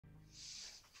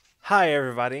Hi,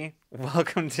 everybody.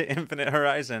 Welcome to Infinite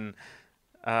Horizon.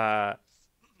 Uh,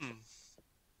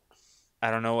 I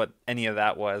don't know what any of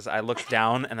that was. I looked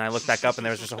down and I looked back up and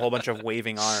there was just a whole bunch of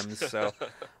waving arms. So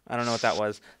I don't know what that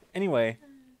was. Anyway,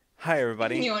 hi, Keeping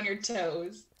everybody. you on your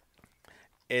toes.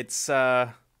 It's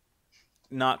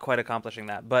not quite accomplishing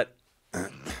that, but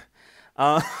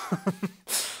uh,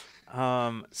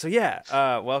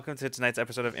 welcome to tonight's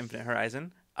episode of Infinite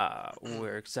Horizon.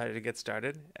 We're excited to get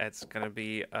started. It's gonna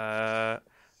be an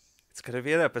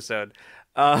episode.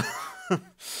 Uh,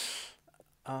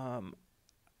 um,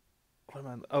 what am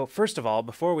I? Oh, first of all,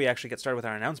 before we actually get started with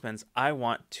our announcements, I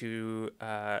want to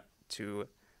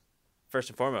first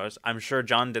and foremost, I'm sure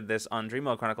John did this on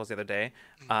Dreamworld Chronicles the other day.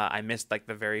 I missed like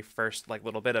the very first like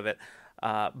little bit of it,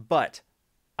 but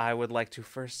I would like to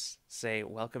first say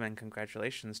welcome and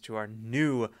congratulations to our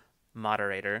new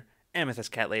moderator,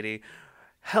 Amethyst Cat Lady.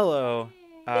 Hello.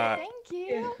 Uh, Thank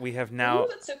Yeah. you. we have Ooh, now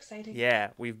that's so exciting. Yeah,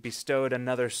 we've bestowed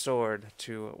another sword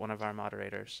to one of our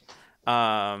moderators.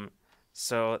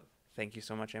 So thank you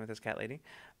so much, Amethyst Cat Lady.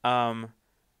 Um,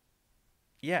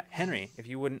 yeah, Henry, I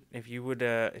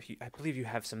believe you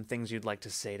have some things you'd like to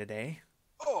say today.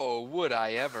 Oh, would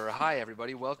I ever? Hi,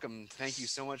 everybody. Welcome. Thank you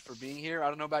so much for being here. I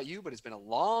don't know about you, but it's been a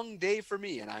long day for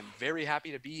me, and I'm very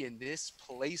happy to be in this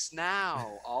place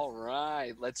now. All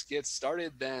right, let's get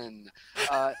started then.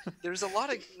 There's a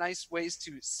lot of nice ways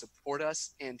to support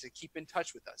us and to keep in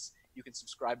touch with us. You can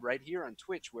subscribe right here on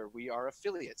Twitch, where we are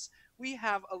affiliates. We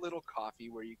have a little coffee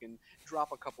where you can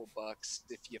drop a couple bucks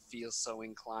if you feel so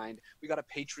inclined. We got a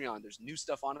Patreon. There's new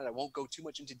stuff on it. I won't go too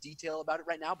much into detail about it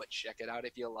right now, but check it out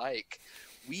if you like.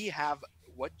 We have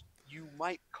what you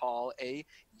might call a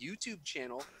YouTube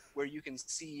channel where you can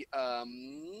see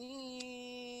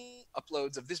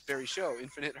uploads of this very show,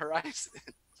 Infinite Horizon,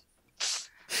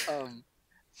 um,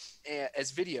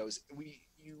 as videos.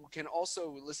 You can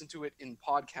also listen to it in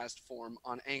podcast form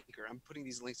on Anchor. I'm putting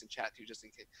these links in chat too, just in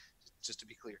case, just to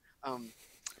be clear.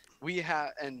 We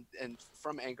have and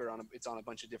from Anchor it's on a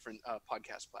bunch of different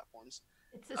podcast platforms.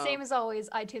 It's the same as always.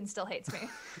 iTunes still hates me.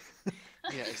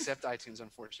 Yeah, except iTunes,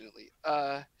 unfortunately.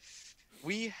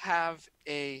 We have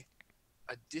a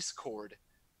Discord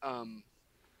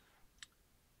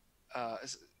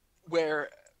where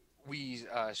we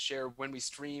share when we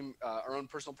stream our own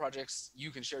personal projects.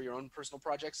 You can share your own personal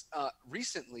projects.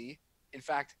 Recently, in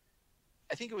fact,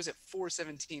 I think it was at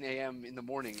 4:17 a.m. in the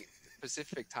morning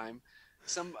Pacific time.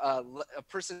 A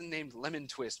person named Lemon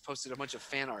Twist posted a bunch of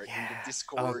fan art in the Oh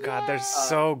Discord. God, they're Yay!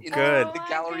 so in good. The Oh my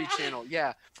gallery God. channel,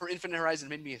 yeah, for Infinite Horizon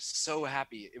made me so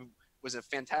happy. It was a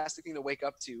fantastic thing to wake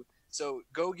up to. So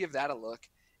go give that a look.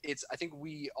 I think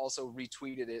we also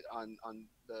retweeted it on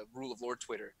the Rule of Lore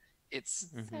Twitter. It's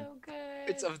So good.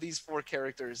 it's of these four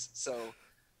characters, so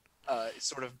it's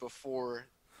sort of before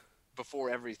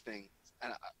everything,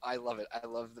 and I love it. I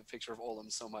love the picture of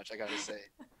Olam so much. I gotta say.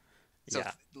 So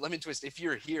Yeah. Lemon Twist, if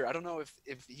you're here, I don't know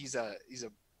if he's a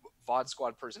VOD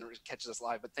squad person or catches us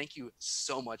live, but thank you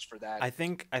so much for that. I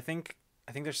think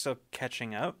they're still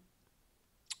catching up.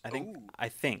 Ooh. I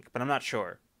think, but I'm not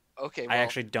sure. Okay, I well,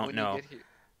 actually don't when know. You get here.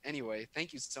 Anyway,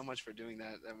 thank you so much for doing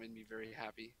that. That made me very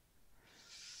happy.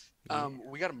 Yeah.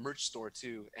 We got a merch store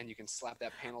too, and you can slap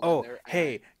that panel Oh, down there.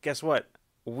 hey, guess what?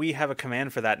 We have a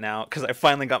command for that now because I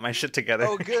finally got my shit together.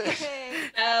 Oh, good. Hey.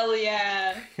 Hell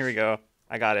yeah. Here we go.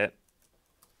 I got it.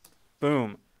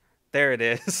 Boom. There it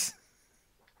is.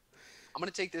 I'm gonna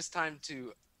take this time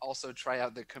to also try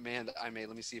out the command that I made.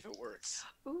 Let me see if it works.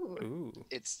 Ooh. Ooh.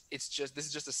 This is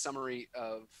just a summary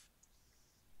of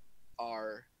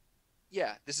our.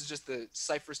 This is just the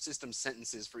Cipher System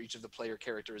sentences for each of the player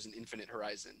characters in Infinite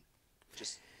Horizon.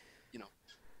 Just,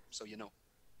 so you know,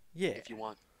 Yeah. if you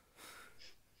want.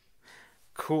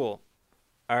 Cool.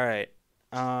 All right.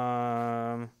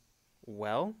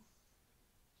 Well,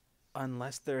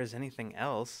 unless there is anything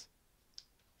else.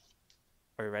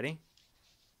 Are we ready?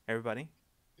 Everybody?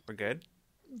 We're good?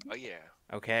 Oh yeah.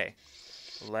 Okay.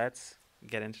 Let's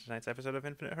get into tonight's episode of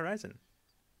Infinite Horizon.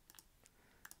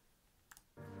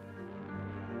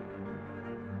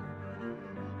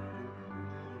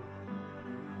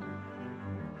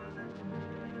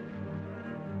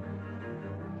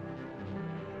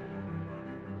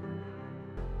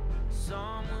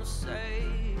 Some will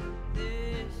say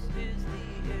this is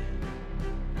the end.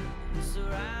 We're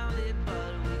surrounded,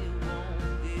 but we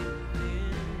won't give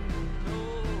in.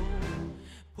 No.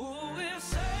 Who will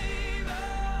save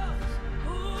us?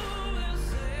 Who will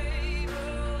save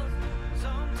us?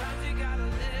 Sometimes you gotta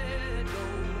let it go.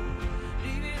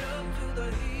 Leave it up to the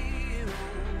hero.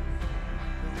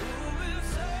 Who will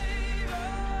save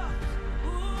us?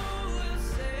 Who will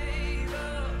save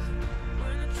us?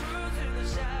 When the truth in the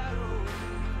shadows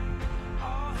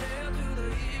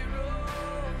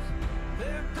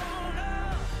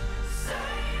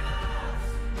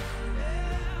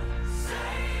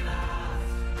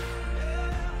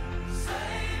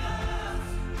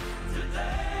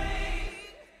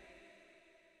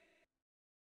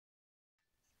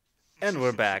And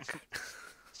we're back.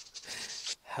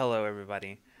 Hello,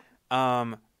 everybody.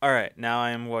 All right, now I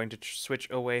am going to switch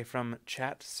away from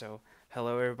chat. So,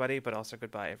 hello, everybody, but also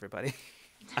goodbye, everybody.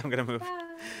 I'm gonna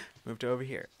move to over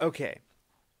here. Okay,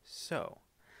 so,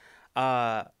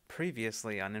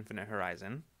 previously on Infinite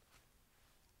Horizon,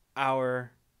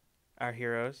 our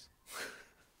heroes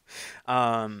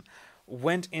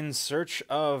went in search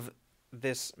of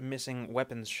this missing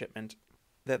weapons shipment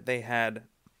that they had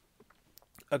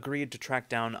agreed to track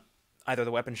down, either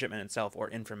the weapon shipment itself or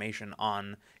information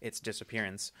on its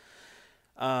disappearance.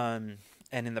 And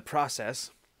in the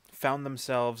process, found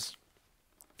themselves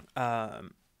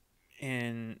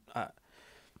in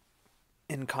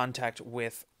contact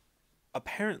with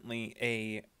apparently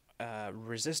a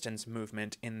resistance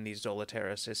movement in the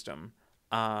Zolaterra system.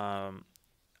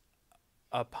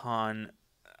 Upon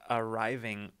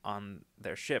arriving on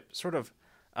their ship, sort of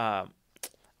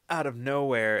out of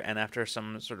nowhere, and after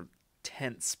some sort of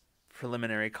tense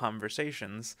preliminary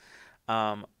conversations,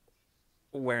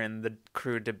 wherein the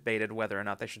crew debated whether or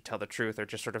not they should tell the truth or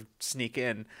just sort of sneak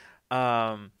in.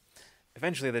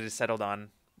 Eventually, they just settled on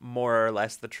more or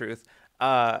less the truth.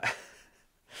 They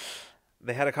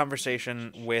had a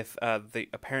conversation with the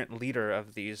apparent leader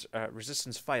of these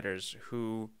resistance fighters,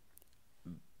 who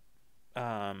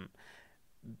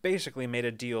basically made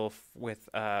a deal with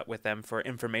them for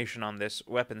information on this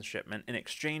weapons shipment in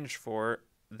exchange for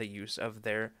the use of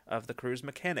the crew's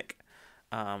mechanic,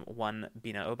 one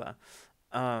Bina Oba.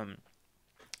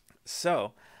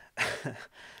 So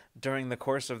during the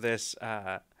course of this,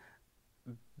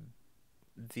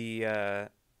 the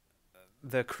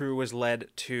crew was led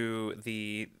to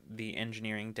the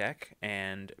engineering deck,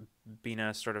 and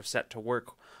Bina sort of set to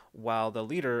work while the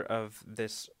leader of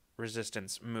this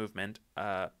resistance movement,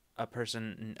 a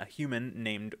human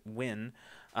named Win,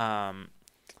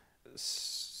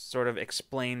 sort of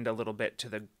explained a little bit to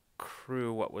the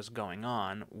crew what was going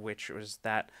on, which was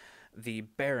that the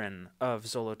Baron of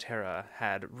Zoloterra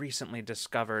had recently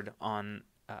discovered on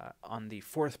the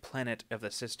fourth planet of the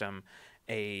system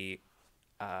a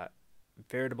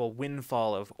veritable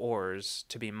windfall of ores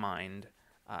to be mined,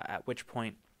 at which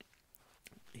point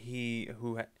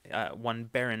one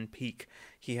Baron Peak,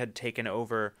 he had taken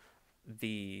over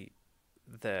the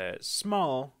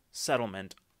small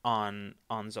settlement on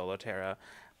Zoloterra,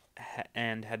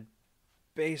 and had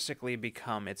basically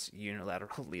become its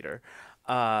unilateral leader,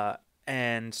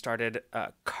 and started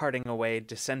carting away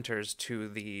dissenters to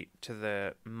the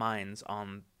mines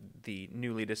on the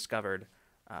newly discovered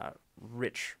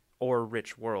rich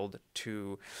world,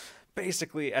 to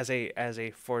basically as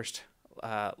a forced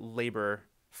labor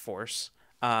force.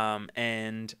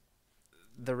 And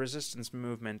the resistance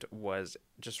movement was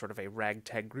just sort of a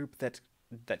ragtag group that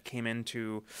came in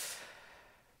to,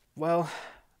 well,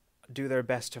 do their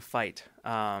best to fight.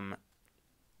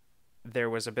 There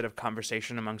was a bit of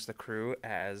conversation amongst the crew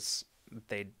as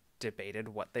they debated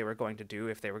what they were going to do,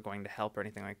 if they were going to help or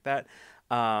anything like that.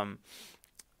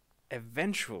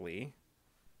 Eventually,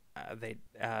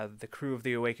 the crew of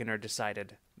the Awakener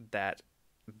decided that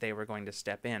they were going to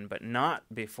step in, but not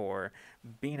before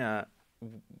Bina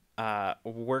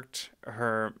worked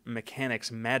her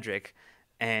mechanics magic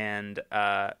and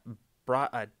brought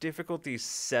a difficulty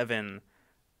 7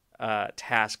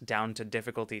 task down to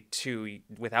difficulty 2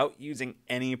 without using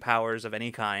any powers of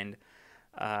any kind,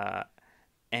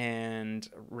 and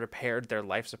repaired their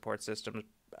life support systems,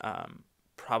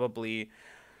 probably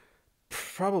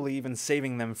even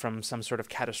saving them from some sort of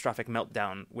catastrophic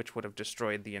meltdown, which would have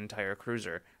destroyed the entire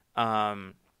cruiser.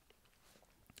 And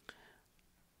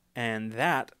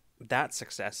that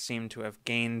success seemed to have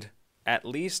gained at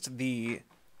least the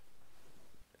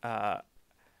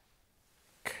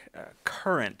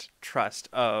current trust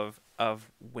of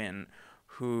Win,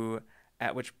 who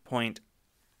at which point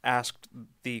asked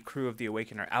the crew of the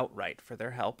Awakener outright for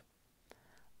their help,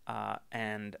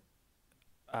 and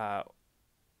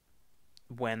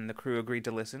when the crew agreed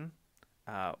to listen,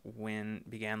 Win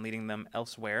began leading them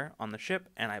elsewhere on the ship,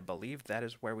 and I believe that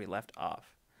is where we left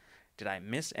off. Did I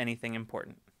miss anything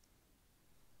important?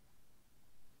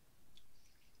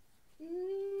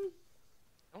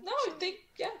 No, I think,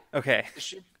 yeah. Okay.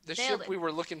 The Nailed ship it. we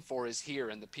were looking for is here,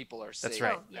 and the people are safe. That's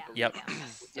right. Oh, yeah. Yep. Yeah. Yeah,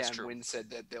 That's and true. Wynn said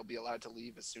that they'll be allowed to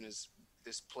leave as soon as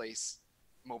this place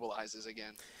mobilizes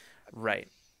again. Right.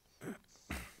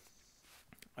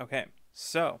 Okay.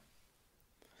 So,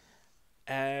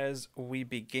 as we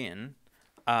begin,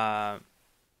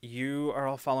 you are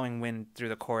all following Wynn through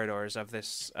the corridors of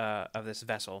this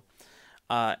vessel,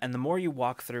 and the more you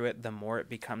walk through it, the more it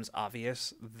becomes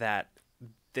obvious that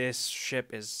this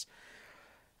ship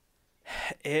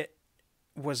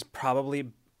was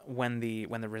probably when the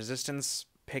resistance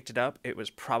picked it up, it was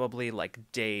probably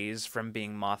like days from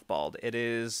being mothballed. It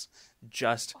is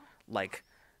just like,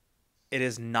 it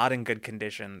is not in good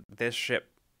condition. This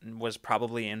ship was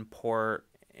probably in poor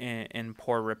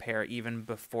repair even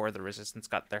before the resistance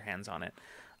got their hands on it.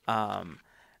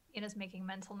 Ina's making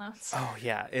mental notes. Oh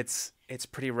yeah, it's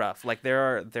pretty rough. Like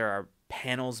there are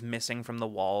panels missing from the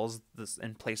walls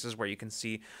in places where you can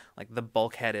see like the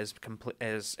bulkhead is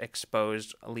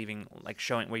exposed, leaving like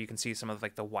showing where you can see some of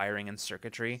like the wiring and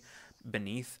circuitry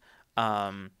beneath.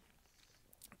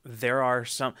 There are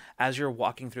some, as you're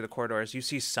walking through the corridors, you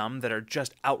see some that are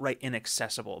just outright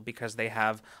inaccessible because they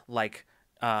have like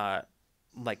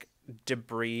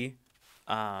debris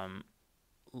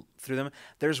through them.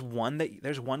 There's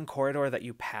one corridor that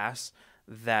you pass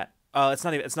that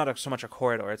it's not so much a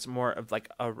corridor, it's more of like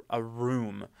a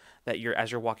room that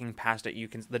as you're walking past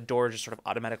it, the door just sort of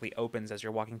automatically opens as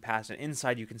you're walking past, and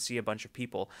inside you can see a bunch of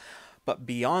people, but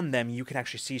beyond them you can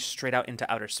actually see straight out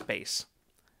into outer space.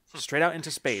 Straight out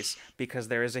into space, because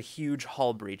there is a huge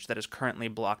hull breach that is currently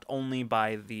blocked only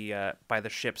by the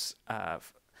ship's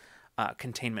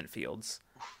containment fields.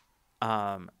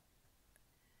 It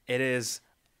is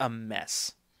a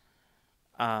mess.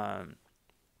 And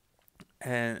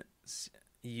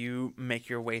you make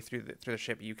your way through the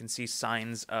ship. You can see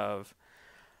signs of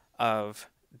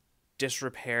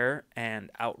disrepair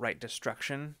and outright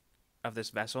destruction of this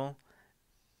vessel.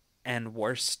 And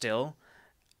worse still,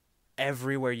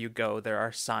 everywhere you go, there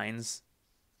are signs,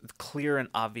 clear and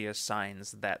obvious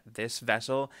signs, that this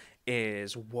vessel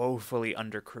is woefully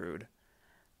undercrewed.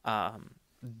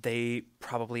 They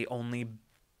probably only...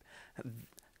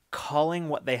 Calling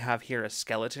what they have here a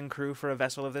skeleton crew for a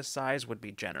vessel of this size would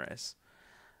be generous.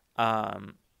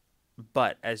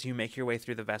 But as you make your way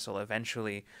through the vessel,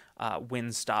 eventually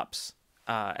Wynn stops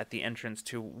at the entrance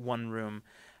to one room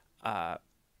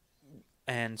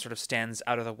and sort of stands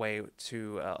out of the way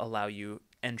to allow you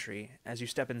entry. As you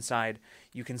step inside,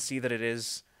 you can see that it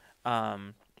is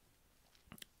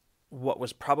what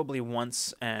was probably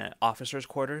once officers'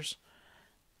 quarters.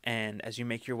 And as you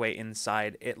make your way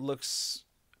inside,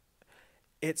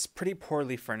 it's pretty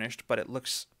poorly furnished, but it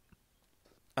looks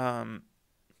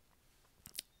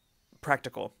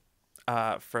practical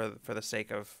for the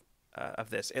sake of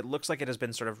this. It looks like it has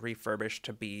been sort of refurbished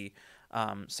to be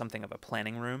something of a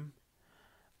planning room.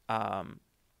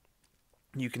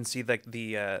 You can see like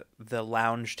the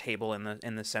lounge table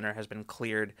in the center has been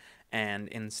cleared, and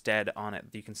instead on it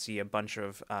you can see a bunch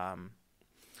of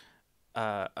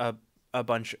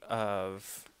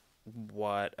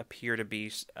what appear to be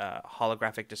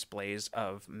holographic displays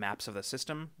of maps of the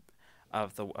system,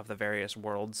 of the various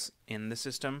worlds in the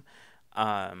system,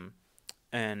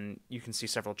 and you can see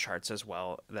several charts as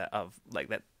well that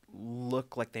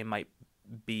look like they might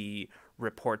be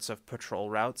reports of patrol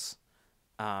routes,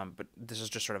 but this is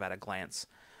just sort of at a glance.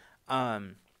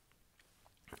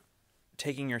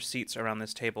 Taking your seats around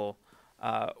this table,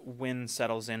 Wynn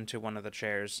settles into one of the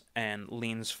chairs and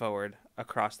leans forward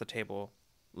across the table,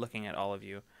 looking at all of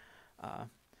you,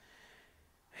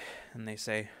 and they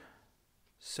say,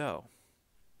 "So,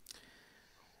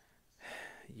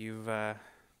 you've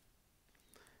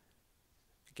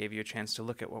gave you a chance to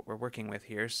look at what we're working with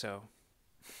here, so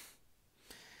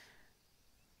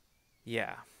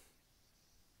yeah,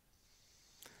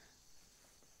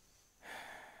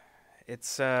 it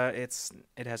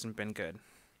hasn't been good.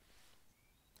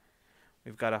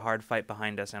 We've got a hard fight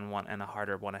behind us and a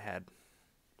harder one ahead."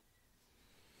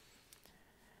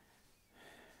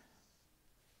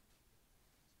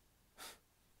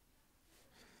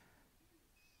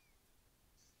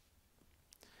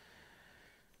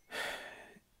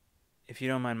 If you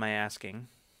don't mind my asking,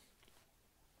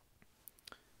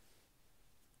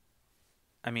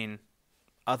 I mean,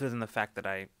 other than the fact that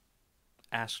I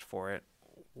asked for it,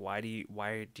 why do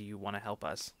you want to help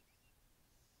us?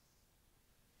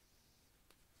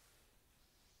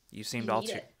 You seemed all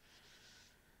too...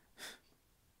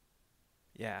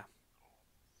 Yeah,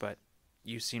 but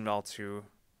you seemed all too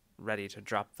ready to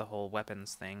drop the whole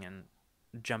weapons thing and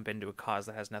jump into a cause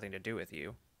that has nothing to do with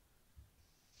you.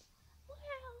 Well,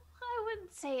 I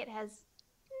wouldn't say it has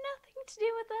nothing to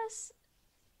do with us.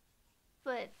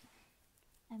 But,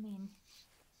 I mean,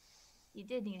 you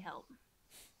did need help.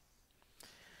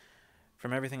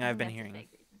 From everything I've been hearing,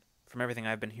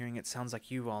 it sounds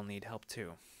like you all need help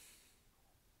too.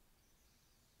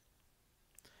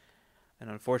 And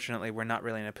unfortunately, we're not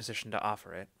really in a position to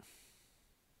offer it.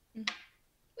 We've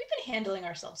been handling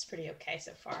ourselves pretty okay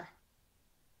so far.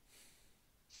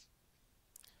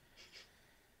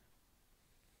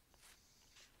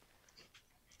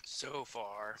 So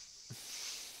far.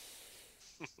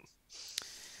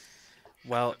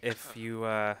 Well, if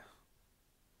you're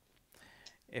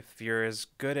as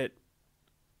good at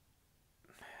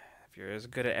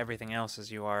everything else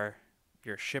as you are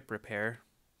your ship repair,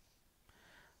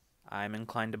 I'm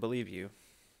inclined to believe you.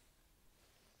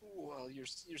 Well, you're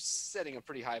setting a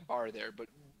pretty high bar there, but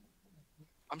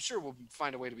I'm sure we'll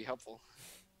find a way to be helpful.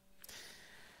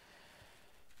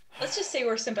 Let's just say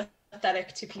we're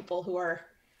sympathetic to people who are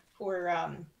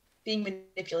being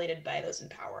manipulated by those in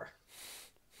power.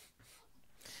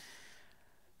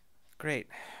 Great.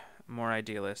 More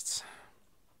idealists.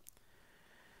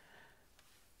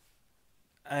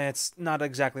 It's not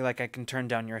exactly like I can turn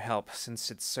down your help,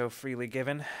 since it's so freely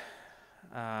given.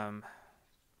 I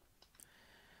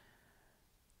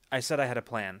said I had a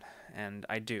plan, and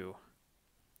I do.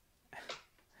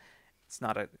 It's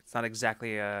not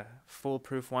exactly a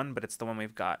foolproof one, but it's the one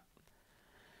we've got.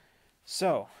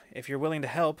 So, if you're willing to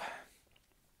help,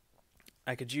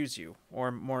 I could use you,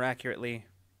 or more accurately,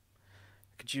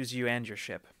 I could use you and your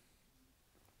ship.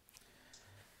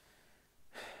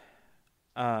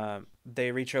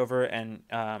 They reach over and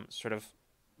sort of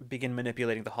begin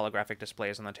manipulating the holographic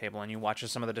displays on the table, and you watch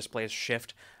as some of the displays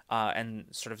shift and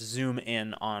sort of zoom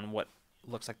in on what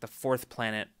looks like the fourth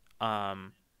planet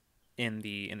in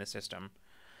the system.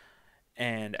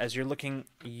 And as you're looking,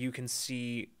 you can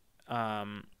see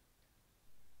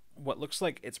what looks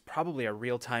like it's probably a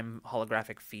real-time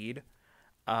holographic feed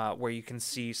where you can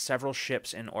see several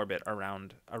ships in orbit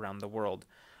around the world.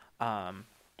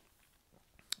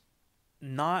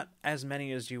 Not as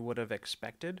many as you would have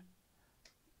expected.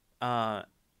 At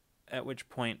which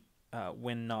point,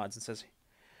 Wynn nods and says,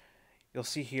 "You'll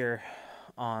see here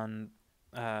on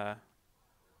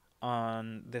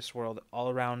this world,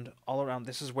 all around.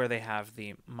 This is where they have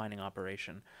the mining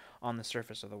operation on the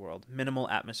surface of the world. Minimal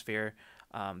atmosphere.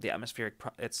 The atmospheric.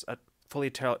 It's a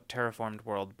fully terraformed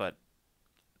world, but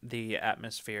the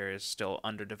atmosphere is still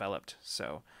underdeveloped.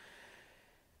 So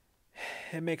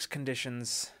it makes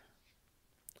conditions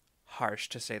harsh,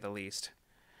 to say the least.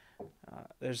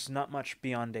 There's not much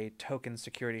beyond a token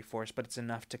security force, but it's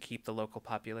enough to keep the local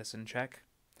populace in check,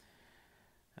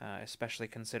 especially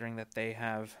considering that they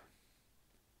have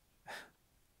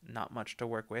not much to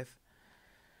work with.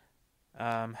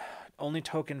 Only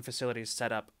token facilities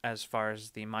set up as far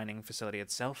as the mining facility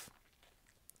itself,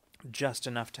 just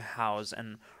enough to house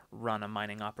and run a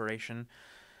mining operation.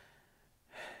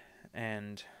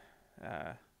 And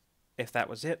if that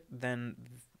was it, then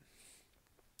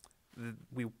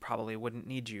we probably wouldn't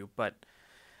need you, but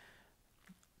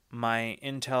my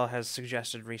intel has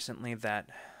suggested recently that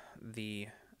the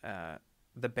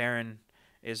Baron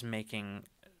is making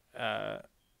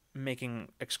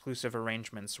exclusive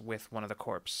arrangements with one of the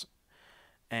corps,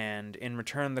 and in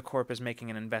return the corp is making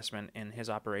an investment in his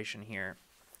operation here.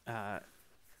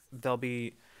 There'll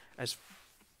be, as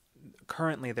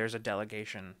currently there's a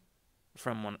delegation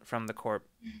from the corp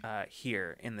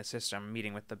here in the system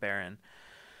meeting with the Baron,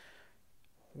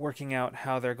 working out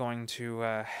how they're going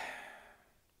to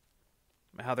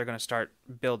start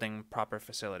building proper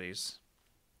facilities.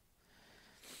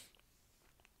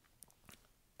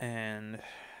 And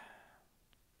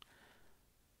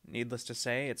needless to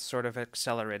say, it's sort of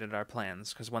accelerated our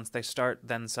plans, because once they start,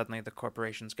 then suddenly the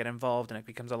corporations get involved and it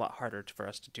becomes a lot harder for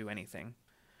us to do anything.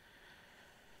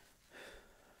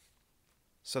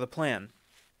 So the plan.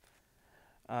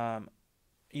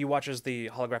 You watch as the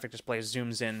holographic display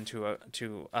zooms in to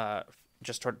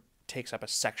just sort of takes up a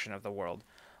section of the world,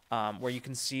 where you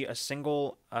can see a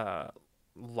single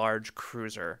large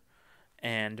cruiser,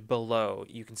 and below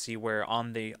you can see where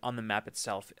on the map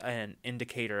itself an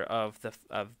indicator of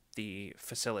the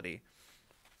facility.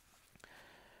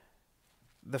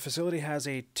 The facility has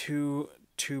a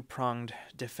two-pronged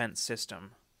defense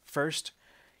system. First,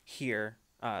 here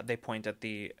they point at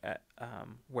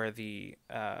where the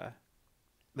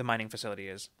mining facility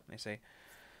is. They say,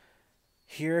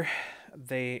 here,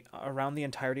 around the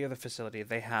entirety of the facility,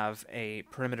 they have a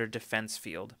perimeter defense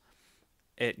field.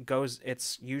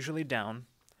 It's usually down.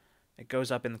 It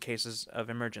goes up in cases of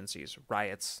emergencies,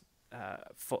 riots,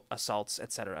 assaults,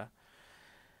 etc.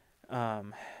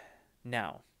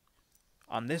 Now,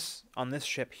 on this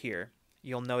ship here,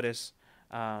 you'll notice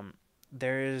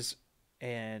there is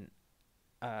a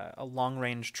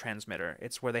long-range transmitter.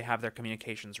 It's where they have their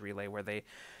communications relay, where they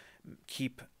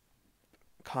keep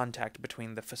contact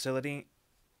between the facility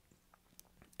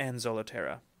and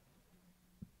Zoloterra.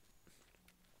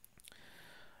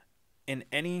 In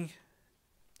any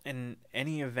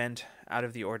event out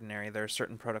of the ordinary, there are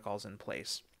certain protocols in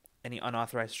place. Any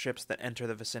unauthorized ships that enter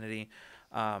the vicinity,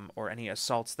 or any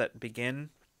assaults that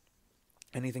begin,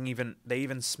 they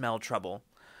even smell trouble,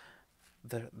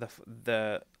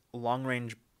 the long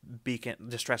range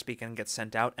distress beacon gets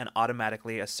sent out, and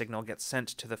automatically a signal gets sent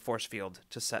to the force field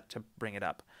to bring it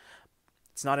up.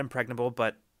 It's not impregnable,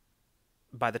 but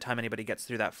by the time anybody gets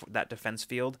through that defense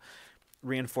field,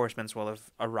 reinforcements will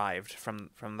have arrived from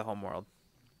the homeworld.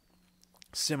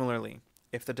 Similarly,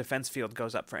 if the defense field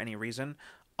goes up for any reason,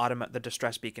 the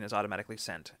distress beacon is automatically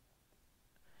sent.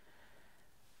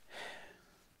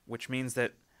 Which means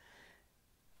that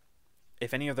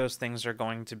if any of those things are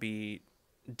going to be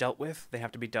dealt with, they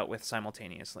have to be dealt with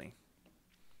simultaneously.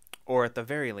 Or at the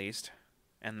very least,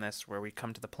 and this where we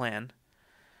come to the plan,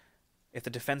 if the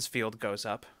defense field goes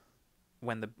up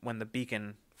when the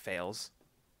beacon fails,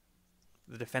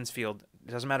 the defense field,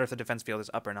 it doesn't matter if the defense field is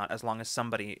up or not, as long as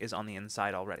somebody is on the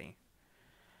inside already.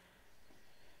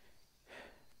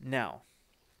 Now,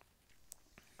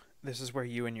 this is where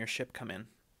you and your ship come in.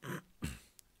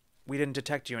 We didn't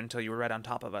detect you until you were right on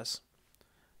top of us.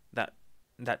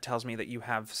 That tells me that you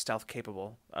have a stealth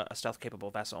capable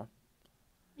vessel.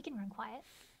 We can run quiet.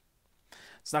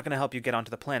 It's not going to help you get onto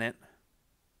the planet,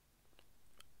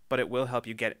 but it will help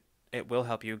you get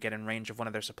in range of one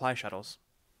of their supply shuttles.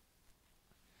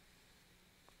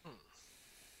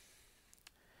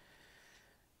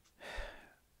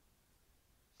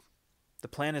 The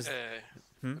plan is a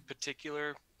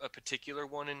particular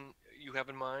one you have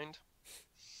in mind?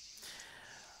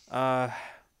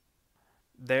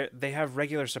 They have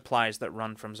regular supplies that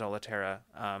run from Zolaterra,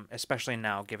 especially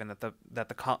now, given that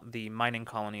the mining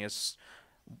colony is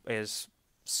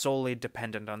solely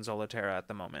dependent on Zolaterra at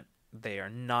the moment. They are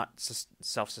not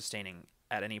self-sustaining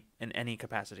in any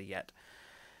capacity yet.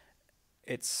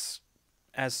 It's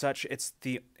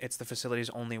the facility's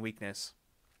only weakness.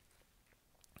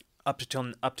 Up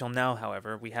till now,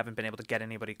 however, we haven't been able to get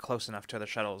anybody close enough to the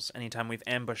shuttles. Anytime we've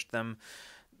ambushed them,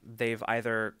 they've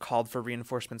either called for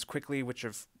reinforcements quickly, which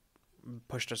have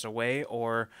pushed us away,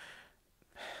 or,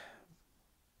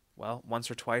 well,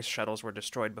 once or twice shuttles were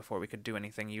destroyed before we could do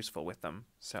anything useful with them.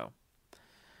 So,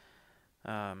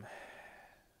 but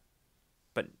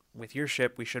with your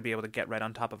ship, we should be able to get right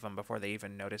on top of them before they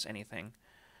even notice anything.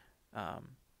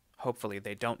 Hopefully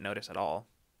they don't notice at all.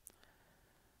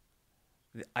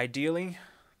 Ideally,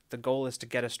 the goal is to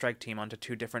get a strike team onto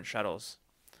 2 different shuttles.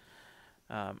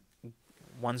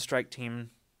 One strike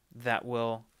team that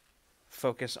will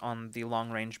focus on the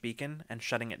long-range beacon and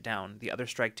shutting it down. The other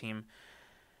strike team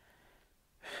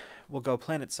will go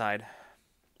planet-side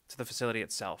to the facility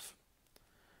itself.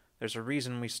 There's a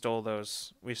reason we stole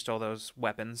those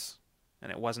weapons,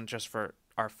 and it wasn't just for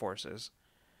our forces.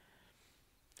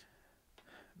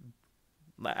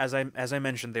 As I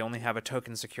mentioned, they only have a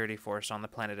token security force on the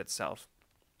planet itself,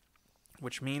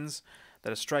 which means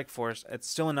that a strike force, it's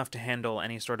still enough to handle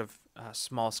any sort of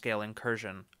small-scale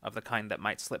incursion of the kind that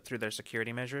might slip through their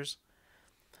security measures,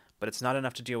 but it's not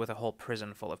enough to deal with a whole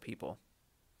prison full of people.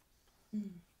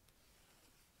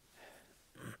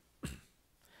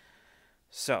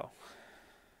 So,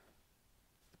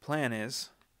 the plan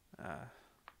is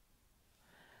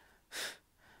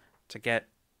to get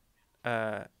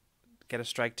a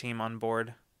strike team on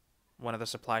board one of the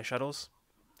supply shuttles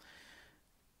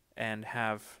and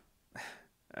have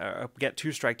get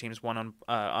 2 strike teams, one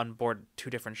on board 2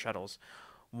 different shuttles.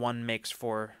 One makes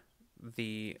for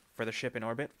the ship in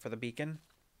orbit for the beacon.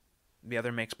 The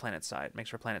other makes for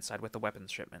planetside with the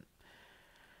weapons shipment.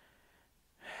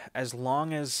 As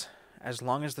long as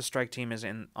the strike team is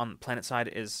on planetside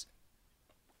is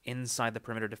inside the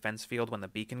perimeter defense field when the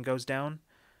beacon goes down,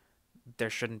 there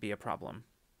shouldn't be a problem.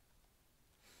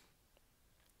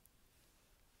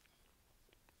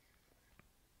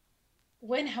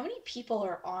 How many people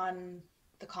are on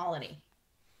the colony?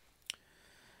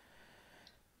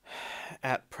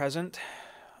 At present,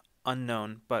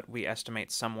 unknown, but we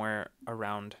estimate somewhere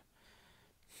around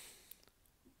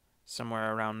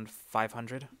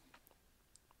 500.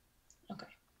 Okay.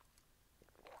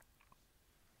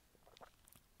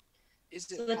 Is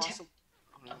So it possible?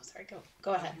 Oh, sorry.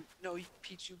 Go ahead. No,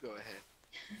 Pete, you go ahead.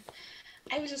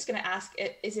 I was just going to ask,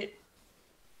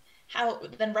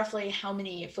 roughly how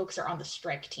many folks are on the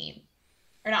strike team?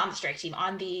 Or not on the strike team,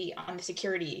 on the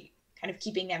security, kind of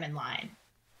keeping them in line?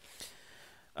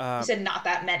 You said not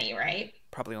that many, right?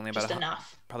 Probably only about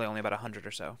enough. Probably only about 100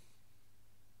 or so.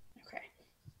 Okay.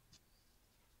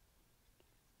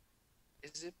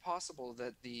 Is it possible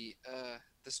that the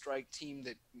strike team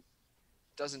that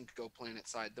doesn't go planet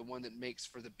side, the one that makes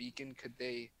for the beacon, could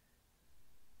they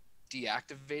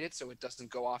deactivate it so it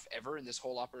doesn't go off ever in this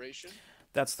whole operation?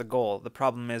 That's the goal. The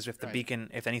problem is if the Right.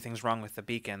 beacon, if anything's wrong with the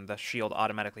beacon, the shield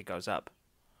automatically goes up.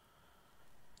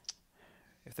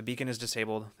 If the beacon is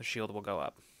disabled, the shield will go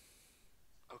up.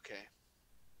 Okay.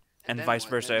 And then vice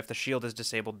what? versa. Then- If the shield is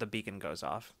disabled, the beacon goes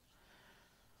off.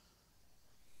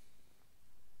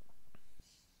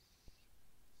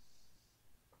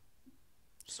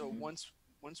 So once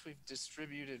we've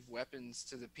distributed weapons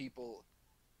to the people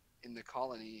in the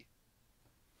colony,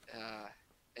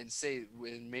 and say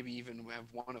when maybe even have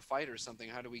won a fight or something,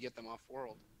 how do we get them off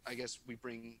world? I guess we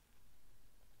bring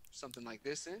something like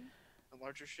this in, a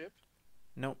larger ship.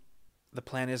 Nope. The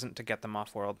plan isn't to get them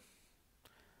off world.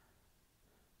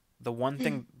 The one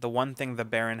thing the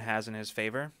Baron has in his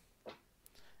favor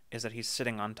is that he's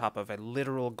sitting on top of a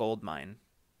literal gold mine.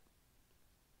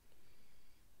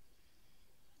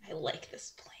 I like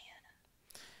this plan.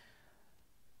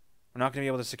 We're not going to be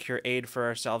able to secure aid for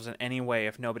ourselves in any way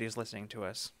if nobody's listening to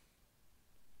us.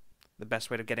 The best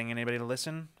way to getting anybody to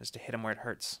listen is to hit him where it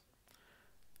hurts.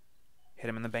 Hit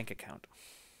him in the bank account.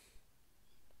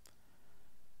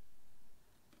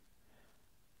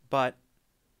 But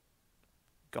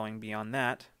going beyond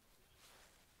that,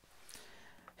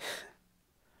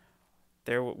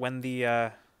 when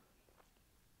the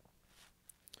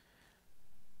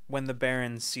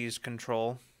Baron seized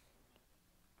control,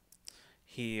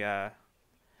 he had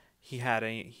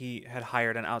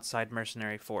hired an outside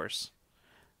mercenary force.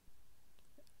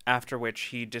 After which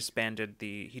he disbanded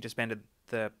the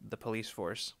police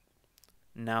force.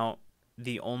 Now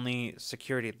the only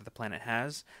security that the planet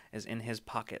has is in his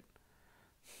pocket.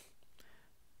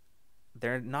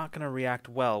 They're not going to react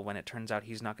well when it turns out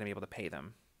he's not going to be able to pay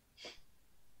them.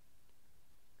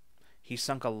 He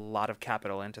sunk a lot of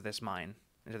capital into this mining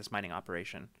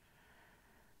operation.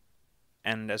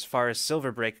 And as far as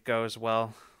Silverbreak goes,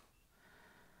 well,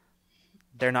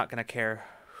 they're not going to care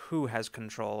who has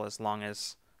control as long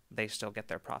as they still get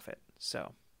their profit.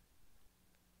 So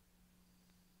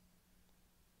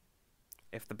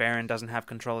if the Baron doesn't have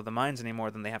control of the mines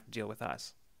anymore, then they have to deal with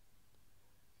us.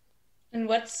 And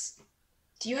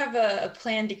do you have a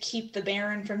plan to keep the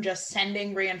Baron from just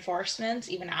sending reinforcements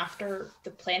even after the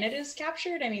planet is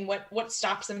captured? I mean, what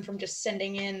stops them from just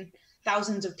sending in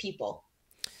thousands of people?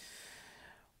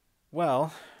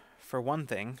 Well, for one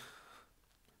thing,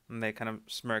 and they kind of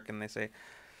smirk and they say,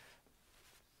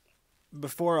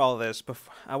 before all this,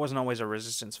 I wasn't always a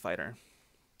resistance fighter.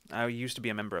 I used to be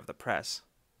a member of the press.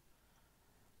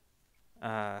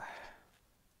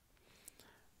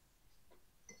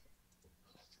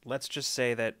 Let's just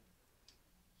say that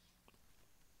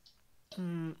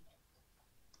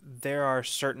there are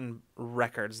certain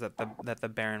records that the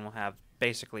Baron will have.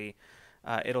 Basically,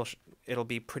 it'll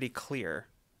be pretty clear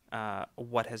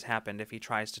what has happened if he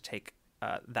tries to take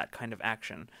that kind of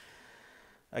action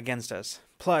against us.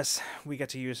 Plus, we get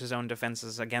to use his own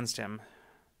defenses against him.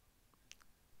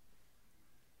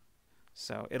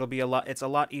 So it's a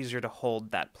lot easier to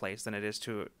hold that place than it is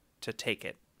to take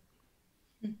it.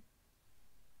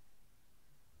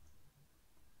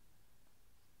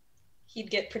 He'd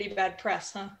get pretty bad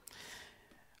press, huh?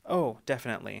 Oh,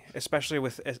 definitely. Especially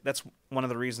that's one of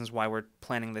the reasons why we're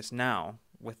planning this now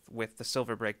with the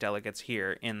Silverbreak delegates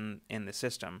here in the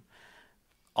system.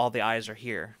 All the eyes are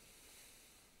here.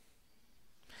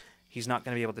 He's not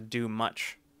going to be able to do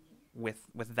much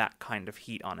with that kind of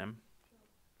heat on him.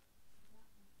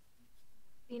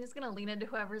 Ina's gonna lean into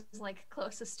whoever's like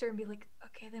closest to her and be like,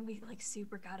 okay, then we like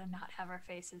super gotta not have our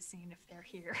faces seen if they're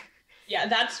here. Yeah,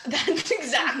 that's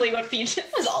exactly what Peach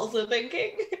was also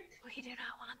thinking. We do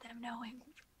not want them knowing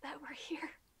that we're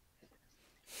here.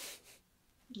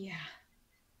 Yeah.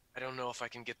 I don't know if I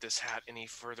can get this hat any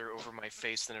further over my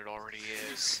face than it already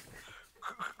is.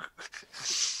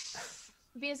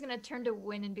 Via's gonna turn to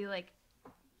Win and be like,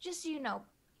 just so you know,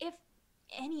 if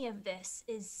any of this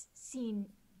is seen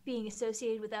being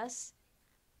associated with us,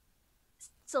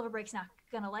 Silverbreak's not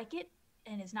gonna like it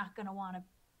and is not gonna want to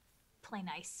play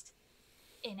nice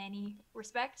in any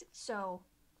respect. So,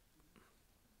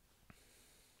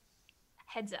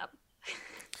 heads up.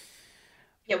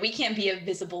 Yeah, we can't be a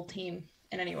visible team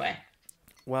in any way.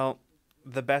 Well,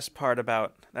 the best part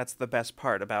about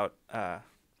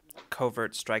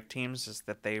covert strike teams is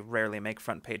that they rarely make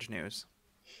front page news.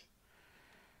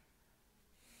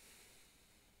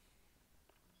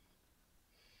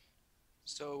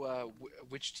 So,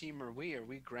 which team are we? Are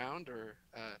we ground or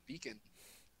beacon?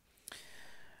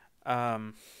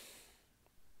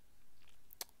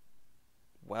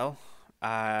 Well,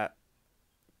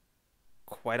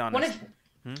 quite honest.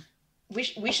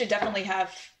 We should definitely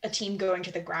have a team going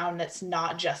to the ground that's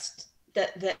not just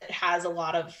that has a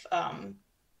lot of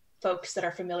folks that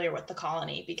are familiar with the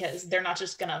colony, because they're not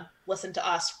just gonna listen to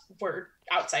us. We're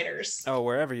outsiders. Oh,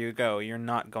 wherever you go, you're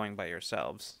not going by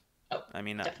yourselves. Oh, I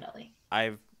mean, definitely.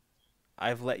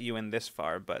 I've let you in this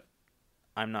far, but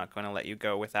I'm not going to let you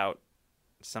go without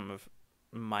some of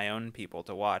my own people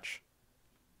to watch.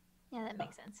 Yeah, that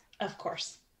makes sense. Of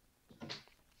course.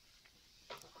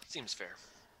 Seems fair.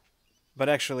 But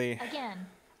actually,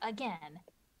 Again,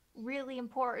 really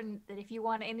important that if you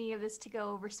want any of this to go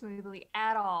over smoothly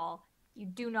at all, you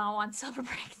do not want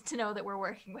Silverbreak to know that we're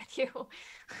working with you.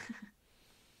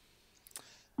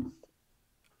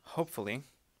 hopefully,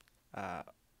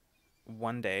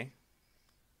 one day,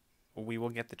 we will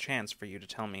get the chance for you to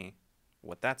tell me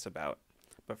what that's about.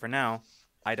 But for now,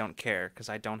 I don't care, because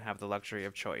I don't have the luxury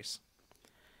of choice.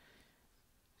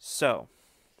 So,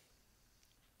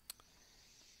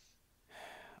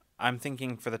 I'm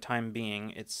thinking for the time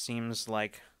being, it seems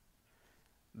like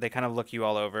they kind of look you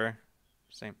all over,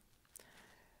 saying,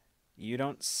 you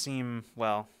don't seem,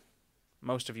 well,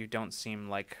 most of you don't seem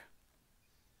like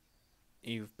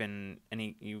you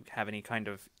have any kind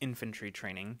of infantry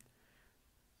training.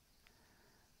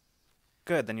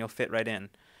 Good, then you'll fit right in.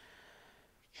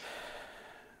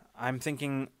 I'm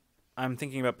thinking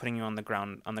about putting you on the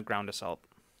ground assault.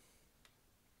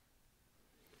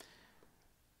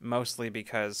 Mostly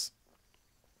because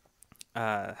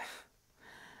we're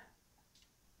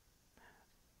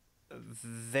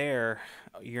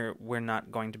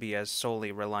not going to be as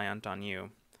solely reliant on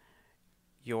you.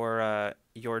 Your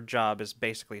job is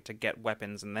basically to get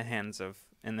weapons in the hands of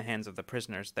the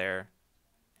prisoners there,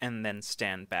 and then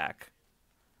stand back.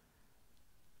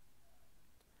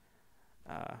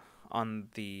 On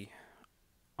the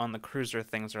cruiser,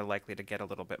 things are likely to get a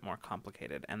little bit more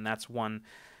complicated, and that's one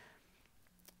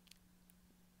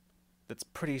that's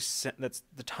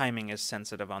the timing is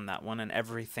sensitive on that one, and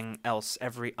everything else,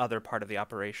 every other part of the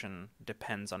operation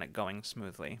depends on it going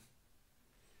smoothly.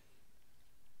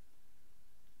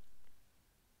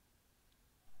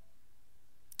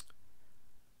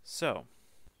 So,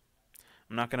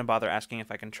 I'm not going to bother asking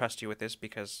if I can trust you with this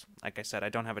because, like I said, I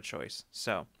don't have a choice.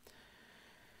 So,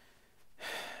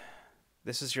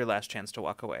 this is your last chance to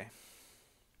walk away.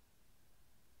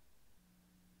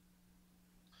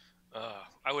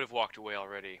 I would have walked away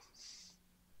already.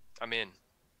 I'm in.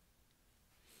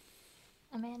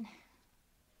 I'm in.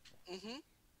 Mm-hmm.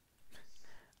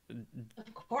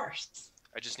 Of course.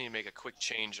 I just need to make a quick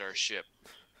change at our ship.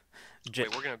 J-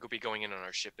 Wait, we're gonna be going in on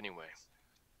our ship anyway.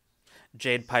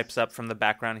 Jade pipes up from the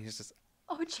background. He's just,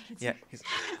 Oh, Jade's yeah.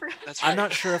 here. That's I'm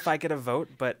not sure if I get a vote,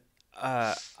 but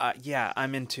yeah,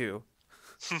 I'm in too.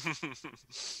 You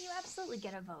absolutely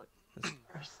get a vote. Of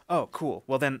course. Oh, cool.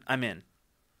 Well, then I'm in.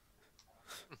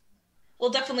 We'll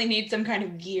definitely need some kind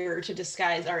of gear to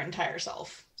disguise our entire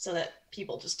self so that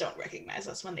people just don't recognize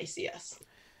us when they see us.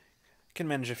 Can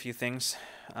manage a few things.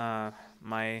 We have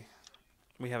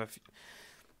a few.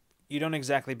 You don't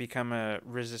exactly become a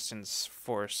resistance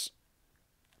force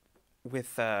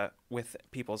with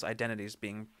people's identities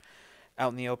being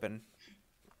out in the open.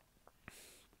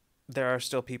 There are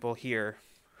still people here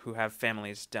who have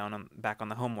families back on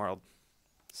the homeworld.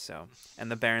 So,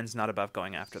 and the Baron's not above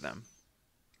going after them.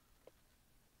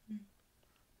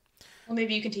 Well,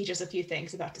 maybe you can teach us a few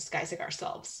things about disguising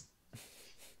ourselves.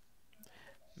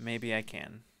 Maybe I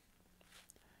can.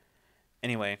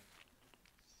 Anyway,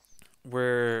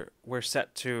 we're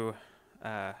set to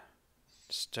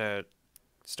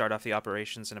start off the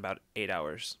operations in about 8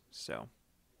 hours. So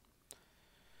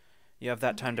you have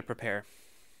that time to prepare.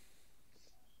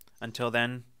 Until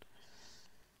then,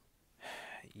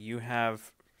 you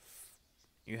have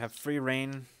free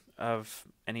reign of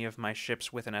any of my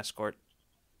ships with an escort.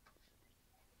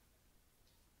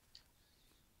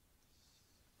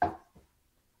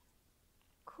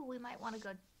 Cool, we might want to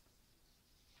go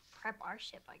prep our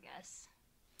ship, I guess.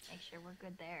 Make sure we're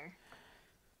good there.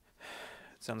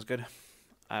 Sounds good.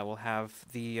 I will have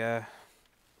the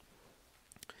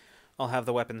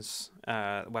weapons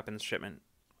shipment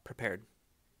prepared.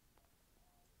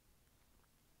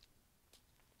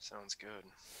 Sounds good.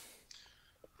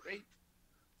 Great.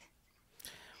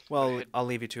 Well, I'll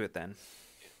leave you to it then.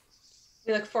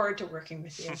 We look forward to working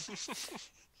with you.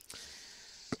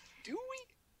 Do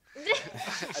we?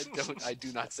 I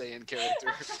do not say in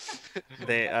character.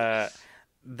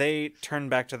 They turn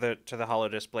back to the holo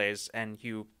displays, and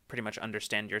you pretty much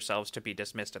understand yourselves to be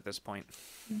dismissed at this point.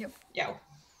 Yep. Yeah.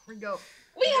 We go.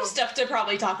 We have stuff to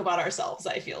probably talk about ourselves,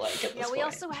 I feel like, at this Yeah, we point.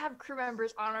 also have crew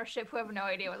members on our ship who have no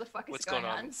idea what the fuck is What's going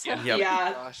going on. on? So. Yeah. Yep.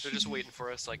 Yeah. Gosh. They're just waiting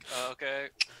for us, like, okay.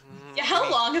 Yeah, how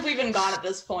long have we been gone at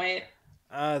this point?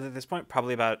 At this point,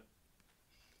 probably about,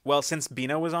 well, since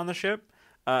Bina was on the ship,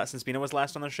 since Bina was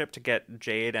last on the ship to get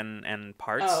Jade and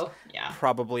parts, Oh, yeah.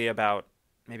 probably about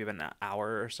maybe an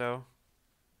hour or so.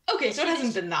 Okay, so it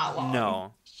hasn't been that long.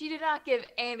 No. She did not give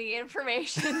any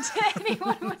information to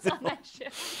anyone who was on that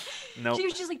ship. Nope. She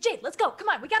was just like, Jade, let's go. Come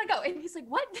on, we gotta go. And he's like,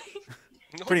 what?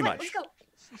 Pretty What? much. Let's go.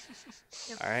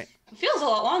 All right. It feels a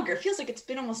lot longer. It feels like it's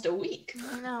been almost a week.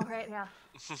 I know, right? Yeah.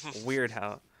 Weird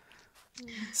how.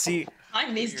 See,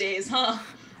 Time these days, huh?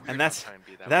 and that's Time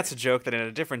be that that's way. a joke that in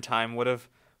a different time would have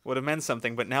meant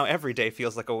something, but now every day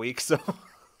feels like a week. So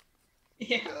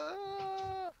Yeah.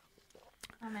 Oh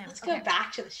man. Let's go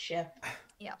back to the ship.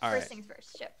 Yeah. All First right. things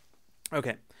first. Ship.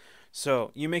 okay.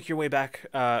 So you make your way back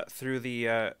through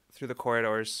the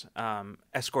corridors,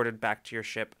 escorted back to your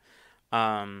ship,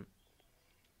 and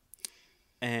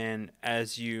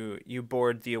as you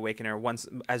board the Awakener, once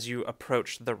as you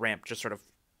approach the ramp, just sort of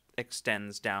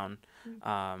extends down,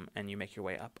 and you make your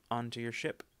way up onto your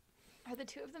ship. Are the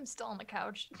two of them still on the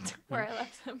couch where I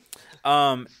left them?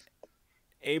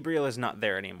 Abriel is not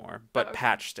there anymore, but okay.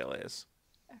 Patch still is.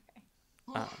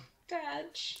 Okay.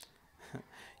 Patch.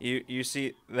 You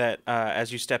see that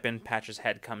as you step in, Patch's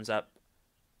head comes up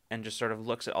and just sort of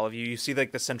looks at all of you. You see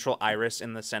like the central iris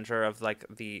in the center of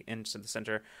into the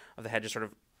center of the head just sort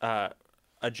of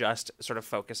adjust, sort of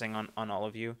focusing on all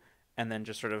of you, and then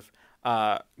just sort of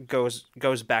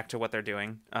goes back to what they're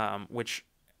doing, which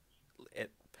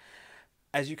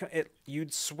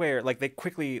you'd swear like they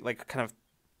quickly like kind of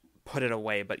put it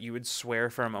away, but you would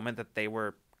swear for a moment that they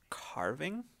were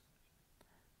carving.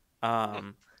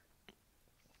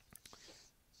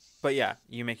 But yeah,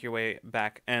 you make your way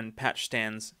back, and Patch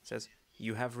stands, says,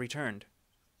 "You have returned."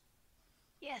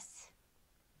 Yes.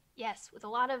 Yes, with a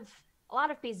lot of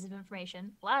pieces of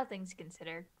information, a lot of things to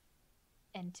consider,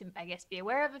 and to I guess be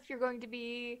aware of if you're going to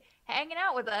be hanging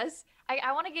out with us.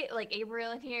 I want to get like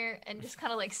Abriel in here and just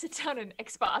kind of like sit down and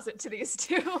exposit to these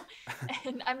two,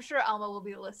 and I'm sure Alma will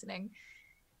be listening.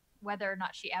 Whether or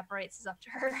not she apparates is up to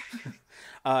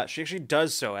her. She actually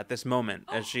does so at this moment,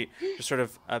 as she just sort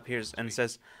of appears and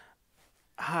says,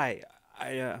 "Hi,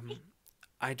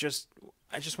 I just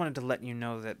wanted to let you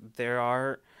know that there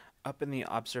are up in the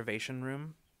observation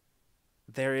room.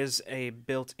 There is a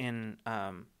built-in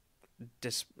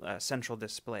central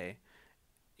display.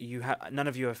 None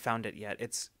of you have found it yet.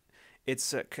 It's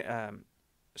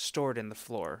stored in the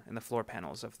floor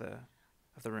panels of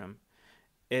the room.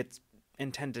 It's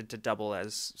intended to double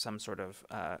as some sort of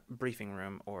briefing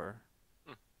room or."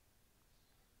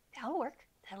 That'll work.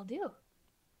 That'll do.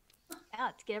 Yeah,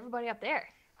 let's get everybody up there.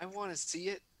 I want to see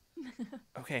it.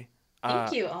 Okay.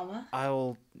 Thank you, Alma.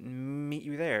 I'll meet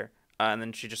you there. And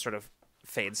then she just sort of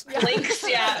fades. Blinks,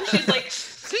 yeah. She's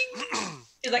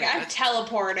like, I'm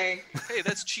teleporting. Hey,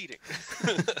 that's cheating.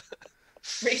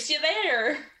 Race you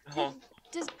there. Uh-huh.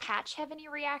 Does Patch have any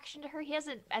reaction to her? He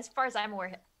hasn't, as far as I'm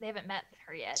aware, they haven't met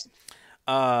her yet.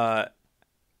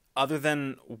 Other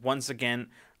than once again,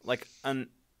 like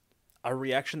a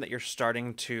reaction that you're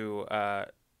starting to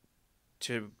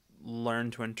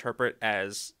learn to interpret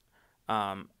as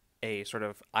a sort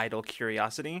of idle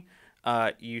curiosity.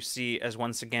 You see as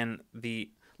once again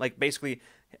basically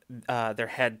their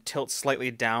head tilts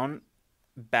slightly down,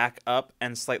 back up,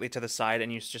 and slightly to the side,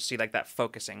 and you just see like that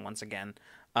focusing once again.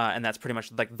 And that's pretty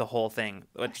much like the whole thing,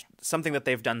 which something that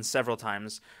they've done several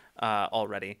times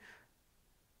already.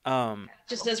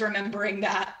 Just as remembering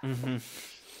that. Mm-hmm.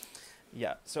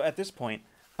 Yeah. So at this point,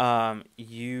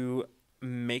 you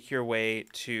make your way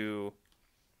to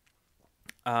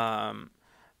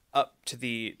up to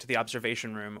the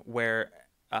observation room where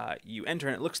you enter,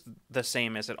 and it looks the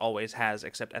same as it always has,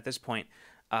 except at this point,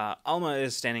 Alma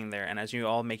is standing there, and as you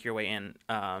all make your way in,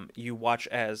 you watch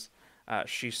as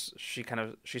she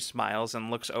smiles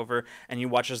and looks over, and you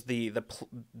watch as the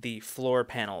floor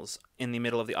panels in the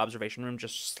middle of the observation room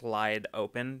just slide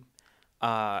open,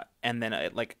 and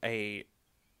then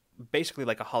basically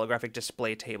like a holographic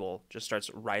display table just starts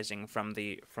rising from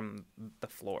the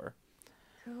floor.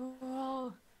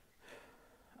 Cool.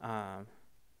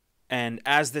 And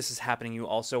as this is happening, you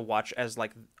also watch as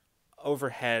like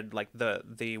overhead, like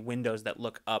the windows that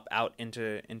look up out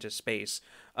into space,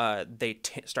 they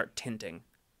start tinting,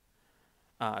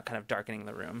 kind of darkening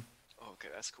the room. Okay,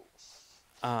 that's cool.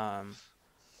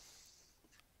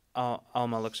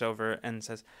 Alma looks over and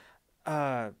says,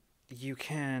 "You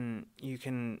can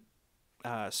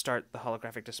start the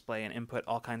holographic display and input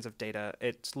all kinds of data.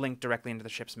 It's linked directly into the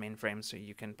ship's mainframe, so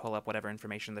you can pull up whatever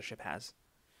information the ship has."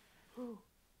 Ooh.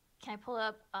 Can I pull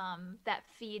up that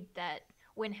feed that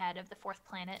Wynn had of the fourth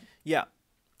planet? Yeah,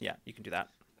 you can do that.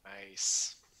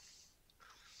 Nice.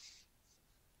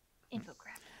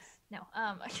 Infographics. No.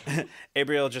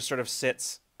 Abriel just sort of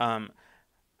sits.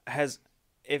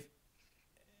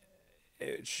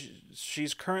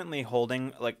 she's currently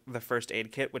holding like the first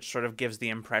aid kit, which sort of gives the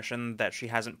impression that she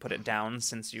hasn't put it down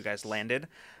since you guys landed.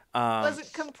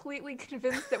 Wasn't completely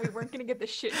convinced that we weren't going to get the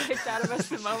shit kicked out of us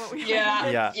the moment we Yeah.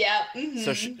 landed. Yeah. Yeah.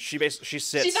 So mhm. she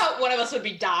sits. She thought one of us would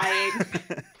be dying.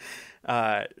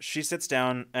 She sits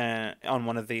down on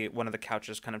one of the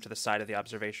couches, kind of to the side of the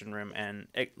observation room, and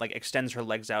like extends her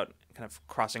legs out, kind of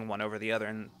crossing one over the other,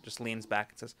 and just leans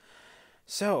back and says,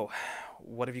 "So,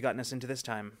 what have you gotten us into this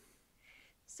time?"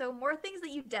 So more things that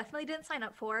you definitely didn't sign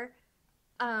up for.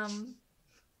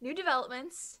 New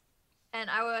developments, and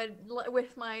I would,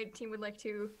 with my team, would like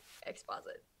to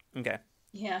exposit Okay.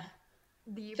 Yeah.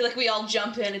 the. I feel like we all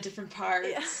jump in at different parts.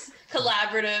 Yeah.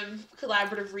 Collaborative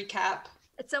recap.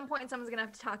 At some point, someone's gonna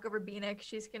have to talk over Beanick.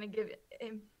 She's gonna give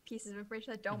him pieces of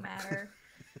information that don't matter.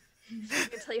 She's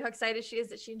gonna tell you how excited she is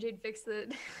that she and Jade fixed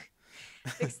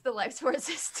the life support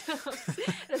system.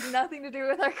 It has nothing to do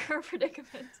with our current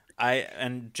predicament.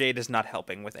 And Jade is not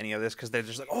helping with any of this because they're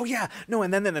just like, oh yeah, no,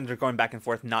 and then they're going back and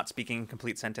forth, not speaking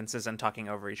complete sentences and talking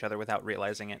over each other without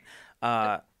realizing it.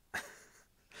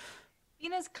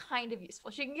 Ina's kind of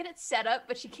useful. She can get it set up,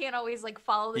 but she can't always like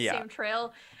follow the Yeah. same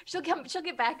trail. She'll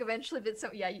get back eventually, but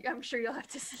I'm sure you'll have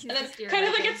to see. And then the steer kind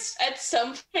of back like in. at some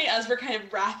point as we're kind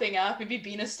of wrapping up, maybe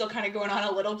Bina's still kind of going on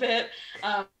a little bit.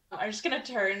 I'm just gonna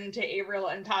turn to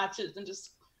Avriel and Patches and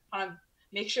just kind of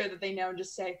make sure that they know and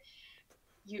just say,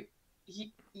 you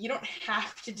don't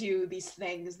have to do these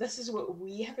things. This is what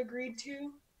we have agreed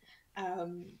to.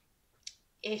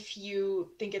 If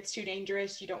you think it's too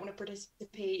dangerous, you don't want to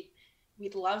participate,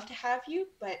 we'd love to have you,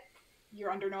 but you're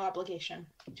under no obligation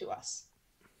to us.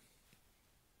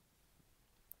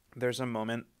 There's a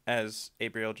moment as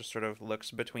Abriel just sort of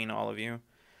looks between all of you,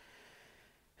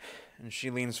 and she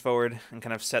leans forward and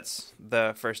kind of sets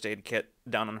the first aid kit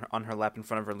down on her lap in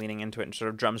front of her, leaning into it, and sort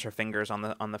of drums her fingers on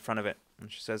the front of it.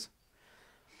 And she says,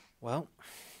 "Well,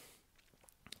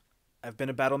 I've been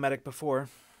a battle medic before.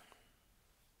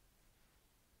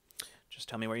 Just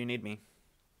tell me where you need me."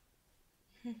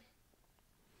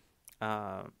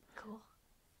 Cool.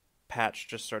 Patch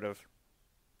just sort of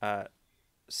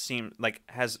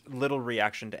has little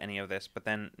reaction to any of this, but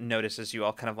then notices you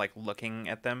all kind of like looking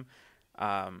at them.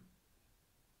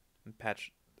 And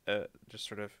Patch just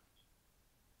sort of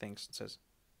thinks and says,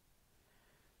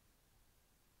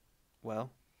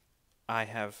 "Well, I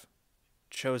have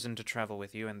chosen to travel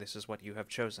with you, and this is what you have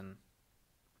chosen.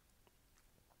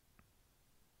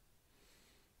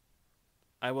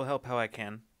 I will help how I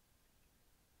can.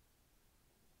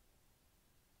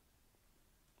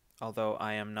 Although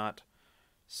I am not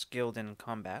skilled in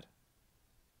combat."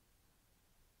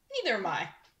 Neither am I.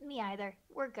 Me either.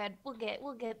 We're good. We'll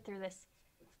get through this.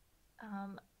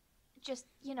 Just,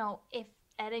 if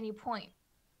at any point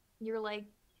you're like,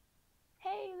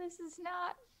 hey, this is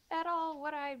not at all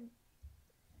what I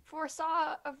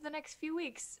foresaw of the next few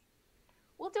weeks,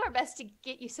 we'll do our best to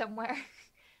get you somewhere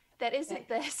that isn't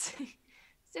this.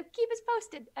 So keep us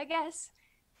posted, I guess.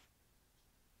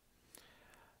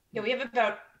 Yeah, we have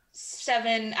about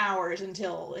 7 hours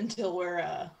until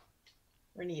we're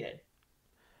needed.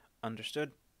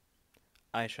 "Understood.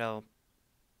 I shall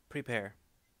prepare."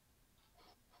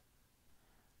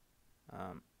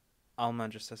 Alma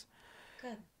just says,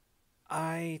 Good.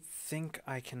 "I think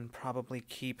I can probably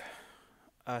keep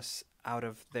us out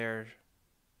of their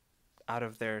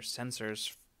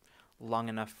sensors long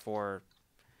enough for,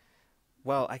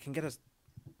 well, I can get us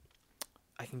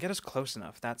close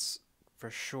enough, that's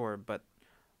for sure, but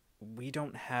we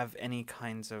don't have any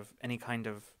kind of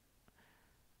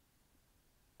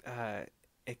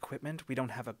equipment. We don't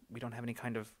have any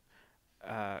kind of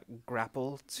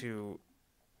grapple to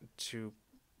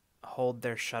hold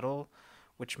their shuttle,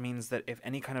 which means that if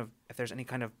there's any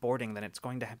kind of boarding, then it's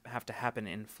going to have to happen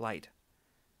in flight.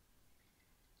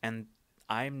 And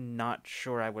I'm not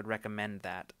sure I would recommend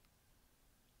that."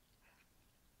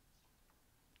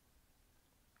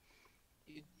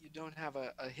 You don't have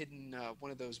a hidden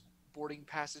one of those boarding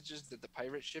passages that the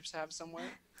pirate ships have somewhere?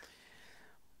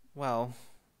 Well,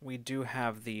 we do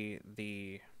have the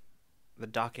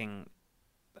docking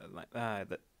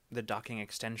the docking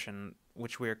extension,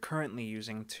 which we are currently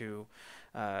using to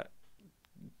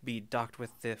be docked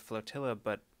with the flotilla,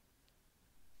 but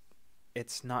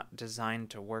it's not designed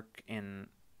to work in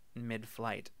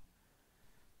mid-flight.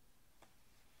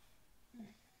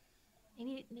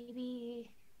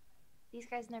 Maybe these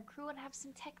guys and their crew would have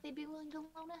some tech they'd be willing to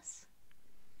loan us.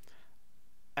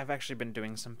 I've actually been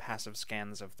doing some passive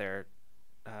scans of their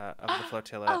of the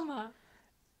flotilla. Alma.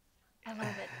 I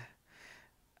love it.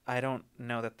 I don't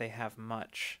know that they have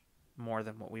much more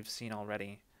than what we've seen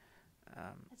already.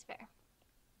 That's fair.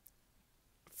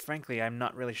 frankly, I'm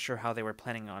not really sure how they were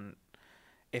planning on.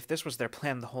 If this was their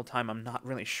plan the whole time, I'm not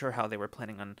really sure how they were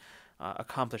planning on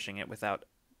accomplishing it without,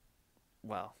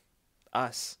 well,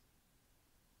 us.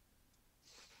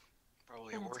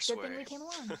 Probably a And it's worse a good way. thing we came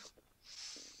along.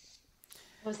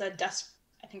 Was a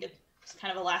I think it's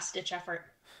kind of a last ditch effort.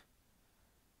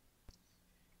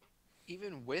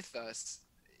 Even with us,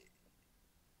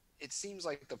 it seems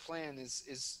like the plan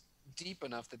is deep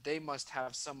enough that they must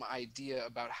have some idea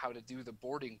about how to do the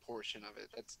boarding portion of it.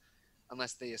 That's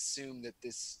unless they assume that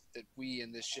we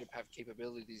and this ship have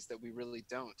capabilities that we really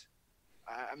don't.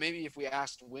 Maybe if we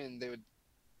asked Wynn, they would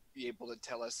be able to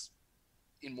tell us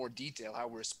in more detail how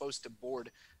we're supposed to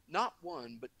board not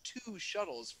one but 2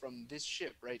 shuttles from this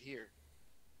ship right here.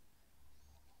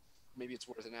 Maybe it's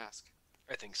worth an ask.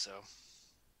 I think so.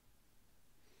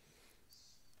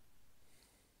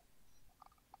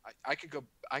 I could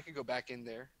go back in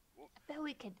there. I bet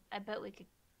we could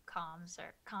comms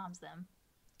them.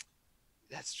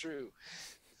 That's true.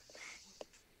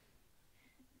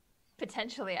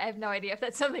 Potentially. I have no idea if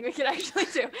that's something we could actually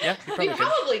do. Yeah, you We probably could.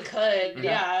 probably could,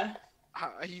 yeah.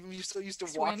 You're so used to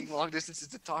Swim. walking long distances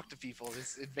to talk to people.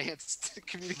 This advanced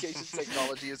communications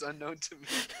technology is unknown to me.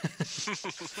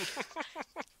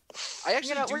 I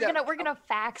actually We're gonna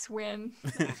fax Win a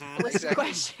list of Exactly.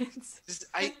 questions.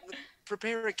 I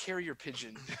prepare a carrier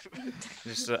pigeon.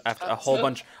 Just after a whole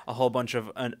bunch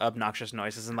of obnoxious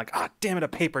noises and like, damn it, a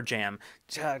paper jam.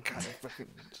 God,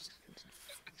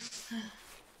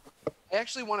 I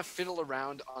actually want to fiddle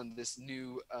around on this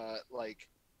new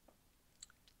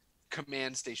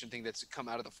command station thing that's come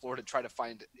out of the floor to try to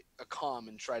find a comm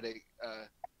and try to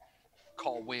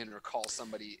call Win or call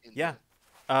somebody in Yeah.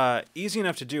 Easy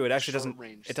enough to do. It actually doesn't.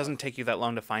 Short-range It doesn't take you that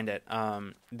long to find it.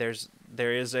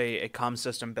 There is a comm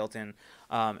system built in,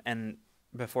 and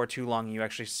before too long, you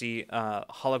actually see a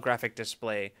holographic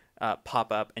display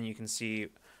pop up, and you can see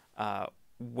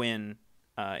Win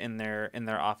in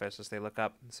their office as they look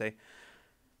up and say,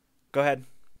 "Go ahead."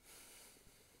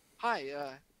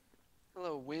 Hi,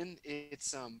 hello, Win.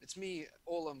 It's me,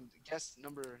 Olam, guest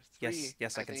number 3.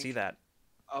 Yes, I can think. see that.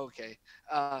 Okay.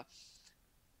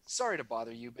 Sorry to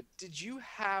bother you, but did you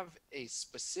have a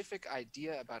specific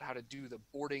idea about how to do the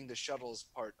boarding the shuttles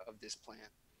part of this plan?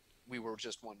 We were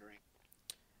just wondering.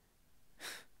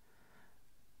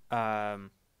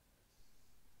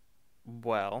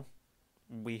 Well,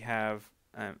 we have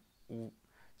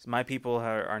my people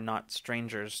are not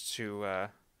strangers to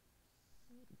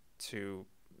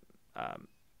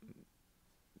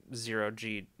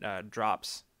 0G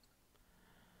drops.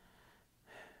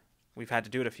 We've had to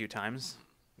do it a few times.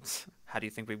 How do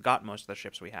you think we've got most of the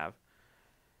ships we have?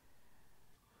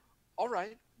 All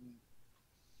right.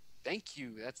 Thank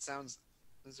you. That's a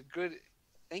good.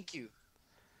 Thank you.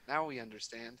 Now we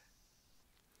understand.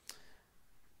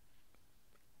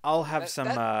 I'll have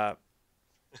That-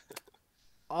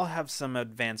 I'll have some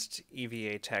advanced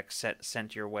EVA tech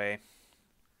sent your way.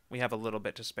 We have a little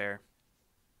bit to spare.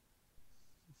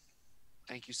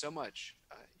 Thank you so much.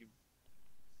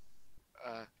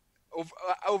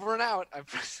 Over and out. I'm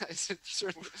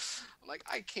like,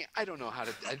 I don't know how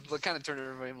to. I kind of turn to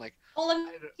everybody. I'm like, Olin,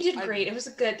 you did great.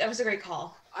 That was a great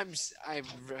call. I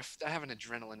have an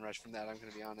adrenaline rush from that. I'm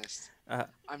gonna be honest.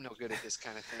 I'm no good at this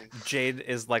kind of thing. Jade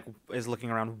is looking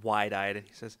around wide-eyed and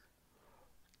he says,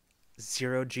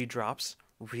 0G drops?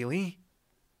 Really?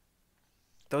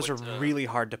 Those What, are really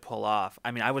hard to pull off.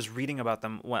 I mean, I was reading about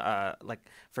them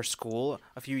for school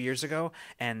a few years ago,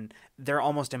 and they're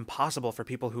almost impossible for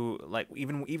people who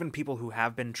even people who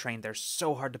have been trained. They're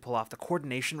so hard to pull off. The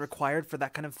coordination required for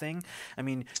that kind of thing. I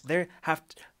mean, they have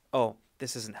to. Oh,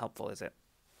 this isn't helpful, is it?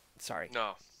 Sorry.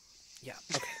 No. Yeah.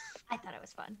 Okay. I thought it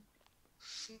was fun.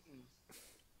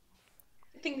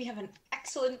 I think we have an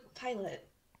excellent pilot.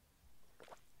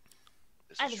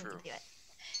 This I is think we true. can do it.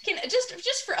 Can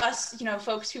just for us,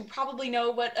 folks who probably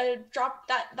know what a drop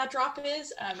that drop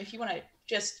is, if you want to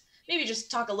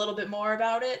just talk a little bit more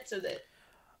about it, so that.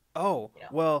 Oh, Yeah.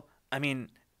 well, I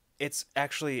mean, it's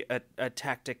actually a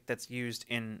tactic that's used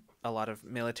in a lot of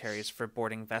militaries for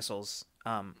boarding vessels.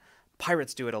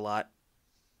 Pirates do it a lot.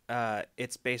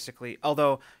 It's basically,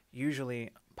 although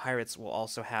usually pirates will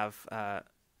also have,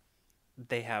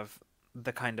 they have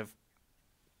the kind of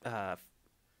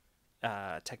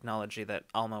technology that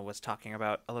Alma was talking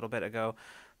about a little bit ago,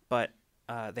 but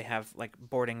they have like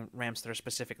boarding ramps that are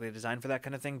specifically designed for that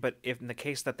kind of thing. But if in the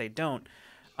case that they don't,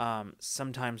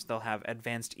 sometimes they'll have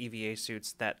advanced EVA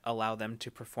suits that allow them to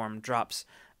perform drops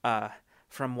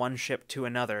from one ship to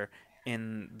another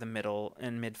in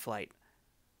mid-flight.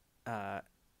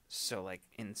 So like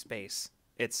in space,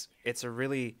 it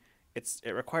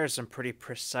requires some pretty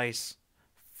precise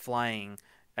flying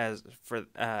as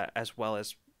well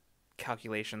as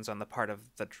calculations on the part of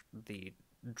the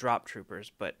drop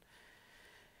troopers. But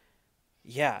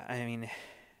yeah, I mean,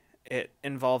 it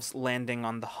involves landing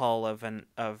on the hull of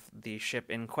the ship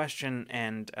in question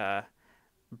and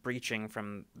breaching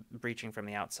from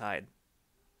the outside.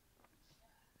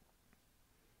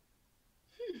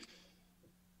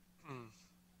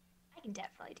 I can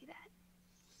definitely do that.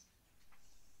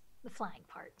 The flying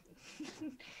part.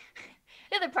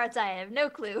 The other parts I have no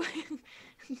clue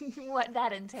what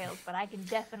that entails, but I can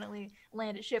definitely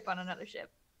land a ship on another ship.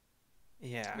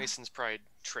 Yeah. Mason's probably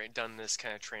done this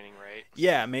kind of training, right?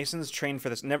 Yeah, Mason's trained for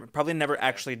this. Probably never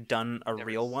actually done a Never.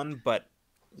 real one, but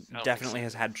don't definitely think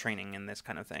has so. had training in this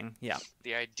kind of thing. Yeah.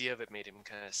 The idea of it made him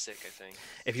kind of sick, I think.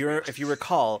 If you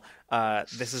recall,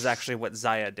 this is actually what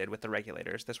Zaya did with the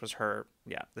regulators. This was her.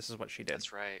 Yeah, this is what she did.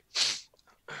 That's right.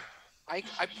 I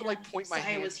like point my Saya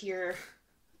hand. was here.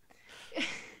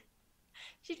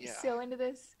 She'd be Yeah. so into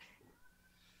this.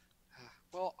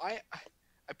 Well, I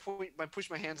push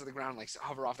my hands to the ground, like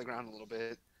hover off the ground a little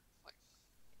bit. Like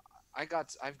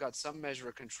I've got some measure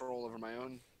of control over my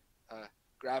own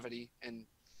gravity and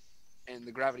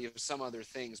the gravity of some other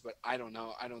things, but I don't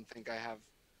know. I don't think I have.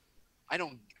 I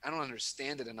don't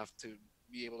understand it enough to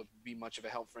be able to be much of a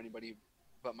help for anybody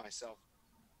but myself.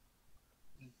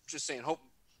 Just saying.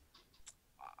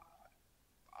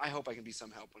 I hope I can be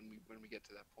some help when we get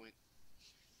to that point.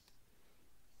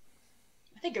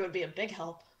 I think it would be a big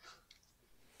help.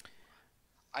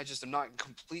 I just am not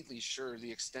completely sure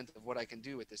the extent of what I can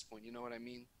do at this point. You know what I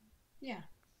mean? Yeah.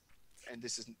 And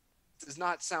this does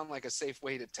not sound like a safe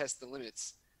way to test the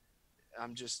limits.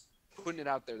 I'm just putting it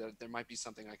out there that there might be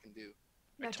something I can do.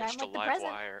 No I time touched a like the live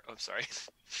present. wire. Oh, sorry.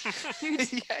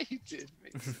 Yeah, you did.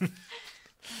 Mason.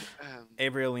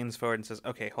 Abriel leans forward and says,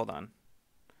 "Okay, hold on.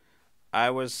 I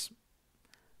was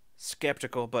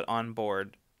skeptical but on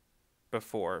board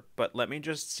before, but let me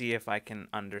just see if I can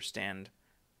understand.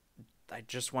 I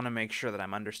just want to make sure that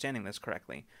I'm understanding this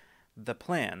correctly. The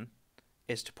plan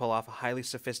is to pull off a highly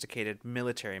sophisticated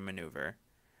military maneuver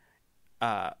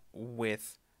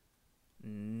with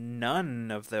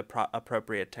none of the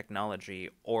appropriate technology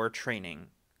or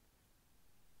training,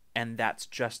 and that's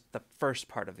just the first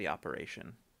part of the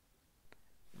operation.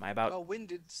 Am I about... Well, Wynn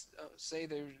did say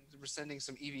they were sending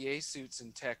some EVA suits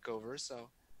and tech over, so...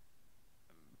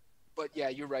 But yeah,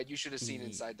 you're right. You should have seen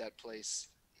inside that place.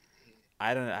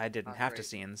 I didn't Not have to great.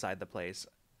 see inside the place.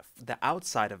 The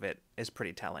outside of it is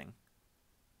pretty telling.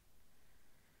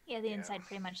 Yeah, the inside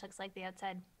pretty much looks like the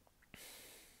outside.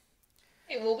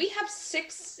 Hey, well, we have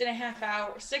 6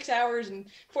 hours and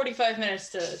 45 minutes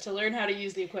to learn how to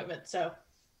use the equipment, so.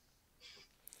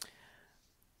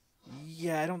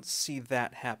 Yeah, I don't see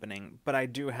that happening, but I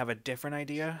do have a different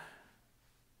idea.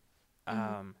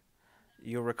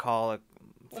 You'll recall a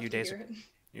few days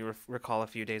recall a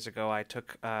few days ago I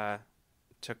took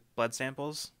blood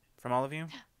samples from all of you.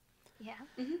 Yeah.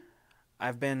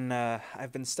 I've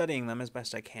been studying them as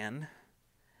best I can,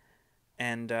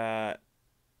 and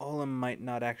Olam might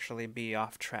not actually be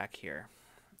off track here.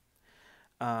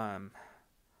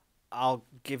 I'll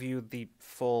give you the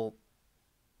full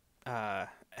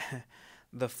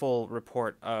the full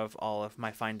report of all of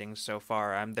my findings so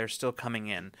far. They're still coming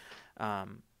in,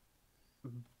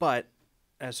 but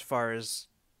as far as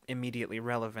immediately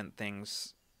relevant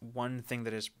things, one thing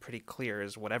that is pretty clear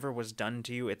is whatever was done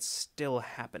to you, it's still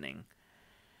happening.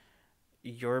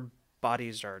 Your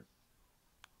bodies are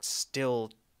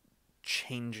still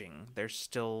changing. There's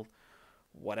still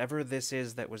whatever this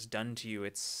is that was done to you.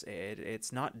 It's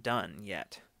not done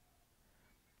yet.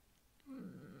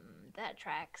 That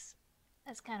tracks.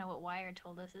 That's kind of what Wire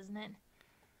told us, isn't it?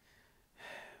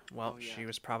 Well, Oh, yeah. she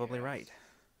was probably Yeah. right.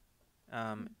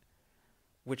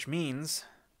 Which means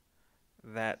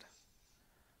that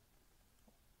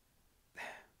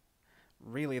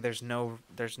really there's no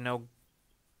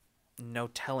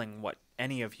telling what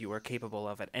any of you are capable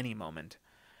of at any moment.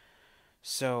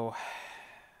 So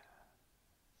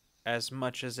as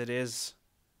much as it is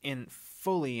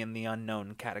fully in the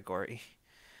unknown category,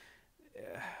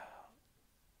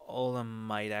 Olam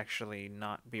might actually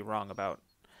not be wrong about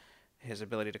his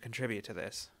ability to contribute to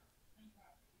this.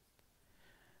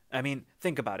 I mean,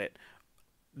 think about it.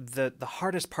 The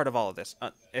hardest part of all of this,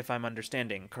 if I'm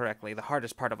understanding correctly, the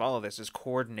hardest part of all of this is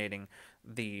coordinating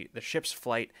the ship's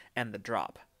flight and the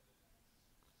drop.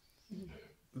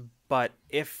 But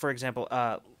if, for example,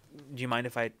 do you mind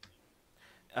if I...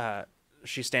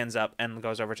 she stands up and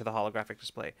goes over to the holographic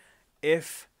display.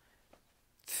 If,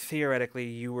 theoretically,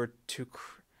 you were to...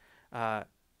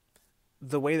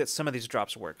 the way that some of these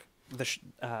drops work,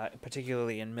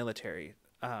 particularly in the military,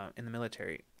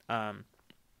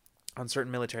 on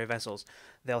certain military vessels,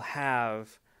 they'll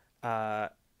have a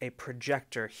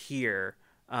projector here.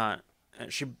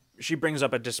 She brings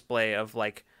up a display of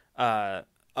like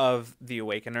of the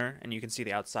Awakener, and you can see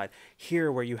the outside.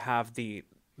 Here, where you have the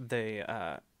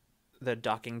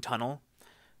docking tunnel,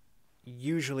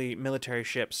 usually military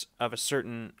ships of a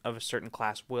certain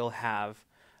class will have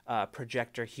a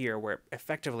projector here, where it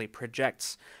effectively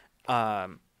projects a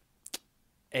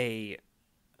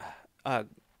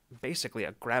basically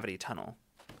a gravity tunnel.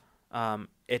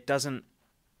 It doesn't.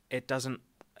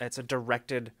 It's a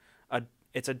directed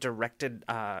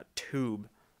tube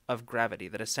of gravity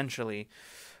that essentially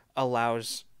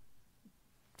allows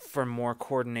for more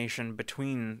coordination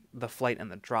between the flight and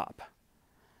the drop.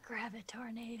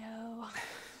 Gravitornado.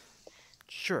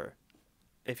 Sure,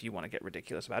 if you want to get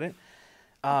ridiculous about it.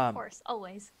 Of course,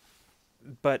 always.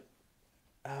 But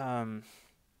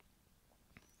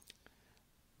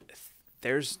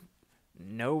there's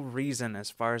no reason, as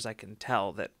far as I can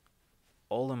tell, that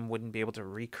Olim wouldn't be able to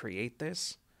recreate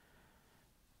this.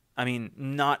 I mean,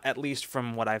 not at least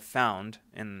from what I've found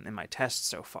in my tests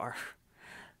so far.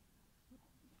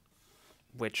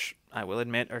 Which, I will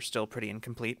admit, are still pretty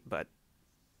incomplete, but...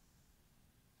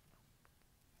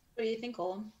 What do you think,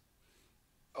 Olem?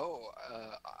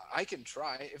 I can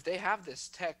try. If they have this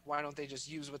tech, why don't they just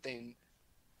use what they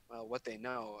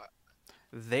know?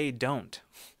 They don't.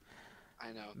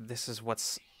 I know. This is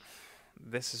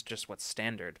just what's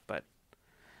standard, but...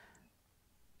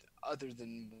 Other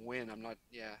than Wynn,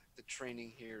 the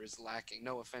training here is lacking.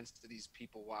 No offense to these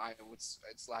people,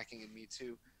 it's lacking in me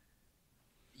too.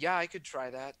 Yeah, I could try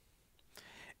that.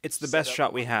 It's the best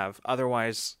shot we have.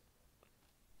 Otherwise,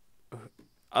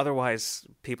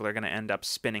 people are going to end up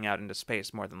spinning out into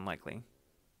space more than likely.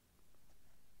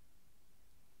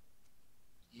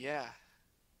 Yeah.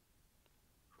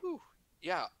 Whew.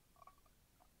 Yeah.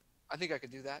 I think I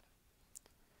could do that.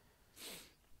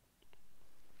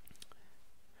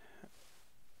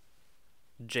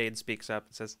 Jade speaks up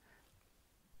and says,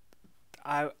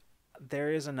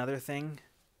 there is another thing,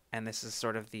 and this is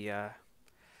sort of the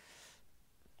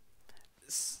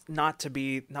not to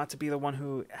be the one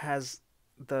who has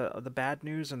the bad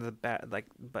news and the bad, like,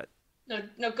 but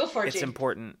no, go for it. It's Jade.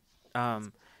 important.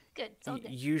 Good. It's all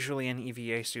good. Usually in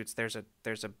EVA suits, there's a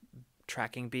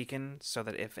tracking beacon so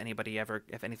that if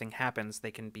anything happens,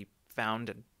 they can be found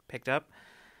and picked up.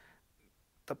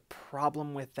 The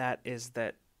problem with that is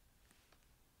that,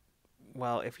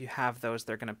 well, if you have those,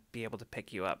 they're going to be able to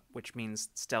pick you up, which means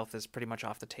stealth is pretty much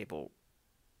off the table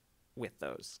with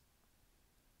those.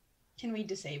 Can we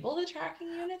disable the tracking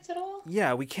units at all?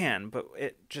 Yeah, we can, but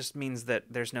it just means that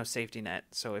there's no safety net.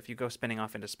 So if you go spinning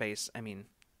off into space, I mean,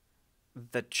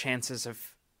 the chances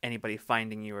of anybody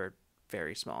finding you are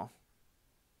very small.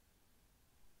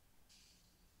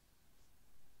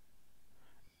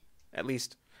 At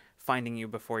least finding you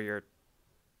before your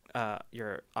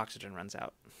oxygen runs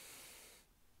out.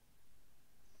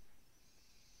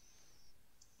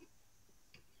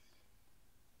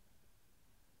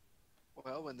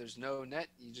 Well, when there's no net,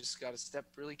 you just got to step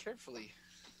really carefully.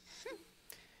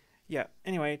 Yeah,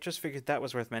 anyway, just figured that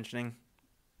was worth mentioning.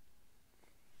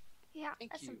 Yeah,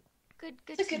 Thank that's you. good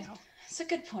It's to know. It's a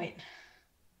good point.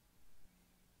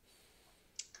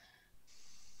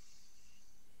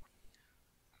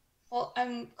 Well,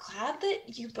 I'm glad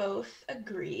that you both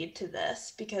agreed to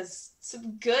this because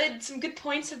some good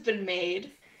points have been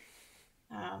made.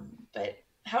 But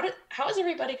how is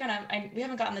everybody we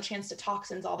haven't gotten the chance to talk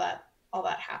since all that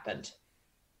happened.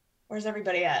 Where's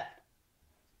everybody at?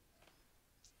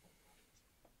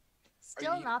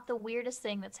 Still you- not the weirdest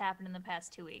thing that's happened in the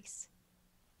past 2 weeks.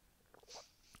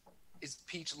 Is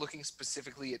Peach looking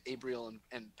specifically at Abriel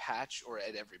and Patch, or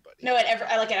at everybody? No,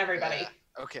 I look at everybody. Yeah.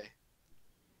 Okay.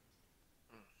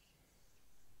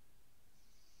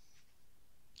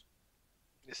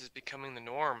 This is becoming the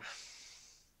norm.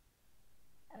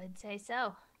 I would say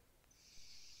so.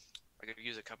 I could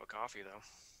use a cup of coffee though.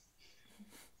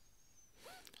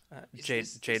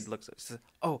 Jade looks at says,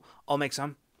 "Oh, I'll make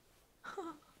some."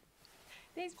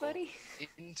 Thanks, buddy.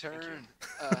 Intern.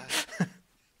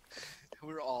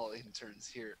 We're all interns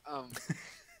here.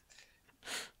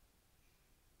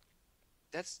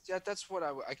 That's what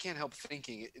I can't help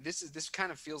thinking. This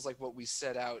kind of feels like what we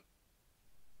set out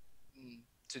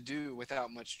to do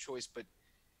without much choice, but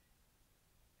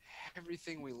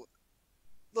everything we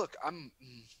look, I'm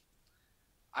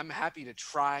happy to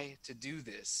try to do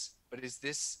this, but is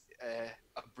this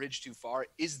a bridge too far?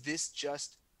 Is this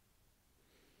just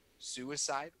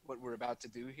suicide, what we're about to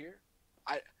do here?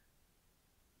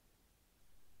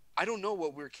 I don't know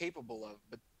what we're capable of,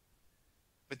 but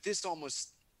this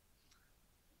almost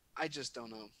I just don't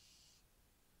know.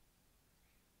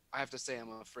 I have to say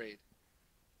I'm afraid.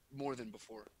 More than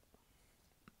before.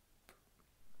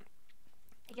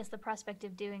 I guess the prospect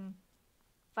of doing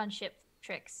fun ship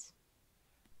tricks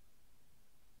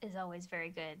is always very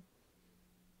good.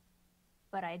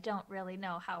 But I don't really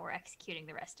know how we're executing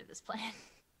the rest of this plan.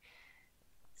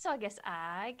 So I guess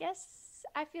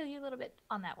I feel you a little bit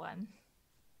on that one.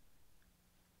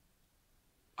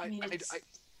 I mean,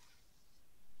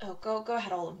 oh, go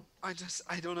ahead, Olin.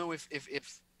 I don't know if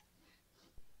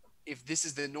this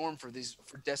is the norm for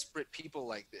desperate people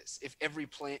like this. If every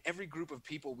group of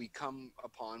people we come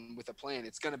upon with a plan,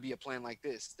 it's going to be a plan like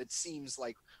this that seems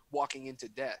like walking into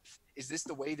death. Is this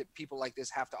the way that people like this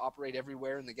have to operate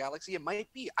everywhere in the galaxy? It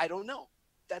might be. I don't know.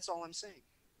 That's all I'm saying.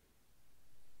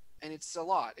 And it's a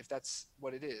lot if that's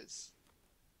what it is.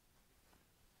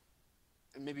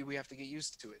 And maybe we have to get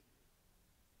used to it.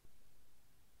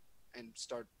 And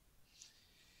start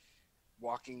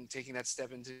taking that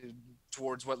step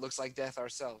towards what looks like death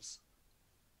ourselves.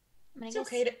 I mean, It's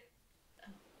okay to.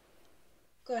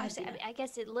 Go ahead. Dina. I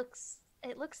guess it looks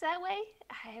that way.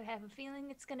 I have a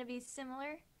feeling it's going to be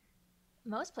similar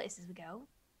most places we go,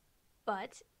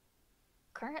 but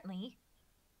currently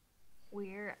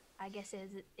we're, I guess as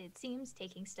it seems,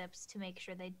 taking steps to make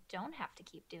sure they don't have to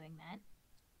keep doing that.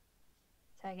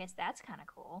 So I guess that's kind of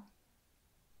cool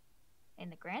in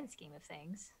the grand scheme of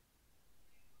things.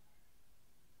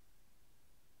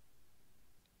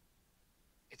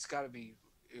 It's got to be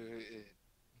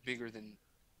bigger than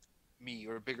me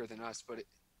or bigger than us, but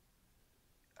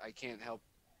I can't help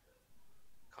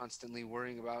constantly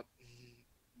worrying about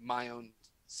my own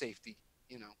safety,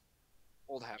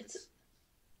 old habits.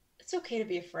 It's okay to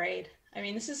be afraid. I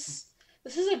mean, this is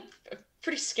a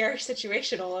pretty scary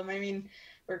situation, Olim. I mean,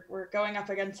 we're going up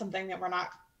against something that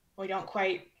we don't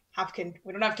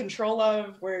have control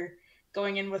of. We're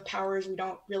going in with powers we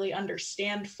don't really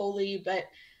understand fully, but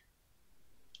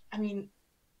I mean,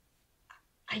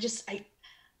 I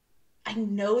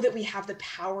know that we have the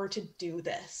power to do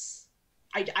this.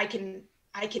 I can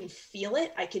feel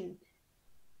it. I can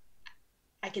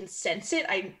sense it.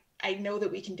 I know that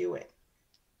we can do it.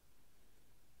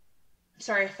 I'm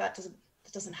sorry if that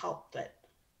doesn't help, but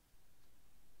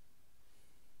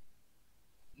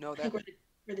No, I think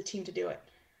we're the team to do it.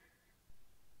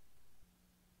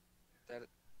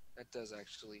 That does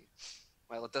actually.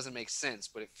 Well, it doesn't make sense,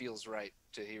 but it feels right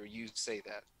to hear you say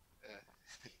that,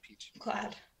 Peach.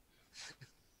 Glad.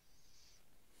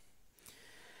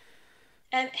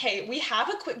 And hey, we have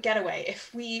a quick getaway.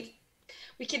 If we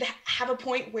could have a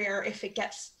point where if it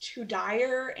gets too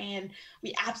dire and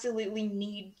we absolutely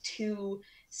need to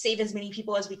save as many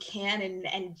people as we can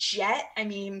and jet, I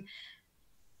mean,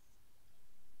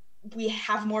 we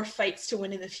have more fights to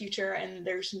win in the future, and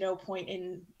there's no point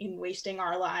in wasting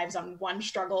our lives on one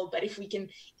struggle. But if we can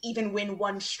even win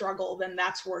one struggle, then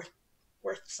that's worth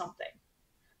something.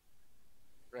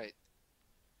 Right.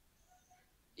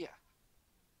 Yeah.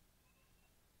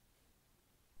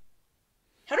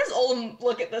 How does Olm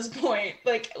look at this point?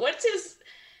 Like, what's his,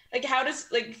 like, how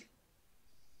does, like...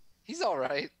 He's all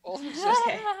right. Olm's just,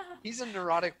 Okay. he's a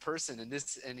neurotic person,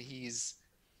 and he's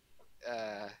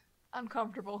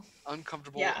Uncomfortable,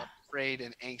 Yeah. afraid,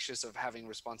 and anxious of having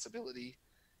responsibility.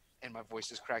 And my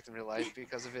voice is cracked in real life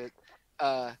because of it.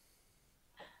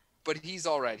 But he's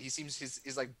all right. He seems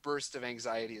his like burst of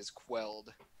anxiety is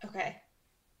quelled. Okay.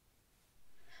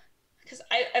 Because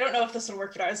I don't know if this would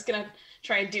work, but I was going to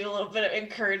try and do a little bit of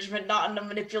encouragement, not in a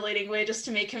manipulating way, just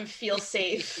to make him feel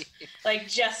safe. Like,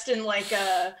 just in like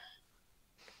a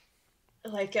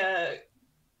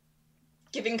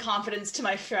giving confidence to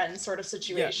my friend sort of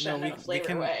situation in a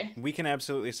flavor way. We can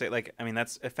absolutely say, like, I mean,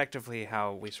 that's effectively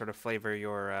how we sort of flavor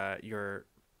your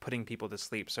putting people to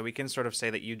sleep. So we can sort of say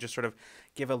that you just sort of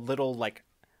give a little, like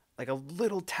a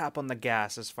little tap on the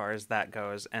gas as far as that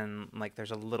goes. And like,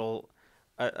 there's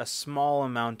a small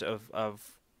amount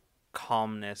of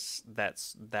calmness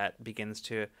that begins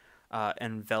to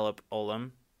envelop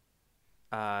Olim.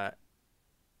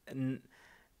 And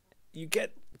you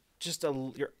get just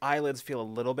your eyelids feel a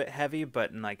little bit heavy,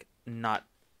 but like not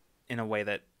in a way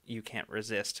that you can't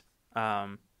resist.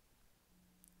 But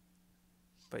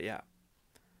yeah.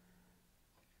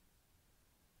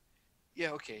 Yeah,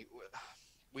 okay.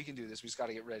 We can do this. We just got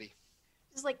to get ready.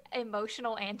 just like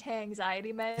emotional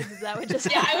anti-anxiety meds. Is that what just?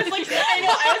 Yeah, I was like, I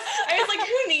know, I was like,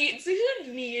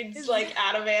 who needs like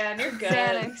Ativan? You're good.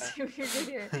 Xanax. You're good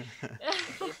here.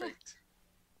 Perfect.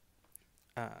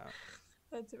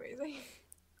 That's amazing.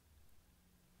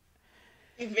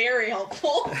 Very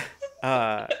helpful.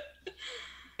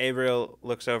 Abriel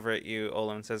looks over at you,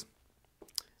 Ola, and says,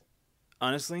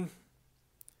 honestly,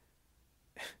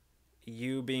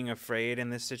 you being afraid in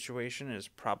this situation is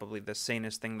probably the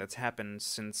sanest thing that's happened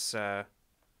since I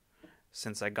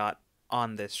got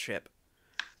on this ship.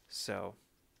 So,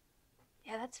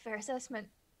 Yeah, that's a fair assessment.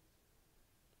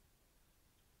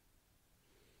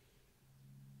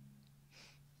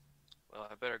 Well,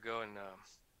 I better go and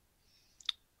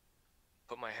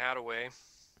put my hat away,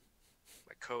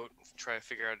 my coat, try to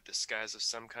figure out a disguise of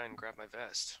some kind, and grab my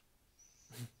vest.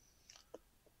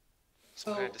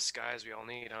 Some kind of disguise we all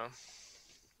need, huh?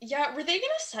 Yeah, were they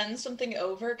gonna send something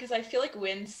over? Because I feel like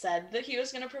Wynn said that he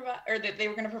was gonna provide, or that they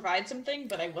were gonna provide something,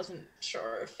 but I wasn't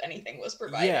sure if anything was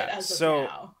provided as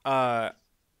of now.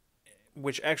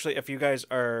 Which actually, if you guys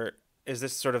are, is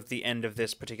this sort of the end of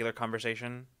this particular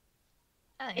conversation?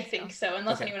 I think so,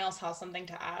 unless Okay. anyone else has something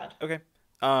to add. Okay.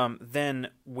 Then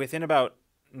within about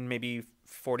maybe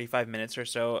 45 minutes or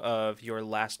so of your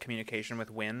last communication with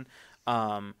Wynn,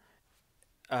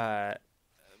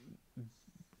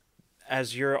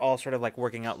 as you're all sort of like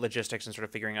working out logistics and sort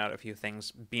of figuring out a few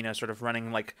things, Bina sort of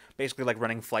running like basically like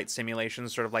running flight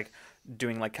simulations, sort of like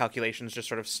doing like calculations, just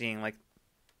sort of seeing like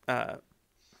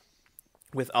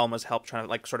with Alma's help, trying to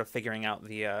like sort of figuring out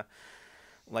the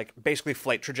like basically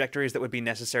flight trajectories that would be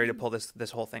necessary to pull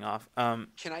this whole thing off.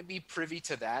 Can I be privy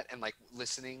to that and like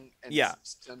listening and Yeah.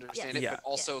 understand Yes. it, Yeah. but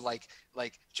also Yes.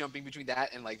 like jumping between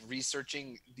that and like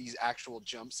researching these actual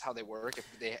jumps, how they work,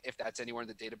 if that's anywhere in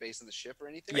the database in the ship or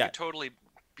anything? Yeah. I could totally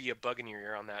be a bug in your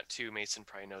ear on that too. Mason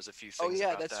probably knows a few Oh things yeah,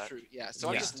 about that's that. true. Yeah. So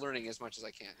I'm Yeah. just learning as much as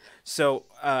I can. Yeah. So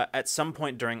at some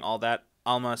point during all that,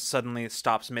 Alma suddenly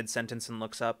stops mid-sentence and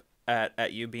looks up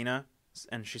at you, Bina,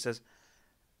 and she says,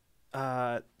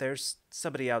 there's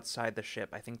somebody outside the ship.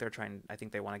 I think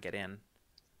they want to get in.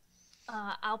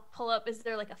 I'll pull up. Is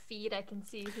there like a feed I can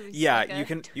see who's? Yeah, like you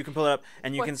can pull it up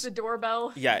and you what's the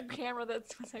doorbell? Yeah. Camera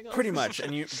that's pretty much,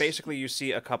 and you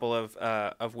see a couple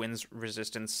of Wynn's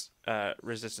resistance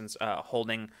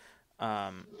holding.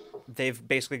 They've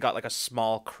basically got like a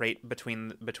small crate between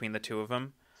the two of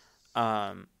them,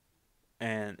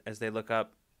 and as they look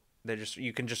up,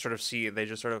 you can just sort of see they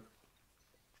just sort of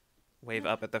wave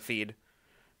up at the feed.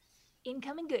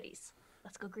 Incoming goodies.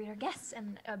 Let's go greet our guests.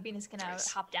 And Bina's gonna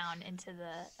Nice. hop down into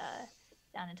the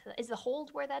Is the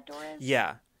hold where that door is?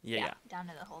 Yeah. Down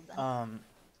to the hold then.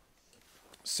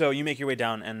 So you make your way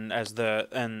down, and as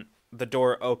the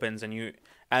door opens, and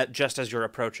just as you're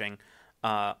approaching,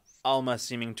 Alma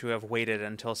seeming to have waited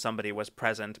until somebody was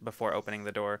present before opening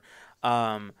the door.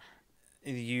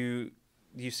 You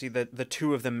see that the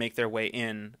two of them make their way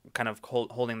in, kind of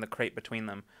holding the crate between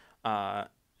them.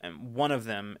 And one of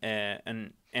them,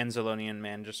 an Anzalonian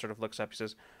man, just sort of looks up. He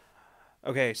says,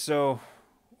 "Okay, so,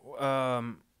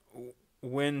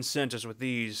 Wynn sent us with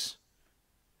these.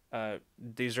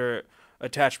 These are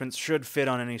attachments, should fit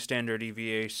on any standard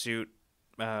EVA suit.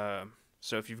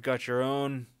 So if you've got your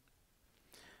own,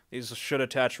 these should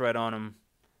attach right on them,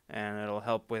 and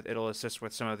it'll assist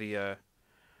with some of the,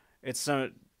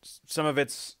 some of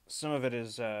it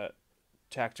is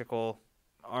tactical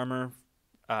armor.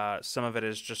 Some of it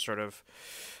is just sort of,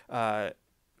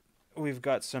 we've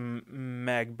got some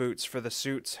mag boots for the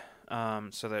suits,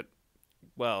 so that,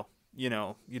 well, you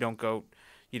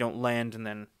don't land and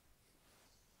then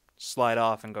slide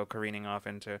off and go careening off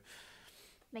into,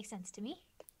 Makes sense to me.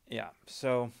 yeah,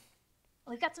 so,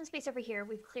 We've got some space over here.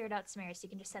 We've cleared out some areas, so you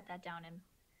can just set that down and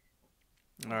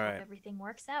all hope right, everything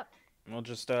works out. we'll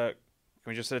just, can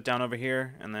we just set it down over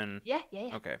here, and then, Yeah.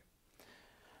 okay.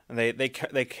 And they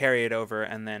carry it over,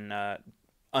 and then,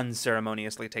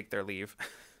 unceremoniously take their leave.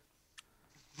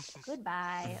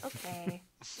 Goodbye. Okay.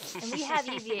 And we have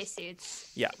EVA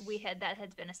suits. Yeah. That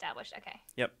had been established. Okay.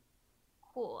 Yep.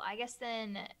 Cool. I guess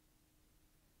then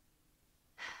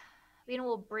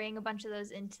we'll bring a bunch of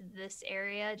those into this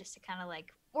area just to kind of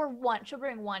like, she'll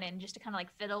bring one in just to kind of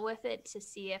like fiddle with it to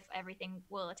see if everything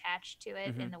will attach to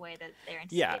it in the way that they're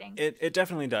Yeah, anticipating. it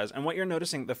definitely does. And what you're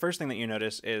noticing, the first thing that you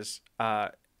notice is,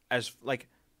 as like,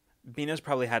 Bina's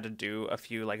probably had to do a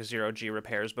few like 0G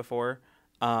repairs before.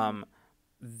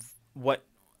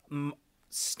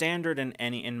 Standard in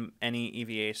any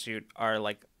EVA suit are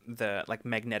like the like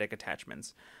magnetic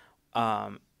attachments.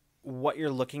 What you're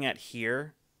looking at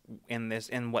here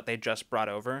in what they just brought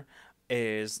over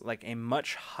is like a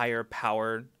much higher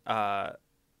powered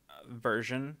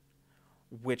version,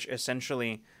 which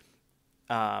essentially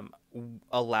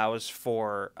allows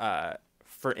for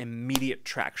immediate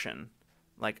traction,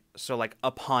 like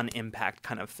upon impact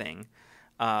kind of thing,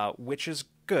 which is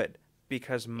good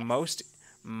because most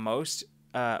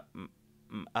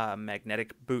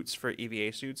magnetic boots for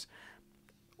EVA suits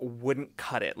wouldn't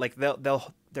cut it. Like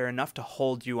they're enough to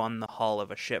hold you on the hull of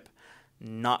a ship,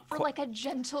 not For qui- like a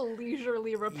gentle,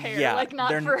 leisurely repair, yeah, like not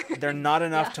they're for. they're not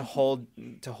enough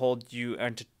Yeah. to hold you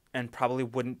and probably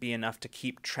wouldn't be enough to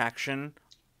keep traction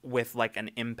with like an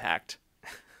impact.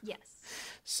 Yes.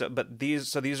 So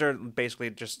these are basically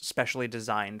just specially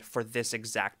designed for this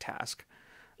exact task.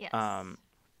 Yes.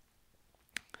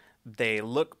 They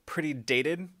look pretty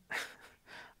dated.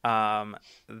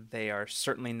 They are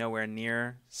certainly nowhere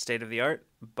near state of the art,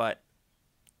 but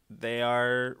they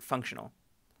are functional.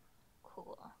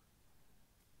 Cool.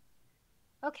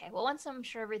 Okay, well, once I'm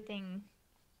sure everything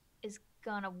is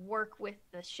gonna work with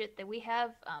the shit that we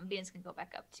have, Beans can go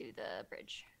back up to the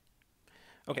bridge.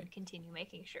 Okay. And continue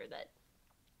making sure that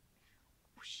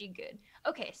she good.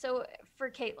 Okay, so for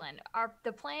Caitlin,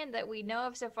 the plan that we know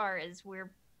of so far is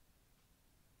we're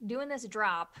doing this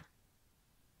drop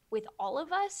with all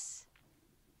of us.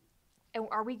 And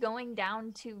are we going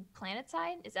down to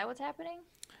Planetside? Is that what's happening?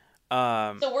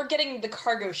 So we're getting the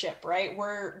cargo ship, right?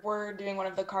 We're doing one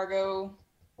of the cargo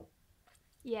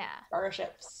Yeah.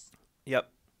 ships. Yep.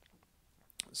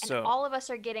 And So all of us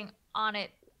are getting on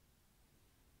it.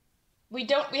 We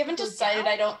haven't Go decided, down?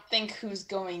 I don't think, who's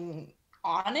going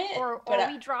on it. Or but are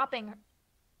we dropping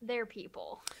their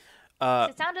people? uh,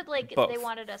 It sounded like they both.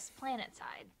 wanted us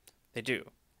Planetside. they do.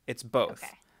 It's both.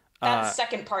 Okay. that's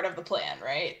second part of the plan,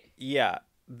 right? Yeah.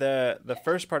 The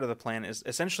first part of the plan is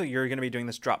essentially you're going to be doing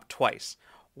this drop twice.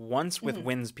 Once with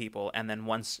Wynn's people and then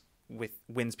once with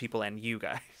Wynn's people and you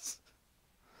guys.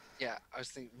 Yeah, I was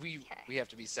thinking we Okay. have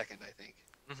to be second. I think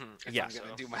if Yeah. I'm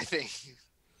gonna do my thing.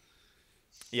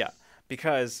 Yeah,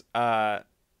 because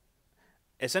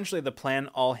essentially the plan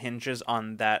all hinges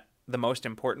on that. The most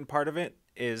important part of it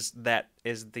is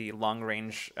the long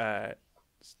range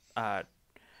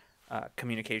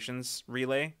communications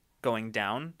relay going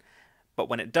down. But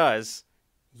when it does,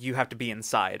 you have to be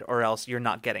inside, or else you're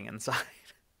not getting inside.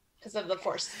 Because of the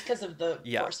force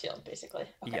Yeah. force field, basically.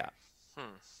 Okay. Yeah,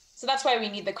 So that's why we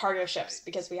need the cargo ships,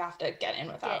 because we have to get in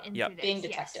without. Get in Yep. through Being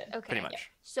this, yes. detected. Okay. pretty much.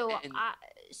 So And-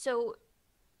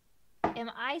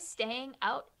 am I staying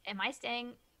out? Am I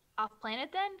staying off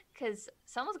planet then? Because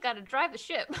someone's got to drive the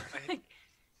ship.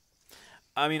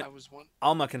 I mean, I was one.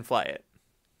 Alma can fly it.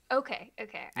 Okay.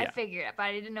 I Yeah. figured it, but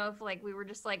I didn't know if like we were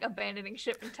just like abandoning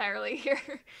ship entirely here.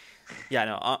 Yeah,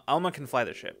 no, Alma can fly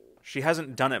the ship. She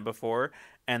hasn't done it before,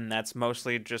 and that's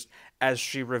mostly just as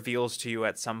she reveals to you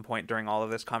at some point during all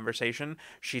of this conversation.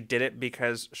 She did it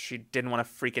because she didn't want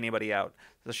to freak anybody out.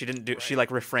 So she didn't do. She like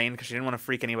refrained because she didn't want to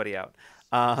freak anybody out.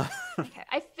 Okay.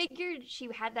 I figured she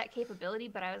had that capability,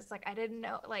 but I was like, I didn't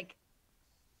know like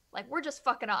we're just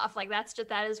fucking off. Like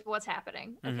that is what's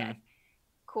happening. Mm-hmm. Okay.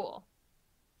 Cool.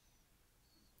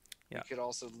 Yeah. We could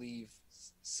also leave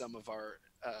some of our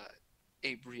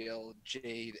Abriel,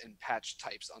 Jade, and Patch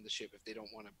types on the ship if they don't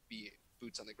want to be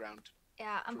boots on the ground.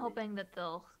 Yeah, I'm True. hoping that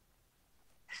they'll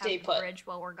have Stay the put. bridge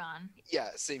while we're gone. Yeah,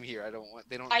 same here.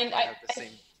 They don't I have the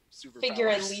same super Figure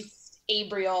at least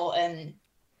Abriel and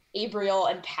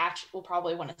Patch will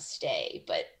probably want to stay,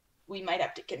 but we might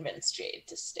have to convince Jade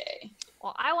to stay.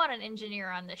 Well, I want an engineer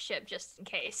on the ship just in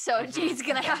case. So Jade's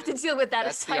gonna have to deal with that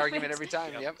That's the assignment. argument every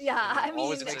time. Yep. Yep. Yeah, I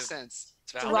Always mean- makes sense.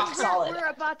 It's I valid. Rock mean, solid. we're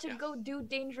about to Yeah. go do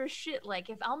dangerous shit. Like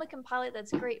if Alma can pilot,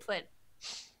 that's great, but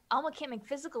Alma can't make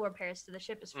physical repairs to the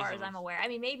ship as far as Mhm. I'm aware. I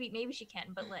mean, maybe she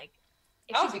can, but like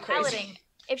if That would she's be crazy. piloting,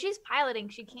 if she's piloting,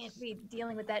 she can't be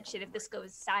dealing with that shit if this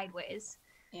goes sideways.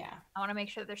 Yeah. I want to make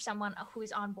sure there's someone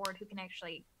who's on board who can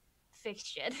actually fix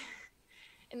shit.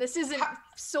 And this isn't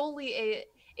solely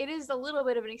it is a little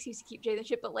bit of an excuse to keep Jade on the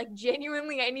ship, but like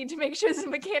genuinely I need to make sure there's a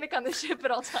mechanic on the ship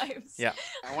at all times. Yeah.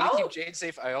 I want to How- keep Jade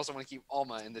safe. I also want to keep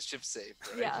Alma and the ship safe.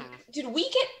 Right? Yeah. Did we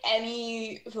get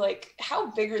any, like, how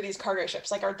big are these cargo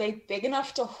ships? Like, are they big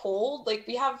enough to hold? Like,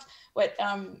 we have what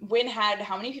Wynn had,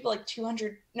 how many people? Like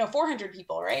 400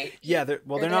 people, right? Yeah, they're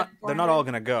Or they not have they're not all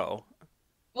 400? gonna go.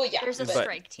 Well, yeah. There's a but-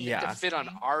 strike team. yeah. To fit on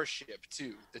our ship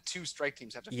too. The two strike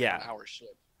teams have to fit Yeah. on our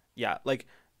ship. Yeah, like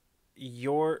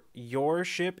your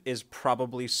ship is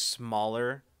probably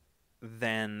smaller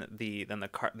than the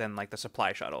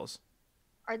supply shuttles.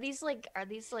 Are these like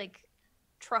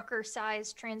trucker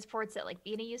sized transports that like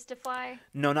Bina used to fly?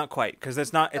 No, not quite, because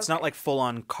it's not Okay. like full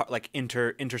on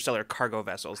interstellar cargo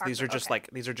vessels. These are Cargo, just okay.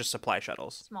 these are just supply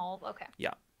shuttles. Small, okay.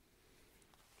 Yeah.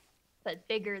 But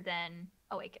bigger than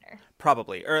Awakener.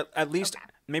 Probably, or at least Okay.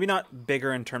 maybe not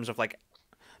bigger in terms of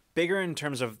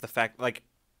the fact, like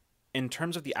in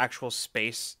terms of the actual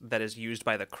space that is used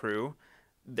by the crew,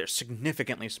 they're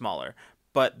significantly smaller,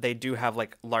 but they do have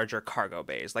like larger cargo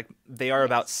bays. Like they are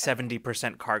about Yes.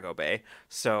 70% cargo bay.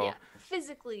 So Yeah.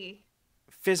 Physically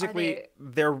physically they-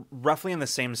 they're roughly in the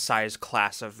same size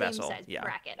class of same vessel. size Yeah.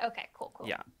 bracket. Okay, cool.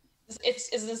 Yeah. is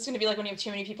this going to be like when you have too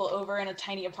many people over in a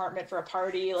tiny apartment for a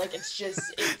party? Like it's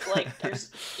like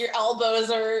there's your elbows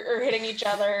are hitting each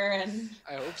other, and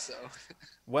I hope so.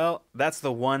 Well, that's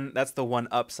the one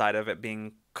upside of it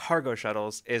being cargo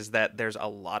shuttles is that there's a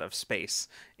lot of space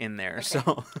in there. Okay.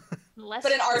 So Less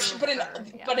but crew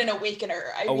an Awakener.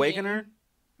 Awakener,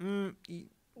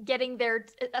 getting their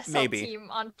assault Maybe. team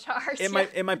on Tars. it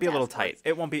might be a little tight.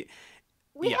 It won't be.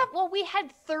 We yeah. we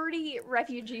had 30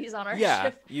 refugees on our Yeah,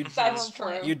 ship you That's at one true.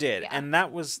 point. you did, Yeah. and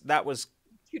that was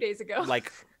 2 days ago.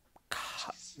 like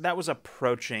that was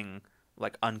approaching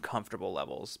like uncomfortable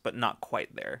levels, but not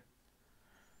quite there.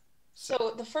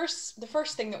 So the first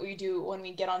thing that we do when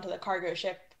we get onto the cargo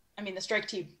ship, I mean the strike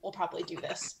team will probably do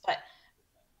this, but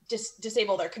just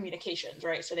disable their communications,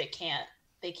 right? So they can't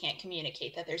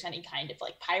communicate that there's any kind of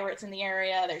like pirates in the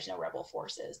area. There's no rebel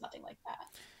forces, nothing like that.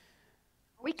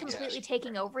 Are we completely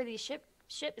taking over these ship?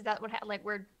 Is that what like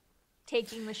we're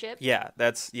taking the ship? Yeah,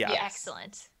 that's yeah. Yeah.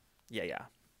 Excellent. Yeah.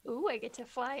 Ooh, I get to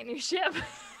fly a new ship.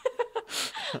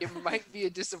 It might be a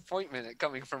disappointment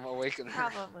coming from Awakener.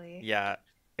 Probably. Yeah,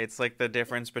 it's like the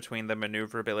difference between the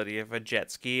maneuverability of a jet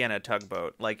ski and a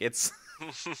tugboat. Like it's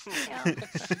Yeah. Oh,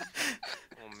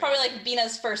 Probably man. like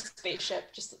Bina's first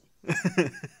spaceship. Just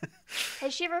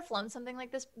Has she ever flown something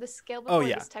like this scale Oh, before?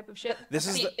 yeah. This type of ship? this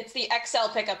is the, it's the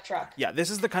XL pickup truck. yeah, this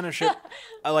is the kind of ship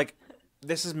I like.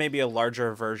 This is maybe a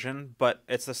larger version, but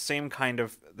it's the same kind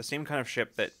of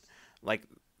ship that like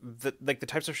the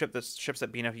types of ships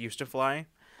that Bina used to fly.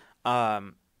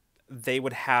 They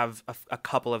would have a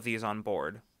couple of these on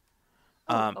board.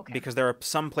 Oh, okay. Because there are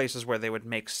some places where they would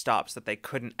make stops that they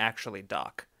couldn't actually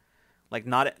dock. Like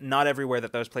not everywhere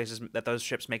that those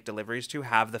ships make deliveries to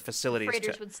have the facilities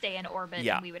Freighters to. would stay in orbit,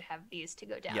 Yeah. and we would have these to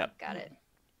go down. Yep. Got it.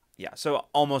 Yeah, so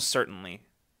almost certainly.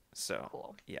 So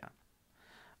Cool. yeah.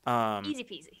 Easy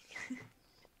peasy.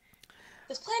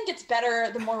 This plan gets better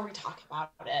the more we talk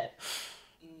about it.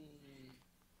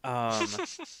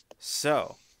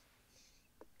 So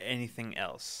anything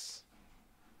else?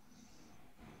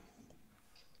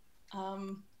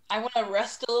 I want to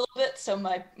rest a little bit, so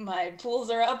my pools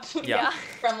are up Yeah.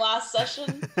 from last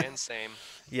session. And same.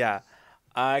 Yeah,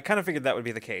 I kind of figured that would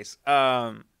be the case.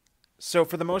 So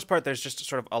for the most part, there's just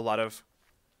sort of a lot of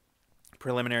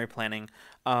preliminary planning.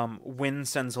 Wynn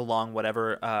sends along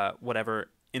whatever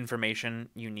information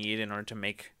you need in order to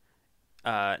make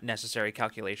necessary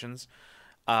calculations.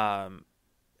 And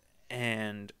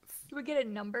Do we get a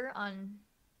number on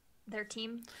their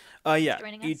team? yeah,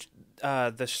 joining each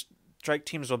the strike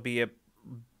teams will be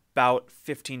about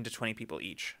 15 to 20 people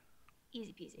each.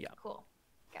 Easy peasy. Yeah. Cool.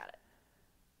 Got it.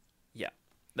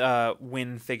 Yeah.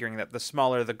 When figuring that the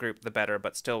smaller the group, the better,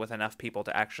 but still with enough people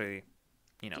to actually,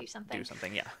 Do something. do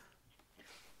something. Yeah.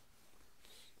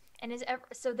 And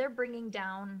so they're bringing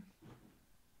down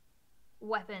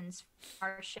weapons from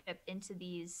our ship into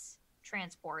these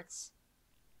transports.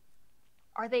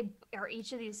 Are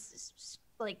each of these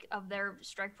like of their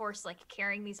strike force like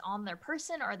carrying these on their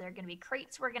person? Or are there going to be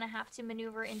crates we're going to have to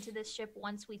maneuver into this ship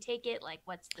once we take it? Like,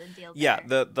 what's the deal there?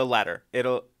 Yeah, the latter. Okay.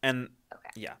 Okay.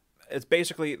 It's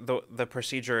basically the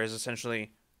procedure is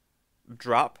essentially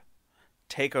drop,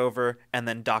 take over, and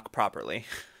then dock properly.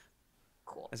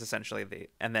 Cool. Is essentially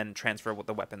and then transfer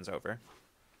the weapons over.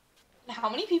 How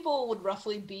many people would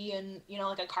roughly be in,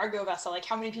 like a cargo vessel? Like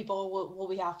how many people will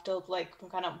we have to like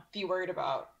kind of be worried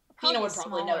about? Pina would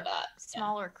probably know that.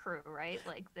 Smaller crew, right?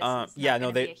 Like this is Yeah, not no,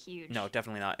 gonna be a huge. no,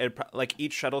 definitely not. Like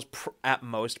each shuttle's at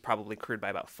most probably crewed by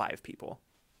about 5 people.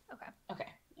 Okay. Okay.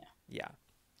 Yeah.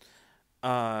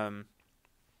 Yeah.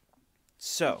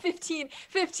 So 15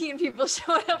 people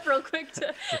showing up real quick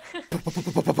to.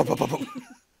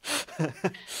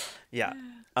 yeah.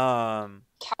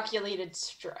 Calculated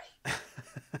strike.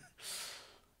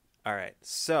 All right.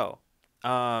 So,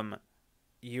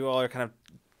 you all are kind of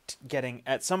getting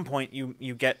at some point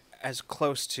you get as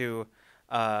close to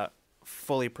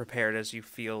fully prepared as you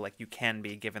feel like you can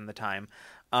be given the time.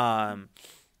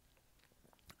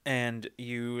 And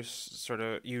you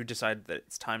you decide that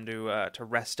it's time to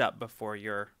rest up before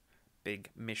your big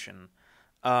mission.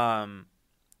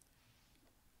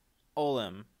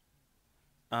 Olim,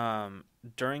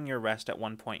 during your rest at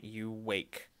one point you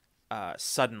wake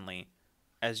suddenly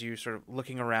as you sort of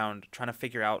looking around trying to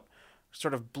figure out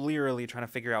blearily trying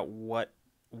to figure out what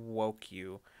woke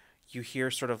you. You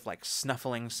hear sort of like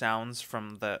snuffling sounds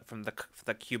from the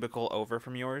cubicle over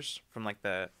from yours, from like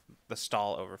the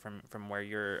stall over from where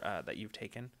you're that you've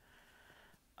taken.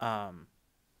 And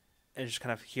just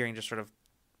kind of hearing just sort of,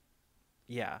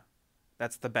 yeah,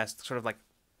 that's the best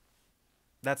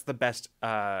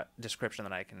description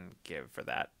that I can give for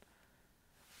that.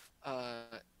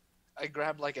 I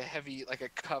grab like a heavy, like a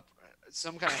cup,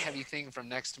 some kind of heavy thing from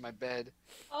next to my bed.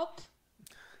 Up.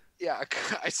 Yeah,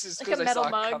 it's just Like because a I metal saw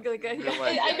mug, cup like a- in real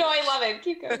life, I yeah. know, I love it.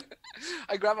 Keep going.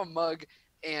 I grab a mug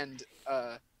and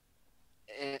a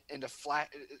flash.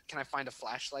 Can I find a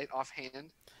flashlight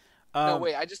offhand? No,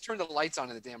 wait. I just turned the lights on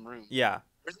in the damn room. Yeah.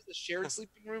 Or is it the shared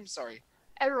sleeping room? Sorry.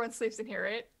 Everyone sleeps in here,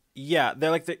 right? Yeah,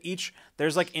 they're like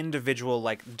there's like individual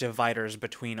like dividers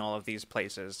between all of these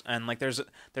places, and like there's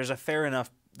fair enough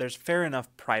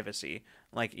privacy.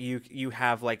 Like you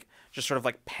have like just sort of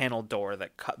like panel door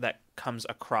that comes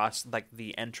across like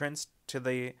the entrance to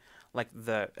the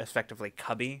effectively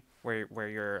cubby where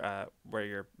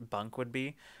your bunk would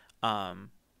be, and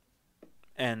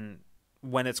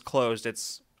when it's closed,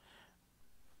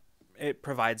 it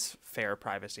provides fair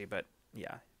privacy, but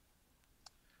yeah.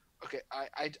 Okay,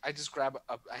 I just grab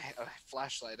a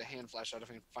flashlight, a hand flashlight,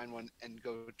 if I can find one, and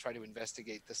go try to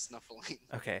investigate the snuffling.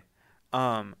 Okay.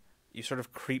 You sort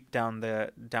of creep down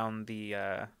the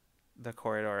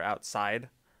corridor outside,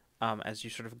 as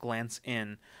you sort of glance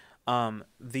in.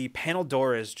 The panel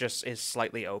door is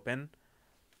slightly open,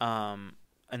 and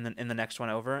then in the next one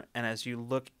over, and as you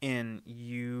look in,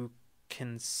 you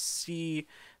can see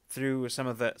through some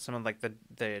of the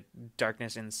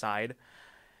darkness inside.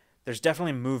 There's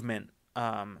definitely movement,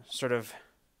 sort of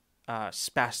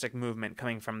spastic movement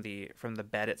coming from the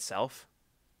bed itself.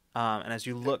 And as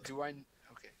you look, Okay.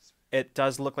 it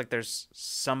does look like there's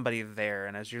somebody there.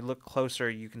 And as you look closer,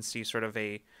 you can see sort of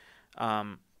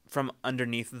from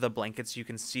underneath the blankets, you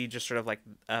can see just sort of like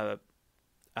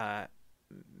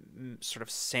sort of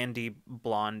sandy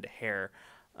blonde hair.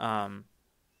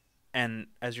 And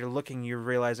as you're looking, you're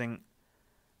realizing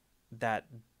that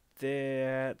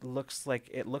looks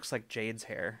like Jade's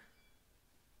hair.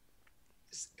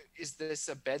 Is this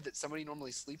a bed that somebody normally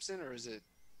sleeps in, or is it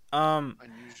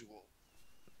unusual?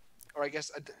 Or I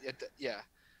guess, yeah.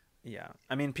 Yeah.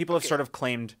 I mean, people have sort of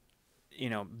claimed,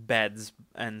 beds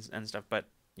and stuff, but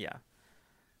yeah.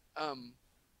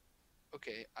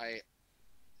 Okay. I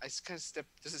kind of step.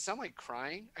 Does it sound like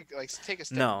crying? I like take a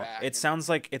step back. No, it sounds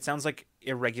like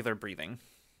irregular breathing.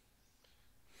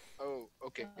 Oh,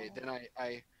 okay. Then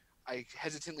I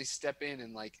hesitantly step in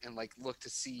and look to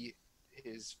see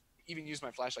even use my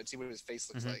flashlight, see what his face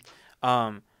looks like.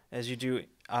 As you do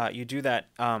that,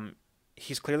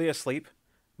 he's clearly asleep,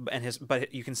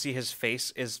 but you can see his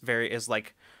face is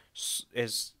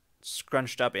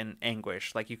scrunched up in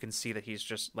anguish. Like you can see that he's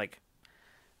just like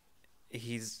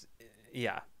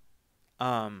yeah.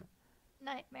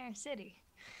 Nightmare City.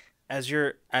 As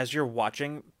you're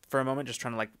watching for a moment, just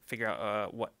trying to like figure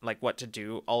out what to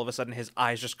do, all of a sudden his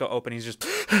eyes just go open. He's just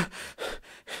and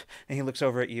he looks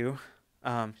over at you.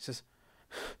 He says,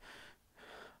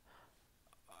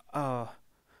 "Oh,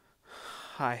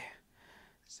 hi."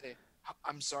 Say,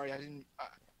 I'm sorry. I didn't.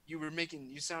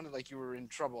 You sounded like you were in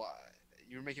trouble.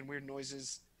 You were making weird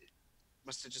noises. It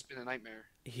must have just been a nightmare.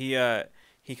 He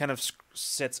kind of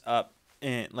sits up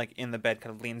in the bed,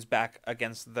 kind of leans back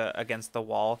against the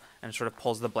wall and sort of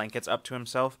pulls the blankets up to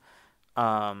himself.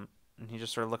 And he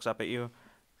just sort of looks up at you.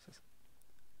 Says,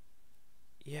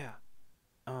 "Yeah.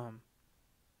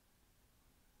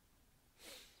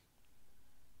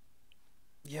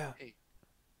 Yeah. Hey.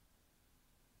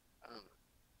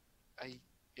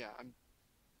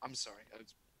 I'm sorry. I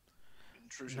was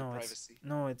intrusion of privacy.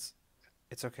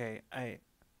 It's okay. I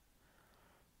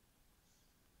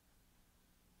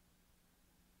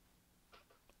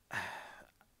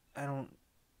don't.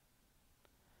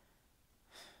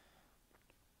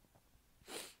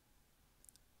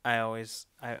 I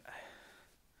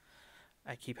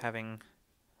keep having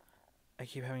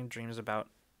dreams about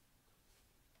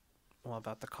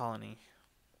the colony.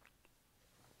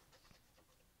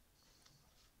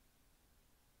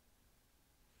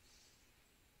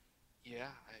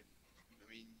 Yeah, I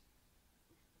mean,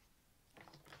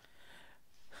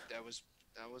 that was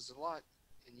a lot,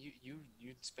 and you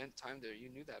spent time there. You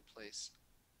knew that place.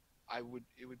 It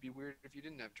would be weird if you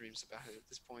didn't have dreams about it at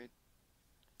this point.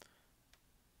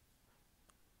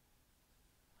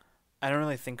 I didn't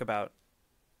really think about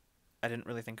I didn't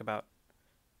really think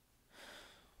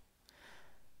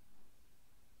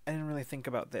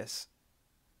about this.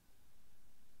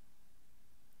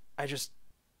 I just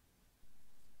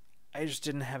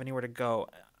didn't have anywhere to go.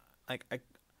 Like I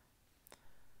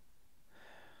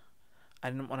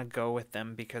didn't want to go with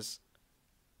them because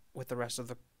with the rest of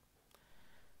the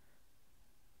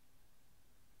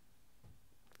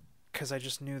because I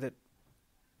just knew that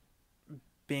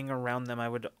being around them I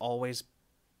would always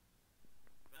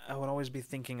be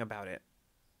thinking about it.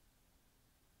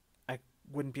 I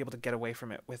wouldn't be able to get away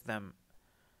from it with them.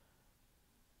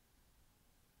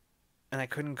 and I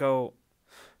couldn't go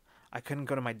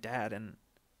to my dad, and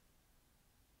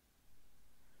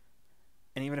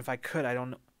even if I could, I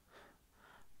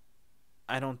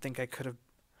don't think I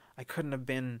couldn't have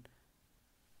been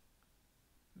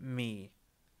me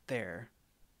there.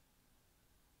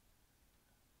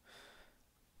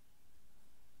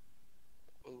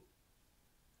 Well,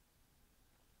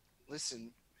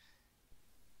 listen,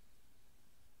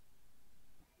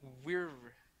 we're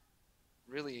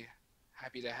really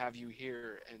happy to have you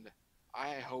here, and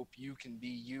I hope you can be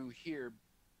you here.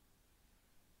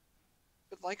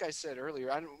 But like I said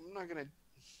earlier, I'm not going to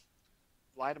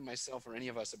lie to myself or any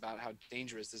of us about how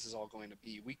dangerous this is all going to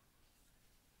be.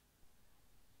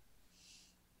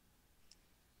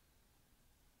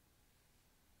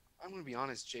 I'm going to be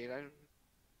honest, Jade. I'm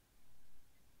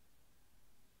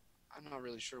not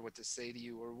really sure what to say to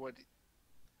you or what.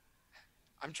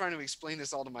 I'm trying to explain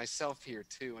this all to myself here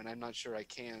too, and I'm not sure I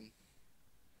can.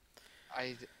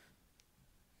 I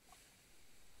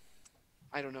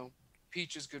don't know.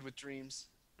 Peach is good with dreams.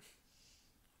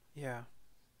 Yeah.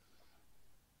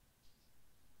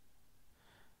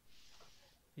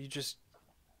 You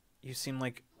seem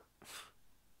like,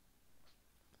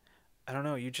 I don't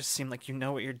know, you just seem like you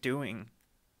know what you're doing.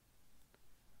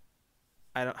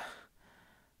 I don't.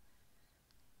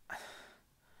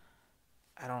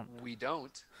 We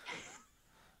don't.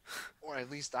 Or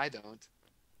at least I don't.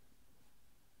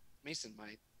 Mason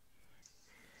might.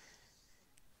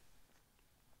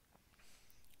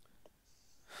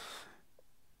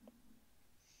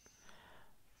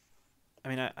 I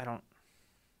mean, I don't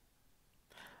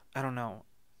know.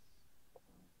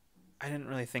 I didn't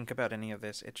really think about any of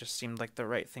this. It just seemed like the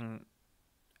right thing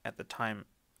at the time.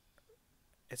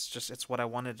 It's what I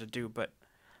wanted to do, but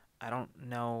I don't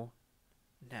know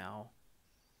now.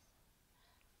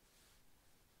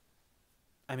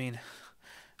 I mean,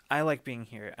 I like being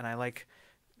here and I like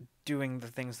doing the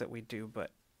things that we do,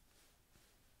 but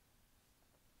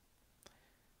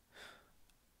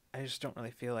I just don't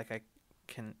really feel like I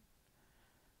can.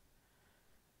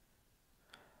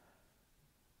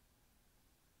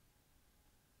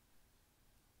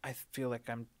 I feel like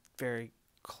I'm very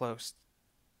close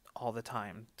all the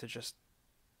time to just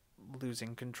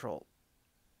losing control.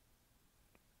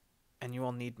 And you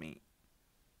all need me.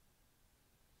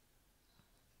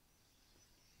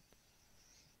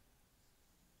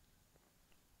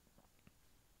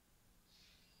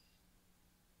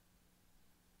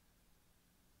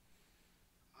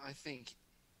 I think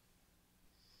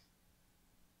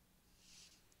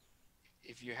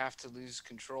if you have to lose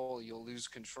control, you'll lose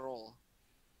control.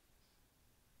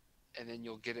 And then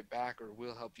you'll get it back, or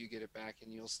we'll help you get it back,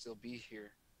 and you'll still be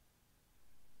here.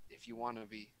 If you want to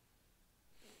be.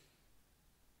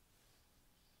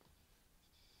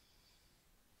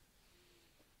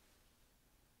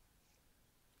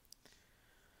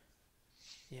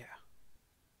 Yeah.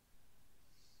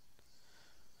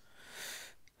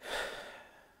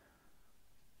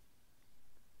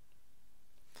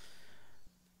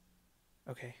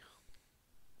 Okay.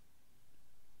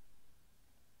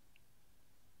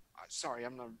 Sorry,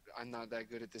 I'm not that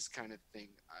good at this kind of thing.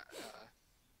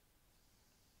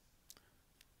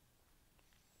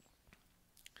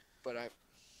 But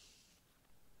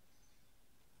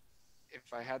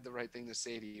if I had the right thing to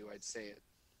say to you, I'd say it.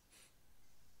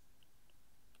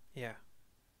 Yeah.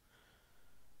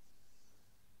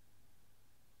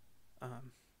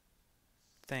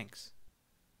 Thanks.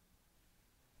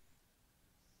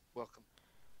 Welcome.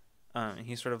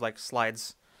 He sort of like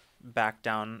slides back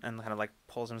down and kind of like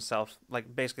pulls himself,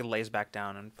 like basically lays back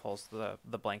down and pulls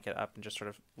the blanket up and just sort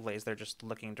of lays there, just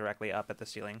looking directly up at the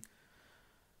ceiling.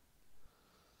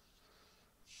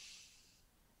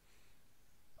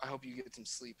 I hope you get some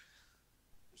sleep.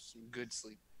 Some good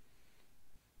sleep.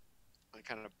 I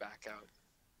kind of back out.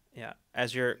 Yeah.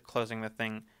 As you're closing the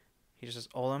thing, he just says,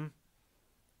 Olam?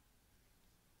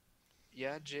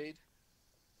 Yeah, Jade?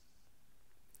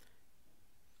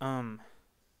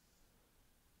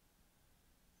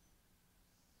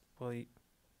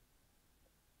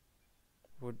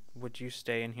 Well, would you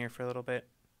stay in here for a little bit?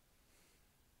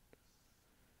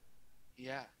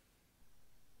 Yeah.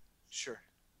 Sure.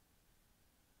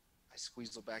 I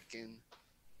squeezle back in.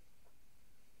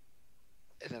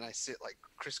 And then I sit like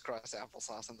crisscross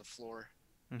applesauce on the floor.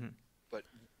 Mm-hmm. But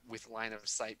with line of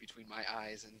sight between my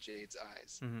eyes and Jade's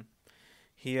eyes. Mm-hmm.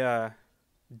 He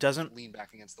doesn't lean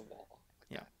back against the wall. Like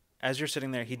yeah. That. As you're sitting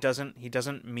there, he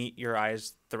doesn't meet your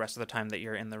eyes the rest of the time that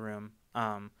you're in the room.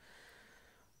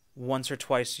 Once or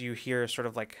twice you hear sort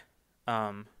of like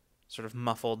sort of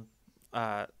muffled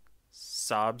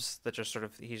sobs that just sort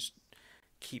of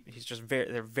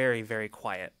they're very, very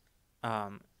quiet.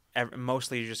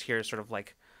 mostly you just hear sort of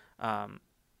like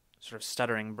sort of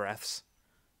stuttering breaths.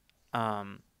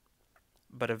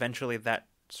 But eventually that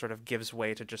sort of gives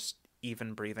way to just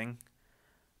even breathing.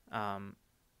 And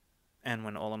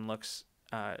when Olam looks,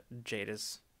 Jade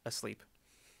is asleep.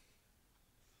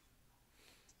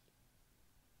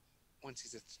 Once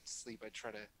he's asleep, I try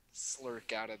to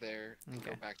slurk out of there and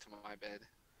go Okay. back to my bed,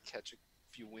 catch a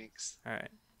few winks. All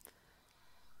right.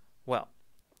 Well,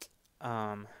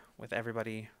 with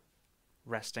everybody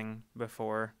resting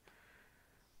before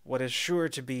what is sure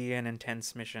to be an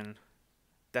intense mission,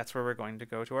 that's where we're going to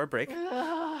go to our break.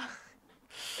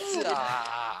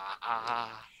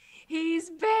 He's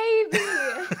baby.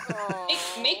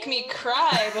 Make me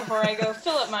cry before I go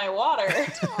fill up my water.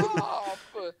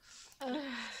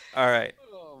 All right.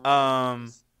 Oh,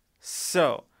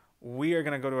 So we are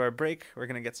gonna go to our break. We're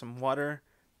gonna get some water,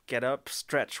 get up,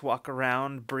 stretch, walk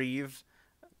around, breathe,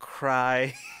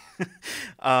 cry,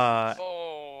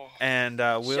 Oh. and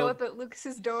Show we'll up at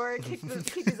Lucas's door, kick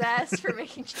his ass for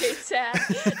making Jade sad.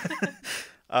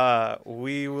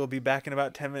 we will be back in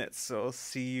about 10 minutes. So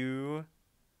see you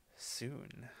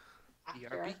soon.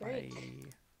 After our break. Bye.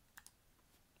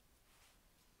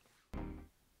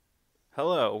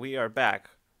 Hello, we are back.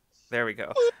 There we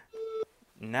go.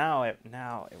 Now it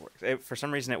works. For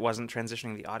some reason, it wasn't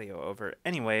transitioning the audio over.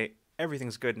 Anyway,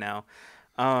 everything's good now.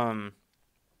 Hi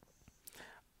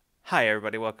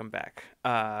everybody, welcome back.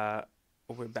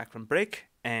 We're back from break,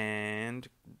 and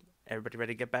everybody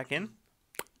ready to get back in?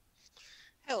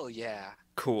 hell yeah.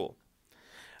 Cool.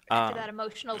 After that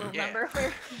emotional little Yeah. number,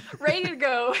 we're ready to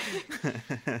go. Join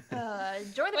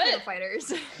the What? Freedom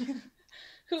Fighters.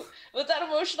 Who was that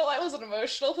emotional? I wasn't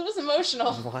emotional. Who was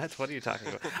emotional? What? What are you talking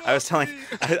about? I was telling.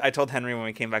 I told Henry when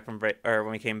we came back from break, or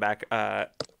when we came back. I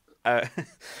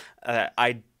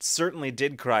certainly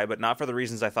did cry, but not for the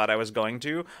reasons I thought I was going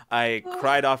to. I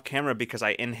cried off camera because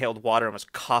I inhaled water and was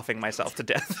coughing myself to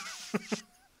death.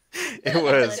 It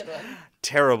was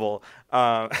terrible.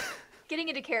 Getting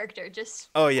into character just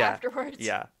Oh yeah. afterwards.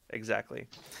 Yeah, exactly.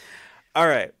 All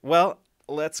right. Well,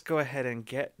 let's go ahead and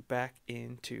get back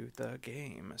into the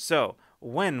game. So,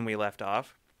 when we left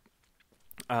off,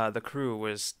 the crew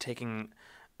was taking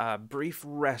a brief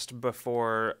rest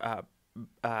before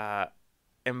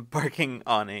embarking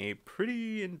on a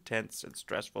pretty intense and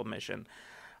stressful mission.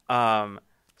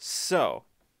 So,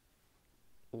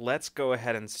 let's go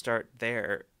ahead and start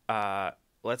there.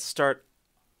 Let's start...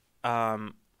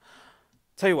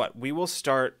 tell you what, we will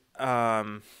start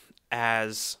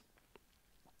as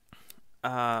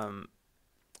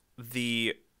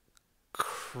the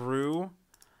crew,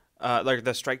 like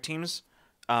the strike teams,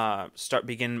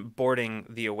 begin boarding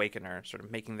the Awakener, sort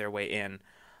of making their way in.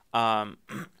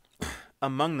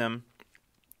 Among them,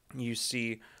 you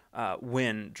see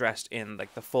Wynn dressed in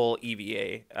like the full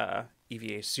EVA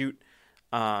suit,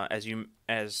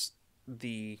 as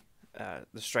the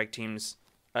strike teams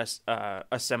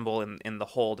assemble in the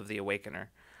hold of the Awakener.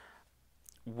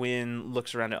 Wynn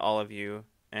looks around at all of you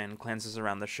and glances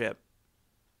around the ship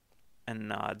and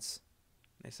nods.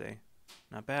 They say,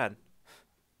 "Not bad.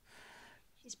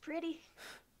 She's pretty.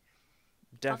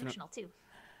 Definitely Functional too.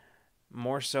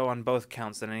 more so on both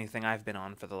counts than anything I've been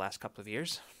on for the last couple of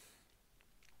years."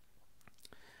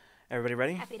 Everybody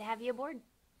ready? Happy to have you aboard.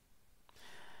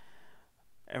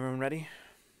 Everyone ready?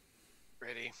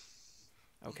 Ready.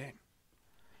 Okay.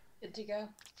 Good to go.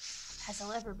 As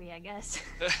I'll ever be, I guess.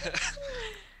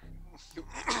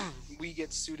 We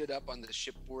get suited up on the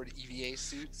shipboard EVA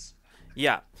suits.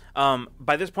 Yeah.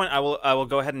 By this point, I will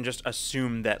go ahead and just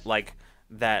assume that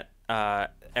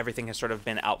everything has sort of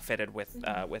been outfitted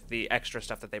with the extra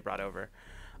stuff that they brought over.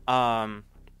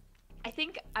 I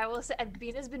think I will say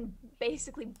Bina's been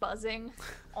basically buzzing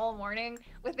all morning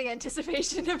with the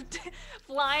anticipation of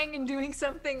flying and doing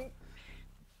something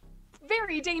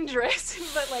very dangerous.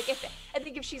 But like, I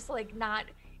think if she's like not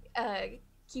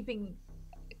keeping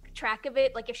track of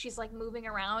it, like if she's like moving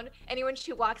around, anyone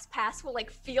she walks past will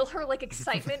like feel her like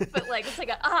excitement, but like it's like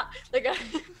like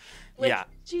Yeah.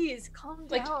 Geez, calm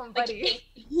Like, down, buddy.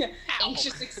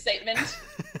 Anxious excitement.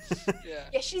 Yeah.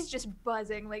 Yeah, she's just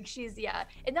buzzing. Like she's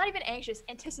and not even anxious,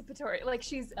 anticipatory. Like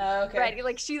she's Okay. ready.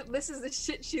 Like this is the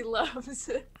shit she loves.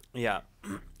 Yeah.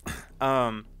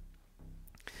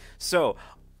 So,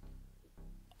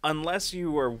 unless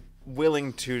you were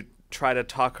willing to try to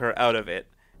talk her out of it,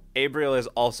 Abriel is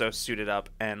also suited up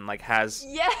and like has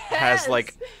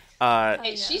like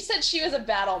Hey, she said she was a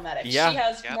battle medic. Yeah. She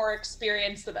has Yep. more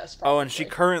experience than us, probably. and she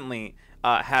currently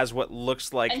has what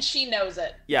looks like And she knows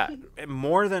it. yeah,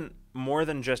 more than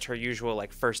just her usual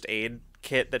like first aid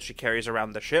kit that she carries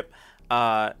around the ship.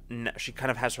 she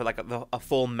kind of has her like a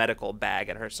full medical bag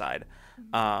at her side,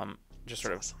 just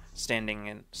sort of standing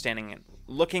and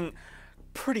looking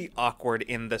pretty awkward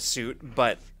in the suit,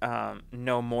 but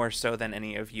no more so than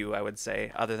any of you, I would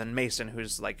say, other than Mason,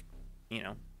 who's like,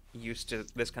 used to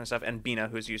this kind of stuff, and Bina,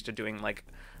 who's used to doing like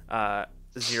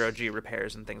 0G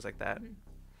repairs and things like that.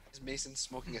 Is Mason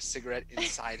smoking a cigarette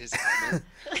inside his helmet?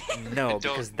 No,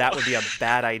 because that would be a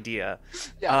bad idea.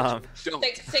 Yeah, don't.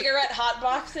 Like cigarette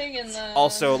hotboxing in the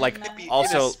Also, like, in the-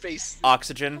 also space.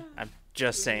 oxygen. I'm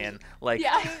just saying, like,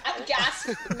 Yeah. gas,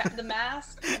 the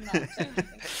mask. I'm not saying anything.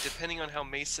 Depending on how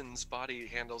Mason's body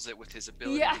handles it with his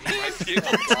ability, Yeah. he might be able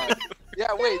to.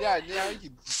 Yeah, wait, yeah, you,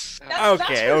 That's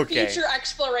Okay, for okay. Future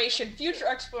exploration. Future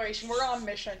exploration. We're on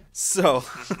mission. so.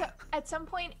 At some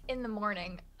point in the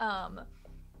morning,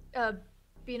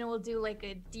 Bina will do like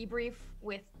a debrief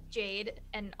with Jade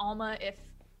and Alma if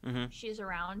she's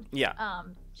around. Yeah.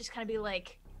 Just kind of be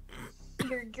like,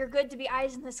 you're good to be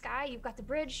eyes in the sky. You've got the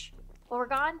bridge. While we're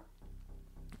gone.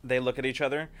 They look at each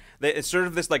other. It's sort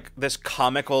of this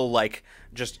comical, like,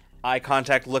 just eye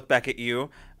contact, look back at you,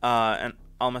 and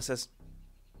Alma says,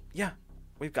 "Yeah,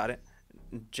 we've got it."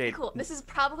 Jade. Cool. This is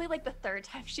probably like the third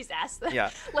time she's asked that.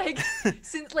 Yeah. Like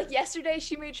since like yesterday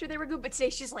she made sure they were good, but today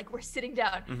she's like, we're sitting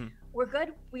down. We're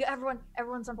good.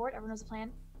 Everyone's on board. Everyone knows the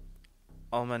plan.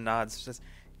 Alma nods. Says,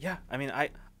 "Yeah, I mean,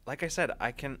 like I said,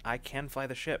 I can fly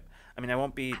the ship. I mean, I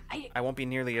won't be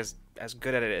nearly as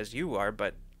good at it as you are,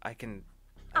 but I can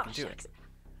do it."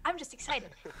 I'm just excited.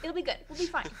 It'll be good. We'll be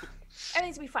fine.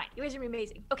 Everything's gonna be fine. You guys are gonna be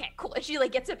amazing. Okay, cool. And she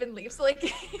like gets up and leaves. Like,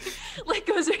 like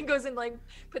goes and like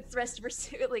puts the rest of her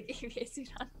suit like EVA suit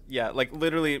on. Yeah, like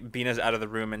literally, Bina's out of the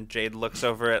room, and Jade looks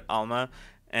over at Alma,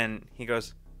 and he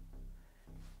goes,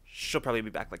 "She'll probably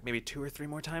be back like maybe 2 or 3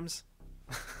 more times."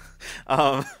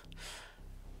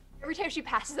 Every time she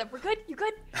passes up, we're good. You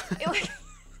good? Like,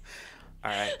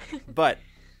 All right, but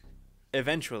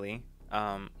eventually,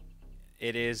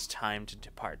 it is time to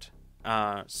depart.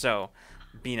 So,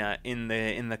 Bina, in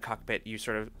the cockpit, you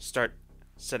sort of start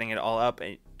setting it all up.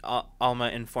 Alma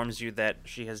informs you that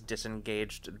she has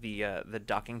disengaged the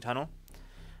docking tunnel.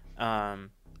 has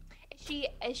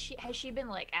she been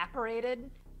like apparated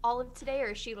all of today,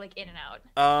 or is she like in and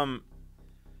out?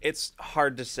 It's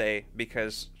hard to say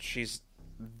because she's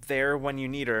there when you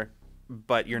need her,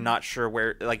 but you're not sure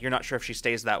where. Like, you're not sure if she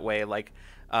stays that way. Like,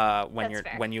 That's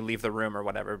fair. when you leave the room or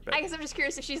whatever. But I guess I'm just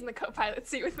curious if she's in the co-pilot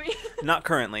seat with me. not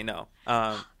currently, no.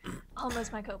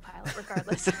 Almost my co-pilot,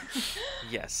 regardless.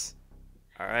 Yes.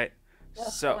 All right. I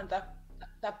So, want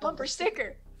that Bumper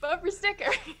sticker. Bumper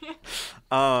sticker.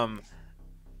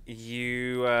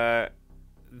 you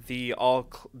the all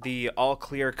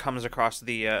clear comes across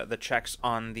the checks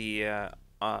on the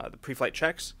pre-flight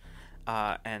checks,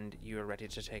 and you are ready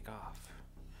to take off.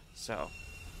 So,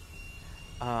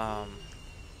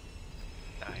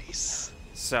 Nice.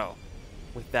 So,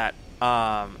 with that,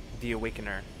 the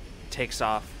Awakener takes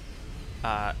off,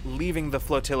 leaving the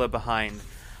flotilla behind,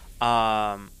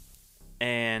 and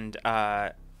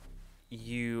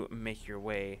you make your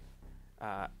way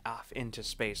off into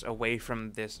space, away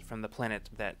from the planet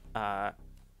that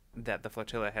the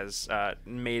flotilla has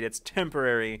made its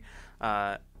temporary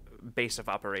base of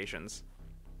operations.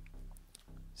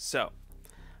 So,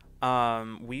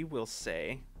 we will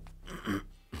say.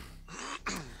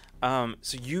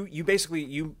 So you basically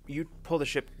you pull the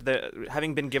ship,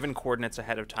 having been given coordinates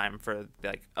ahead of time for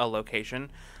like a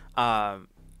location,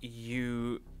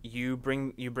 you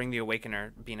bring the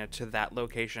Awakener, Bina, to that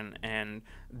location and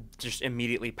just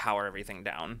immediately power everything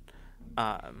down.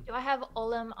 Do I have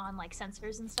Olim on like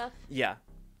sensors and stuff? Yeah,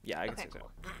 I can Okay, say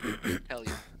cool. so. hell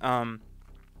yeah.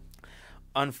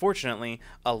 Unfortunately,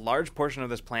 a large portion of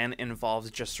this plan involves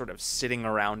just sort of sitting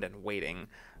around and waiting.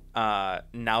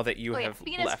 Now that you have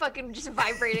Bina's left. fucking just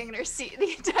vibrating in her seat the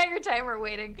entire time we're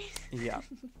waiting. Yeah.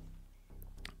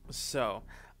 So,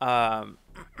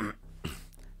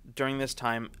 during this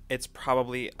time, it's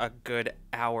probably a good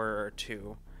hour or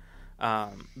two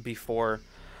before.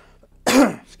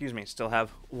 Excuse me, still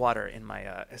have water in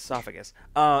my esophagus.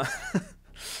 Good.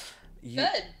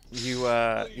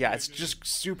 Yeah, it's just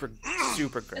super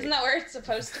great. Isn't that where it's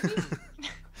supposed to be?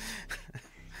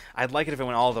 I'd like it if it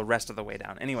went all the rest of the way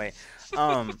down. Anyway,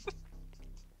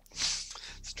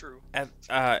 It's true.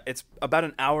 it's about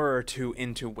an hour or two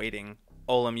into waiting.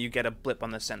 Olim, you get a blip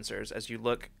on the sensors as you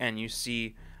look, and you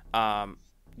see a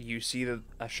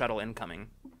shuttle incoming.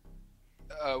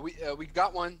 We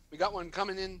got one. We got one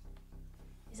coming in.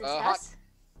 Is it hot. us?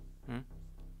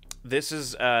 This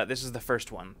is the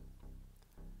first one.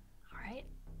 All right.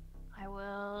 I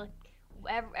will.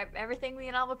 Everything we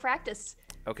and all will practice.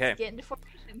 Okay. Get into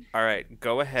formation. All right.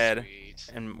 Go ahead. Sweet.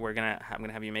 And I'm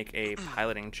gonna have you make a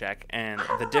piloting check, and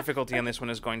the difficulty on this one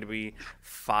is going to be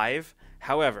 5.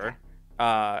 However,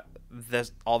 all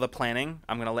the planning,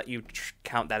 I'm gonna let you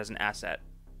count that as an asset.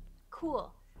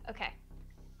 Cool. Okay.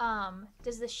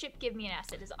 Does the ship give me an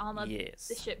asset? Does Alma Yes.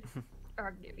 the ship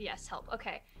or yes, help.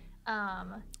 Okay.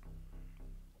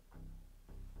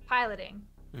 Piloting.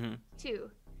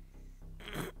 2.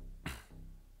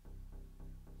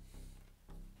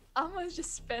 I'm gonna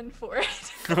just spend for it.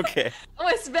 Okay. I'm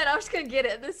gonna spend. I'm just gonna get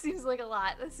it. This seems like a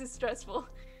lot. This is stressful. All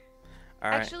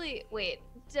right. Actually, wait.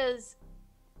 Does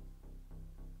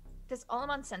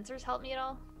All-in-One sensors help me at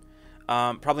all?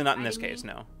 Probably not in this Guiding case.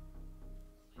 me? No.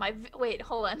 Wait,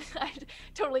 hold on. I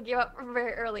totally gave up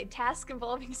very early. Task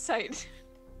involving sight.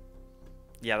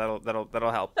 Yeah,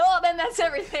 that'll help. Oh, then that's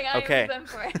everything. I Okay. spend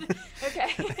for it.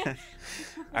 Okay.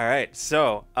 All right,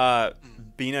 so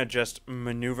Bina just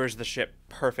maneuvers the ship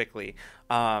perfectly,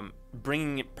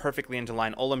 bringing it perfectly into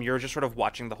line. Olam, you're just sort of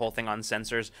watching the whole thing on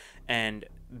sensors, and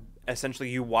essentially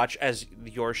you watch as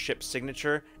your ship's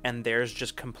signature and theirs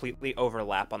just completely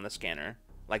overlap on the scanner.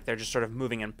 Like they're just sort of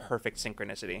moving in perfect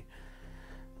synchronicity.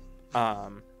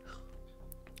 Heck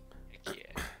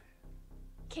yeah.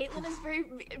 Caitlin is very,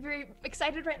 very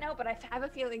excited right now, but I have a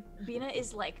feeling Bina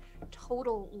is like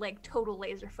total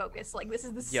laser focus. Like this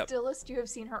is the Yep. stillest you have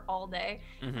seen her all day.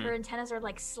 Mhm. Her antennas are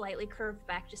like slightly curved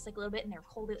back just like a little bit, and they're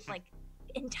holding like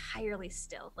entirely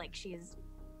still. Like she is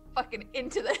fucking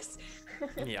into this.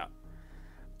 Yeah.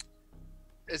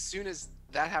 As soon as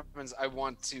that happens, I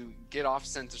want to get off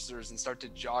sensors and start to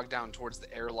jog down towards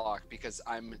the airlock because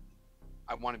I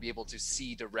want to be able to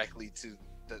see directly to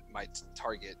my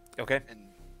target. Okay. And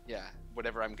yeah,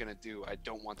 whatever I'm gonna do, I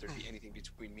don't want there to be anything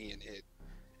between me and it.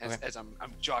 As, Okay. as I'm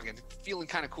jogging, feeling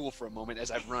kind of cool for a moment as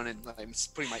I run and I'm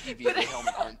putting my EVA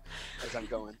helmet on as I'm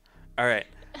going. All right.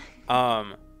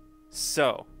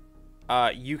 So,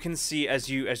 you can see as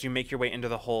you make your way into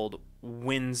the hold,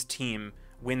 Wynn's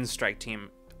strike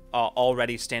team,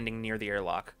 already standing near the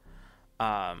airlock.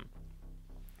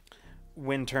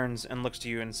 Wynn turns and looks to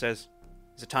you and says,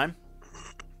 "Is it time?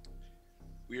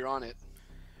 We're on it.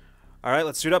 All right,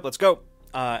 let's suit up. Let's go."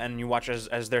 And you watch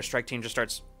as their strike team just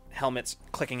starts helmets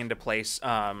clicking into place.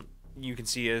 You can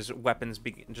see as weapons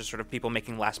just sort of people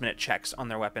making last-minute checks on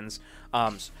their weapons,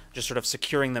 just sort of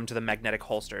securing them to the magnetic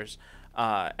holsters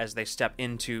as they step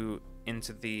into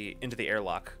the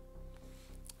airlock.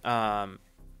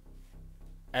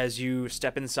 As you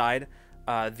step inside,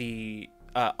 the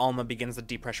Alma begins the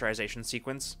depressurization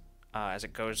sequence as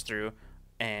it goes through,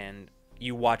 and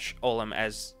you watch Olam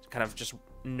as kind of just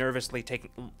nervously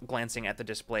glancing at the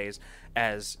displays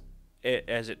as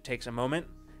it takes a moment,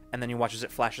 and then you watch as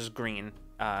it flashes green,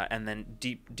 and then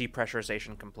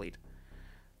depressurization complete.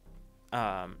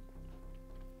 And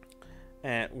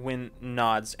Wynn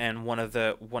nods, and one of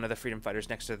the freedom fighters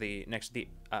next to the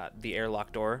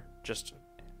airlock door just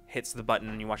hits the button,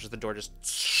 and you watch as the door just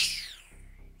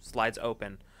slides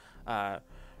open,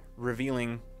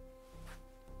 revealing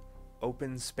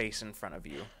open space in front of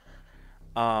you.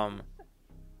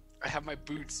 I have my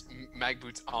mag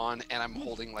boots on, and I'm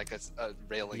holding like a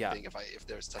railing Yeah. thing if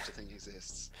there's such a thing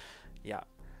exists. Yeah. Death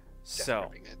So,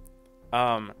 gripping it.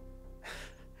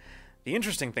 the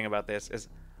interesting thing about this is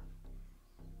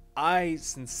I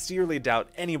sincerely doubt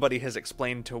anybody has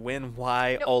explained to Wynn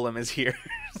why Olam is here.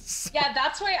 Yeah,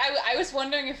 that's why I was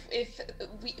wondering if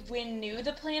we knew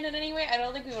the plan in any way. I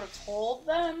don't think we would have told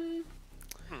them.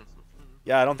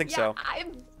 Yeah, I don't think Yeah, so.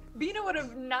 Bina would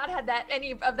have not had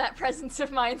any of that presence of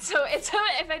mind. So it's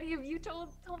if any of you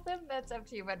told them, that's up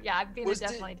to you. But yeah, Bina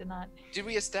definitely did not. Did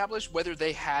we establish whether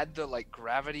they had the like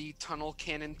gravity tunnel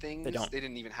cannon things? They don't. They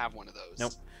didn't even have one of those.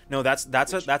 Nope. No, that's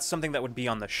something that would be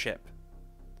on the ship.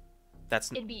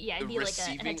 It'd be The like an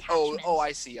receiving. attachment. Oh,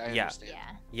 I see. I Yeah. understand.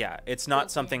 Yeah. Yeah, it's not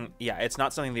Built something. in. Yeah, it's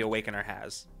not something the Awakener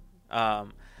has.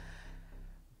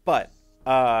 But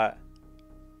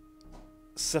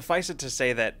suffice it to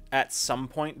say that at some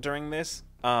point during this,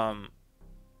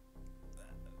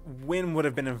 Wynn would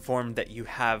have been informed that you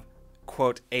have,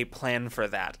 quote, a plan for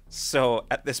that. So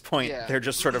at this point, Yeah. they're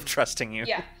just sort of trusting you.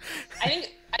 Yeah, I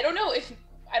don't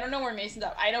know where Mason's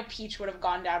up. I know Peach would have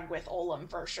gone down with Olam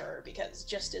for sure because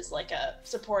just as like a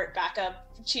support, backup,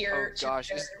 cheer. Oh gosh,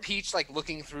 cheer. is Peach like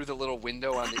looking through the little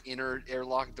window on the inner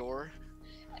airlock door?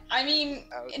 I mean,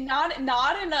 not in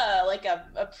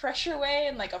a pressure way,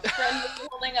 and like a friend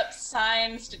holding up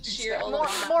signs to cheer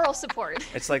Olam. Moral support.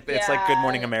 It's like Good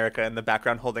Morning Yeah. America in the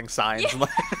background holding signs. Go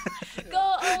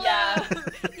Olam! Yeah.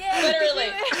 Yeah, Literally.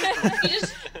 you can do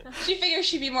it. She figures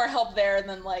she'd be more help there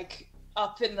than like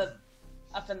up in the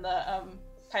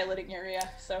piloting area,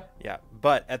 so Yeah,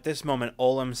 but at this moment,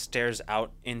 Olam stares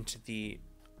out into the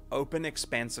open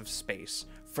expanse of space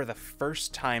for the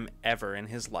first time ever in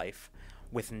his life,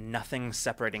 with nothing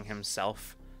separating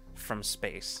himself from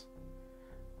space.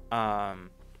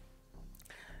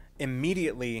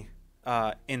 Immediately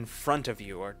in front of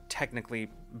you, or technically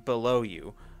below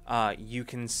you, you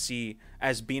can see,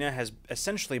 as Bina has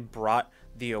essentially brought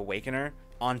the Awakener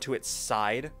onto its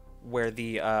side, where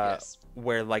the Yes.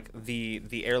 where like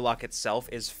the airlock itself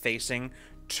is facing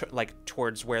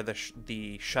towards where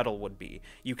the shuttle would be.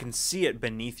 You can see it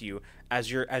beneath you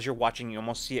as you're watching. You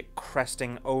almost see it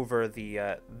cresting over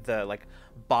the like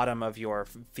bottom of your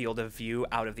field of view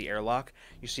out of the airlock.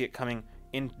 You see it coming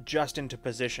in just into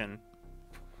position,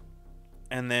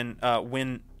 and then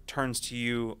Wynn turns to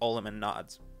you, Olam, and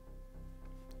nods,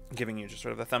 giving you just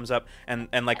sort of a thumbs up, and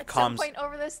like At comms. some point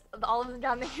over this, all of them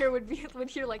down there would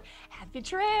hear like "Happy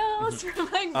Trails"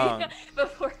 from like Vina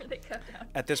before they come down.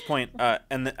 At this point,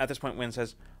 at this point, Wynn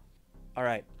says, "All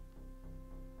right,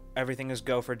 everything is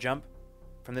go for jump.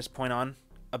 From this point on,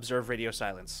 observe radio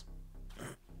silence."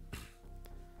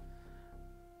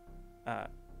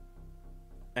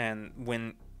 And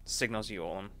Wynn signals you,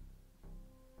 Olam.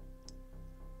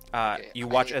 Okay, You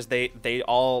watch as they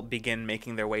all begin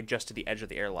making their way just to the edge of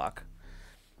the airlock.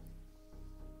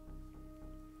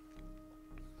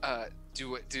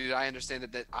 Do I understand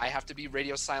that I have to be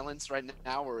radio silence right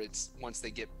now, or it's once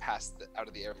they get past out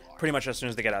of the airlock? Pretty much as soon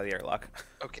as they get out of the airlock.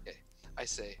 Okay, I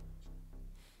say.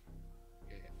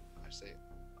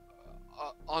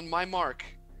 On my mark.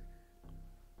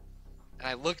 And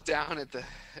I look down at the.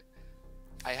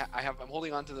 I'm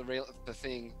holding onto the rail,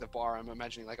 the bar. I'm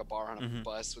imagining like a bar on a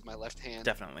bus with my left hand.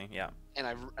 Definitely, yeah. And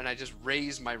I just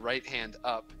raise my right hand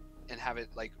up and have it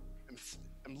like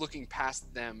I'm looking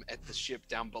past them at the ship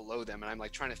down below them, and I'm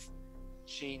like trying to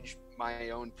change my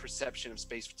own perception of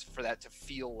space for that to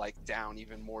feel like down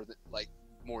even more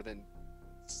than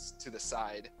to the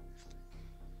side.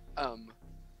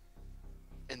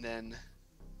 And then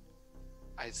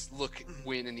I look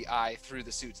Wynn in the eye through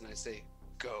the suits and I say,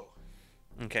 "Go."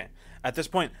 Okay. At this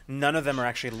point, none of them are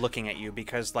actually looking at you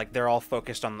because like they're all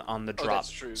focused on the drop. Oh, that's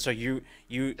true. So you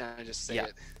And I just say yeah.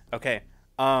 it. Okay.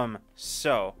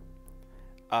 So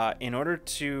in order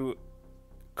to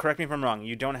correct me if I'm wrong,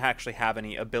 you don't actually have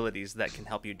any abilities that can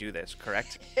help you do this,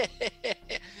 correct?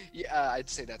 Yeah, I'd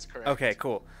say that's correct. Okay,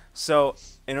 cool. So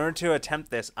in order to attempt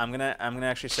this, I'm gonna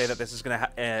actually say that this is gonna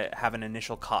have an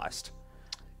initial cost.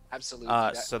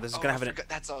 Absolutely. So this is gonna have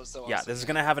That's also yeah, awesome. this is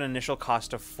gonna have an initial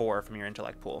cost of 4 from your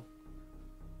intellect pool.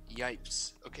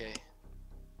 Yipes. Okay.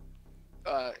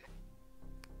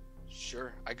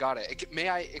 Sure, I got it. May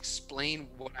I explain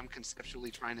what I'm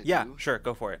conceptually trying to Yeah, do? sure,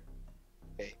 go for it.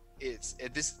 Okay.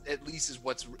 This at least is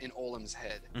what's in Olam's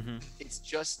head. Mm-hmm. It's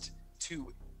just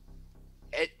to,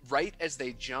 right as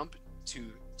they jump,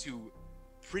 to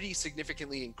pretty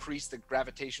significantly increase the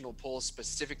gravitational pull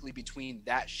specifically between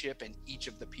that ship and each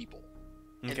of the people.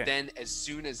 Okay. And then as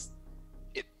soon as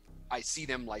I see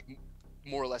them like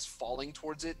more or less falling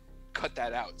towards it, cut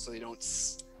that out so they don't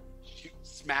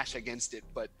smash against it,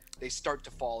 but they start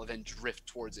to fall and then drift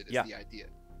towards it is Yeah. the idea.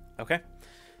 Okay.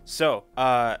 So,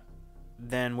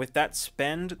 then with that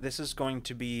spend, this is going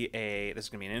to be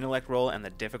an intellect roll, and the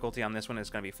difficulty on this one is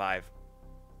going to be 5.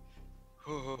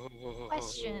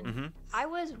 Question: Mm-hmm. I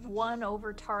was 1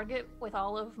 over target with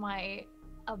all of my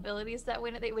abilities that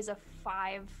win. It was a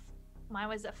 5. Mine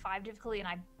was a 5 difficulty, and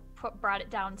I brought it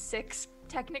down 6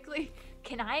 technically.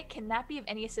 Can that be of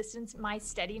any assistance? My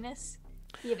steadiness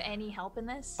be of any help in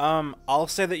this? I'll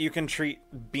say that you can treat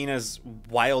Bina's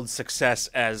wild success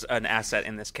as an asset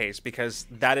in this case, because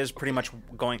that is pretty much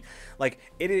going like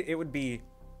it would be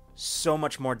so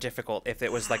much more difficult if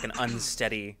it was like an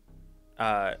unsteady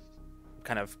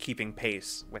kind of keeping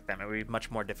pace with them. It would be much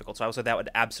more difficult. So I would say that would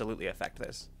absolutely affect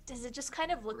this. Does it just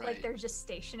kind of look Right. like they're just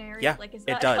stationary? Yeah, Like, is it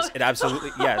that does. how- It absolutely,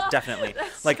 yeah, definitely.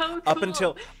 That's Like so up cool.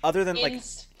 until, other than in like,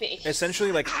 space.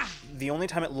 essentially like the only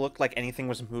time it looked like anything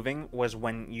was moving was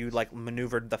when you like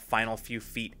maneuvered the final few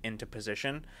feet into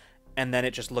position, and then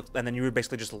it just looked, and then you were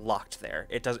basically just locked there.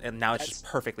 It does, and now it's just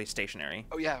perfectly stationary.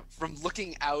 Oh yeah, from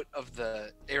looking out of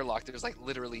the airlock, there's like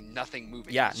literally nothing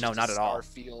moving. Yeah, It's no, just not a at all. star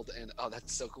field, and oh,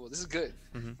 that's so cool. This is good.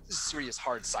 Mhm. This is serious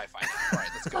hard sci-fi. All right,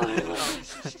 let's go.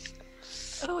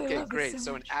 Oh, I Okay, love great. This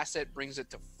So so an much. asset brings it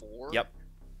to 4. Yep.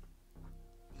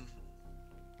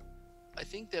 I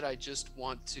think that I just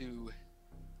want to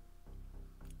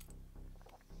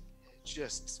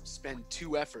just spend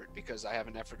 2 effort because I have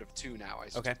an effort of 2 now. I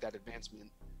Okay. took that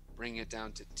advancement, bring it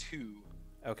down to 2.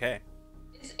 Okay.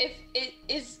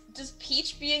 Does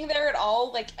Peach being there at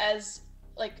all, like as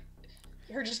like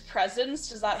her just presence,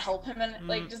 does that help him? And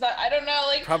like, does that, I don't know,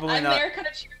 like, Probably I'm not. there kind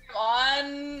of cheering him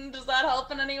on. Does that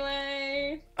help in any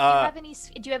way? Do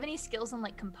you have any skills on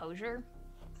like composure?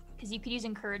 Because you could use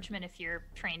encouragement if you're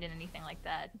trained in anything like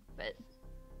that. But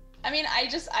I mean, I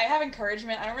have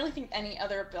encouragement. I don't really think any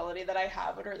other ability that I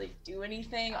have would really do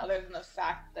anything other than the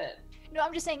fact that. no,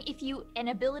 I'm just saying if an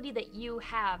ability that you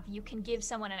have, you can give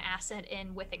someone an asset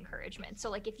in with encouragement.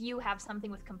 So like if you have something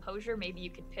with composure, maybe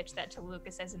you could pitch that to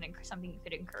Lucas as something you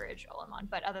could encourage Olam on.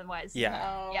 But otherwise, Yeah.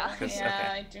 No, Yeah. yeah, Okay.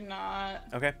 I do not.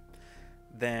 Okay.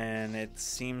 Then it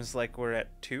seems like we're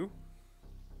at 2.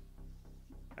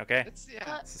 Okay. It's,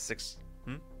 yeah. It's a 6.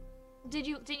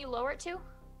 didn't you lower it too?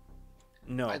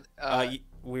 No. I-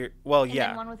 We're And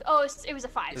then one with it was a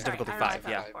 5. It's Sorry, difficulty I don't know what I 5,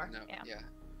 thought yeah. it was four. No, Yeah. yeah.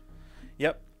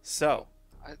 Yep. So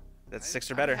I- that's I- 6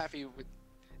 or I'm better. happy with,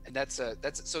 and that's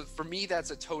so for me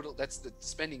that's a total. That's the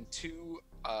spending 2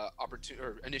 opportunity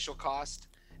or initial cost,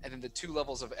 and then the 2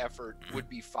 levels of effort would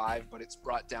be 5, but it's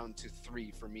brought down to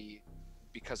 3 for me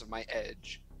because of my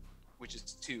edge, which is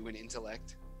 2 in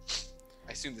intellect.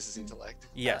 I assume this is intellect.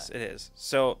 Yes, it is.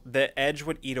 So the edge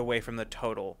would eat away from the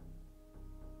total.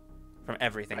 From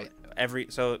everything.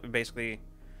 Right. So basically,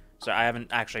 so I haven't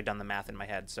actually done the math in my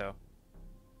head, so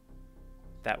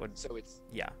that would, So it's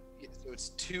yeah.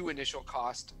 2 initial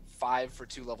cost, 5 for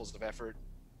 2 levels of effort,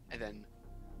 and then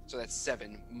so that's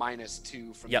 7 minus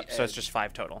 2 from Yep, the so it's edge, just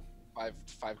 5 total.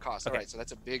 5 costs. Okay. All right, so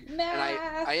that's a big. Math.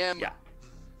 And I am Yeah.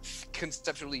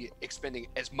 conceptually expending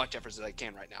as much effort as I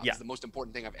can right now. Yeah. It's the most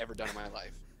important thing I've ever done in my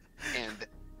life,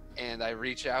 and I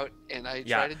reach out and I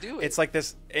Yeah. try to do it. It's like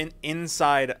this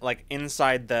inside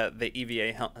the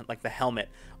EVA like the helmet,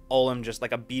 Olam just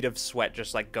like a bead of sweat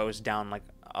just like goes down like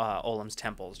Olam's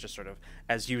temples just sort of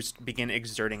as you begin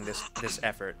exerting this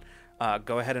effort.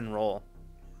 Go ahead and roll.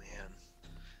 Man.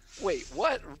 Wait,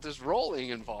 what? There's rolling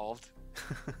involved.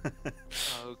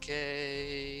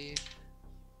 Okay.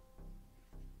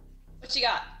 What you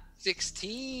got?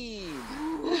 16.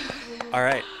 All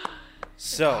right.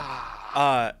 So,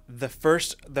 the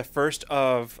first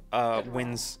of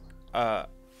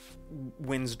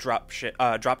Wynn's drop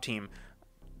team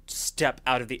step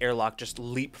out of the airlock, just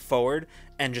leap forward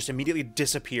and just immediately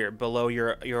disappear below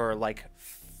your like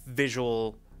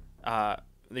visual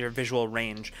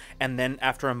range. And then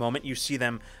after a moment, you see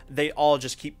them. They all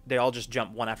just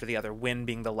jump one after the other. Wynn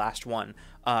being the last one.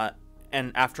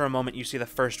 And after a moment, you see the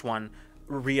first one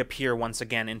reappear once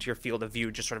again into your field of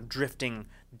view, just sort of drifting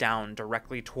down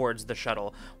directly towards the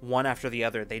shuttle. One after the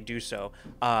other, they do so,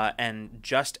 and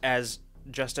just as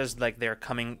like they're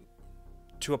coming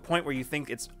to a point where you think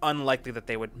it's unlikely that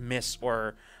they would miss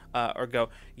or go,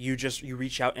 you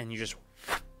reach out and you just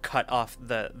cut off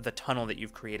the tunnel that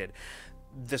you've created.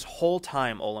 This whole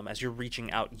time, Olam, as you're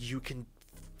reaching out, you can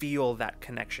feel that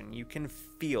connection. You can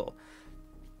feel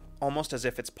almost as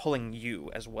if it's pulling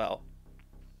you as well.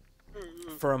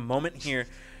 For a moment here,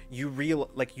 you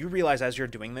realize as you're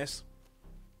doing this,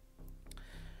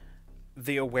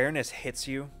 the awareness hits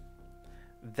you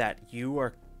that you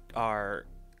are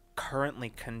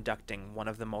currently conducting one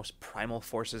of the most primal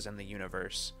forces in the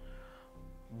universe,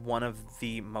 one of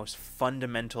the most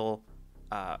fundamental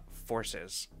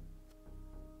forces.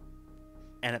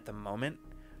 And at the moment,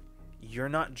 you're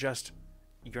not just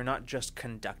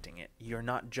conducting it. You're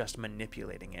not just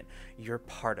manipulating it. You're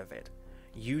part of it.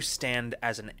 You stand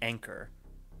as an anchor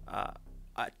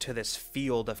to this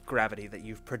field of gravity that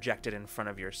you've projected in front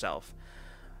of yourself.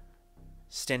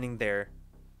 Standing there,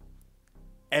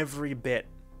 every bit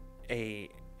an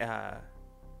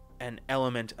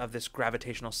element of this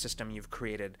gravitational system you've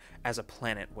created as a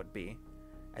planet would be.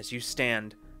 As you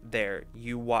stand there,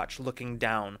 you watch, looking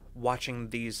down, watching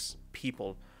these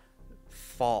people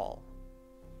fall.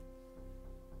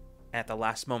 At the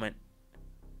last moment,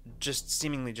 just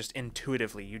seemingly just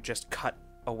intuitively, you just cut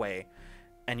away,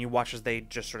 and you watch as they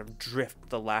just sort of drift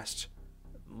the last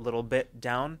little bit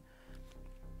down,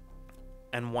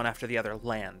 and one after the other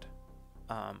land,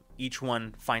 each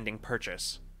one finding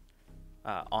purchase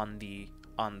on the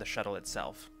shuttle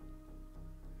itself.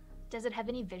 Does it have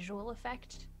any visual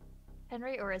effect,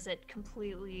 Henry, or is it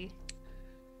completely?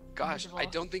 Gosh, I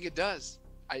invisible? don't think it does.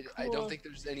 I Cool. don't think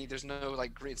there's no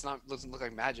like doesn't look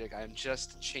like magic. I'm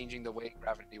just changing the way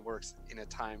gravity works in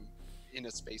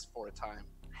a space for a time.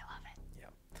 I love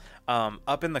it.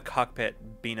 Up in the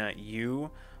cockpit, Bina,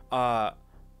 you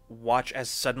watch as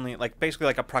suddenly, like basically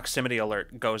like a proximity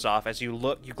alert goes off as you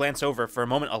glance over for a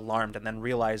moment alarmed, and then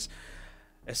realize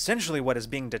essentially what is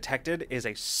being detected is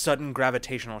a sudden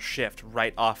gravitational shift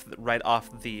right off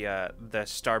the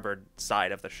starboard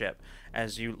side of the ship.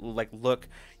 As you look,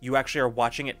 you actually are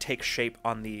watching it take shape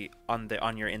on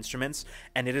your instruments,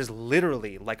 and it is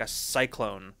literally like a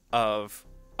cyclone of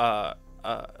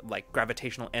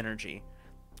gravitational energy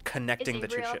connecting the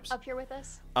two Abriel ships. up here with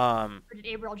us? Um, Or did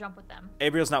Abriel jump with them?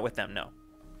 Abriel's not with them, no.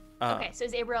 Okay, so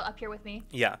is Abriel up here with me?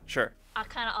 Yeah, sure. I'll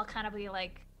kind of be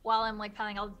like, while I'm like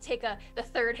paddling, I'll take a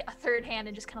third hand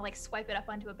and just kind of like swipe it up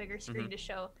onto a bigger screen to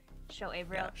show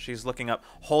Abriel. Yeah, she's looking up,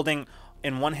 holding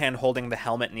in one hand holding the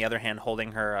helmet, and the other hand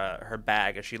holding her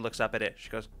bag. As she looks up at it, she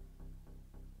goes,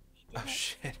 "Oh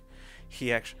shit!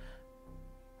 He actually,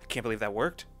 I can't believe that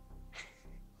worked."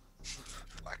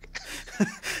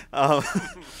 um,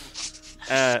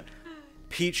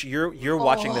 Peach, you're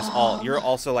watching this all. You're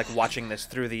also like watching this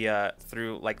through the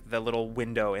the little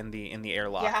window in the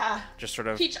airlock. Yeah. Just sort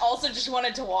of. Peach also just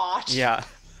wanted to watch. Yeah.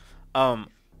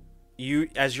 You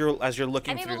as you're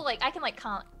looking I'm through. able to I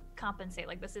can compensate.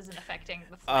 Like this isn't affecting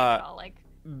the flight at all. Like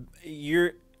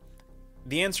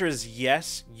The answer is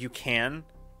yes, you can,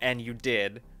 and you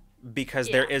did, because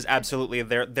Yeah. there is absolutely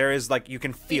there is you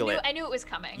can feel it. I knew it was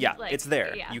coming. Yeah, like, it's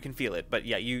there. Yeah. You can feel it. But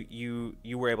yeah, you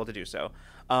were able to do so.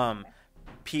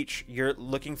 Peach, you're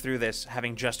looking through this,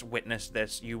 having just witnessed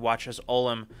this. You watch as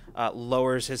Olam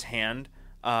lowers his hand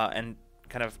and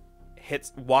kind of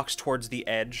walks towards the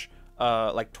edge,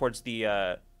 towards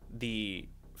the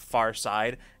far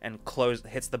side, and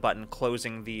hits the button,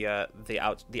 closing the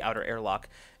outer airlock.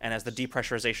 And as the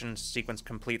depressurization sequence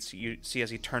completes, you see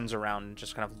as he turns around, and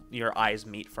just kind of your eyes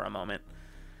meet for a moment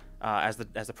as the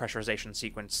pressurization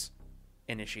sequence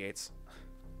initiates.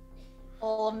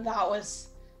 That was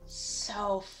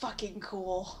so fucking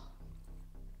cool.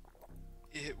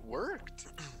 It worked.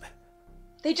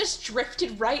 They just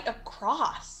drifted right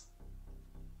across.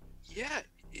 Yeah,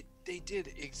 they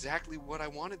did exactly what I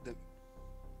wanted them.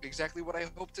 Exactly what I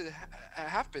hoped to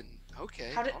happen.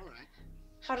 Okay, all right.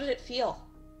 How did it feel?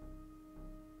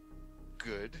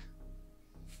 Good.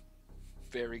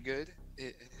 Very good.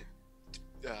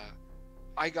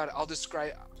 I'll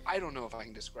describe. I don't know if I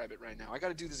can describe it right now. I got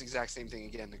to do this exact same thing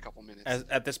again in a couple minutes.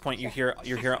 At this point, you hear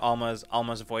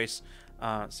Alma's voice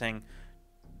saying,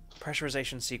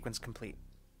 "Pressurization sequence complete."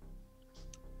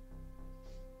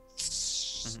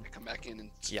 I come back in and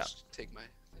take my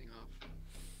thing off.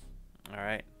 All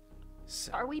right.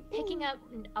 So, Are we picking up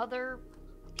other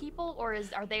people, or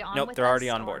are they on? Nope, with they're already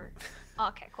us, on or- board. Oh,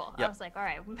 okay, cool. Yep. I was like, all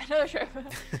right, another trip.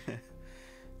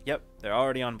 Yep, they're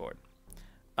already on board.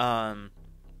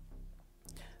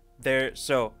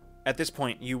 So at this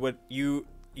point,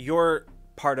 your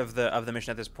part of the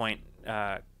mission at this point,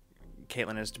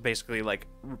 Caitlin, is to basically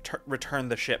return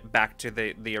the ship back to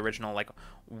the original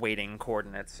waiting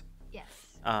coordinates. Yes.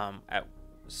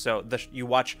 So you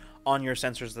watch on your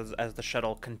sensors as the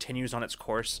shuttle continues on its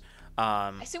course.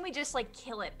 I assume we just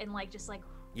kill it and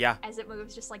Yeah. as it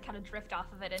moves, just kind of drift off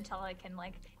of it until I can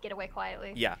get away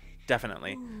quietly. Yeah,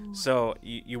 definitely. So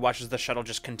you watch as the shuttle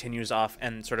just continues off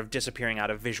and sort of disappearing out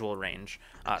of visual range.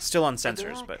 Still on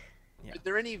sensors, but yeah. Are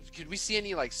there any? Could we see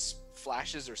any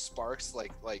flashes or sparks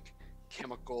like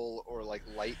chemical or light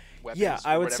weapons? Yeah, or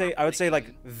I would whatever say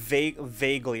breaking?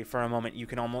 vaguely for a moment you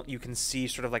can see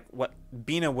sort of what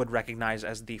Bina would recognize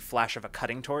as the flash of a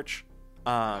cutting torch.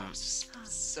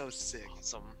 So sick.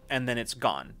 Awesome. And then it's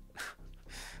gone.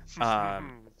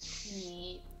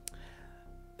 Neat.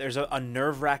 There's a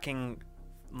nerve-wracking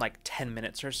 10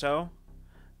 minutes or so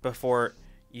before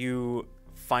you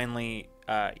finally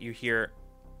you hear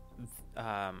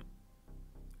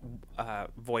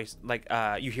voice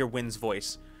you hear Wynn's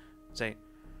voice say,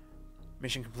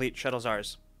 "Mission complete, shuttle's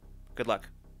ours. Good luck."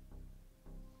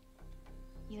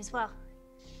 You as well.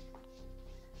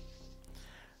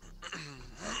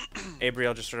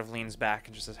 Abriel just sort of leans back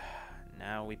and just says,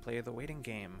 "Now we play the waiting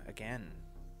game again."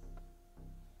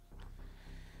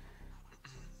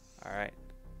 All right.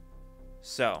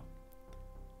 So,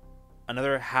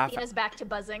 another half. Tina's back to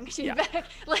buzzing. She's Yeah. back.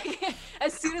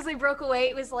 As soon as they broke away,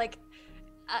 it was like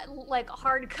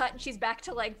hard cut, and she's back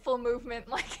to full movement.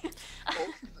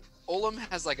 Olam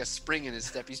has a spring in his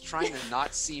step. He's trying to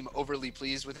not seem overly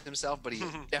pleased with himself, but he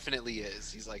definitely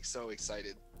is. He's so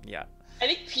excited. Yeah. I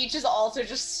think Peach is also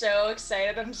just so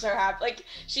excited. I'm so happy.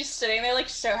 She's sitting there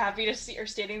so happy to see, or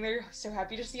standing there so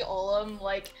happy to see Olam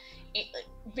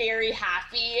very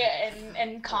happy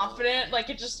and confident.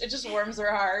 It just warms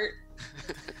her heart.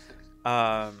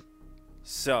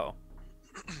 So.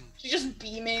 She's just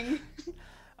beaming.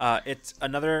 It's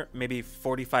another maybe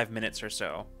 45 minutes or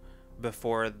so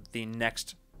before the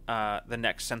next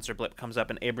sensor blip comes up,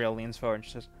 and Abriel leans forward and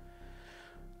she says,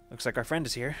 Looks like our friend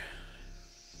is here.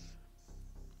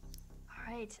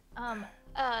 All right.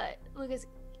 Lucas,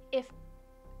 if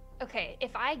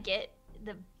I get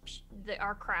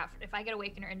our craft, if I get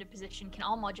Awakener into position, can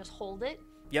Alma just hold it?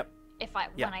 Yep.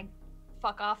 When I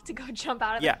fuck off to go jump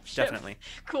out of the ship? Definitely.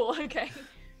 Cool. Okay.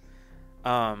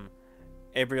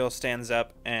 Abriel stands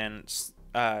up and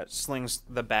slings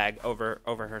the bag over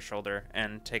her shoulder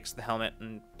and takes the helmet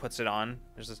and puts it on.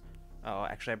 There's this. Oh,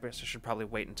 actually, I should probably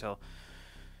wait until.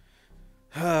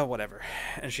 Whatever.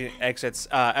 And she exits.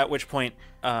 At which point,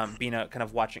 Bina kind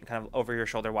of over your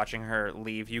shoulder, watching her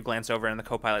leave. You glance over in the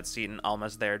co-pilot seat, and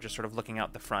Alma's there, just sort of looking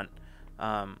out the front,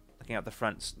 the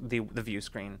view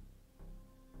screen.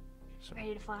 So,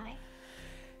 Ready to fly?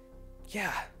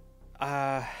 yeah.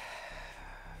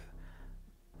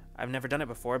 I've never done it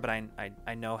before, but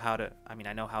I know how to. I mean,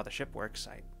 I know how the ship works.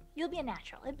 You'll be a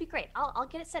natural. It'd be great. I'll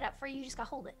get it set up for you. You just gotta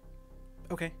hold it.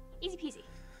 Okay. Easy peasy.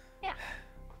 Yeah.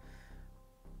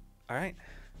 All right.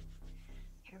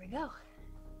 Here we go.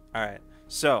 All right.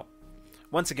 So,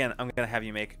 once again, I'm gonna have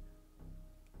you make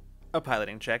a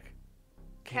piloting check.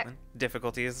 'Kay. Caitlin.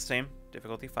 Difficulty is the same.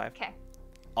 Difficulty 5. Okay.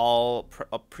 All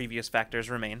previous factors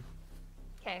remain.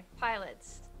 Okay.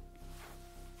 Pilots.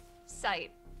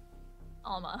 Sight.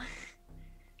 Alma.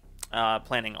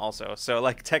 Planning also. So,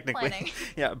 like, technically, Planning.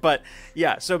 yeah. But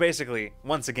yeah. So basically,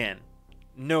 once again,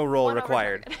 no roll One over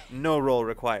required. target. No roll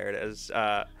required as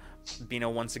Bina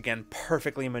once again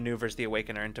perfectly maneuvers the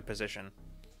Awakener into position.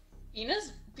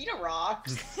 Bina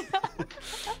rocks.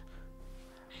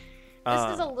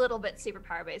 This is a little bit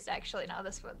superpower based, actually. Now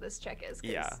this check is.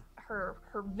 'Cause Yeah. Her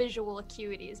visual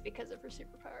acuity is because of her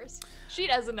superpowers. She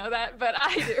doesn't know that, but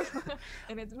I do,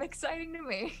 and it's exciting to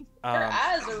me. Her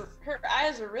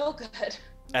eyes are real good.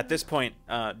 At this point,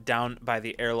 down by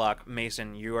the airlock,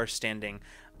 Mason, you are standing,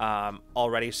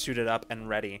 already suited up and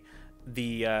ready.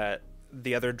 The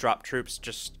other drop troops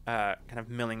just kind of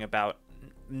milling about.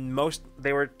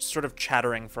 They were sort of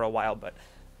chattering for a while, but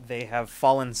they have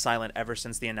fallen silent ever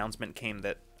since the announcement came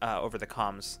that over the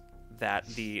comms that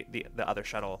the other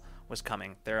shuttle was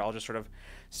coming. They're all just sort of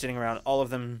sitting around, all of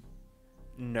them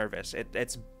nervous.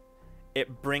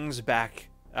 It brings back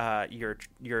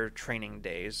your training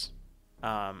days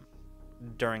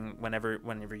during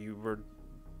whenever you were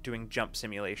doing jump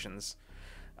simulations.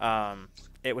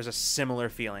 It was a similar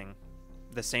feeling,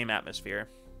 the same atmosphere.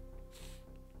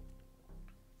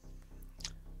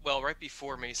 Well, right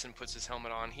before Mason puts his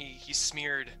helmet on, he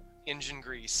smeared engine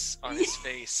grease on his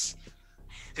face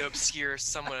to obscure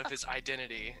somewhat of his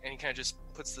identity, and he kind of just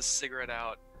puts the cigarette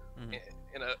out in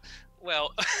a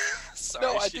sorry.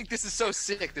 No, I think this is so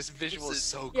sick. This visual is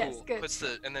so cool. Yes,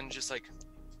 good. And then just like,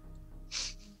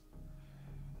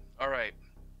 all right,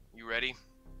 you ready?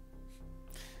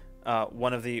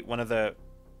 One of the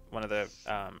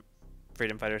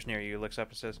freedom fighters near you looks up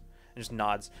and says, and just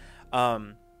nods.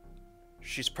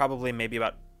 She's probably maybe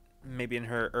in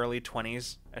her early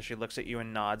 20s as she looks at you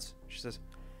and nods. She says,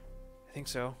 I think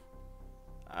so.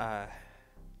 I've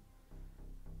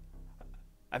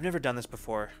never done this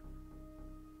before.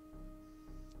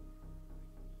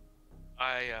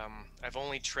 I've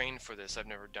only trained for this. I've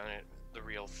never done it the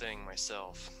real thing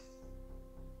myself.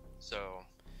 So,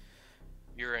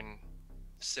 you're in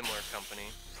similar company.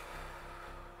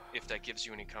 If that gives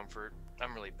you any comfort.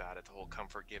 I'm really bad at the whole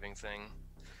comfort giving thing.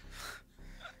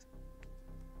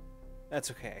 That's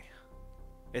okay.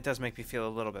 It does make me feel a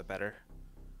little bit better.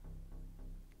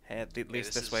 Hey, at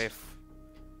least this way, if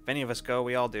any of us go,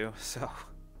 we all do, so.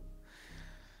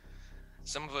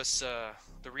 Some of us,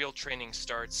 the real training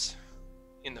starts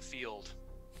in the field.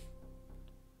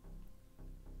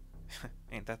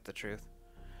 Ain't that the truth?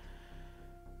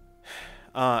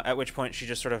 At which point she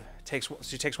just sort of takes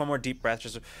one more deep breath,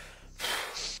 just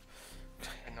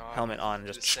helmet on,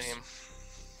 just the same.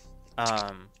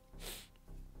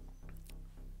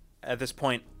 At this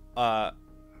point,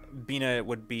 Bina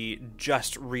would be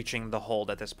just reaching the hold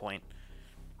at this point.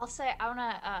 I'll say I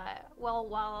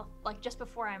wanna like just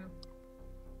before I'm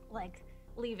like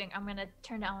leaving, I'm gonna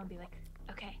turn to Alan and be like,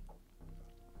 okay,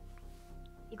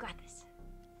 you got this.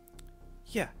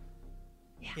 Yeah.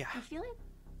 Yeah. Yeah. You feel it?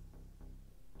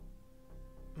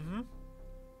 Mm-hmm.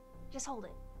 Just hold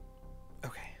it.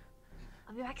 Okay.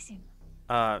 I'll be back soon.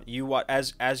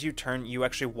 As you turn, you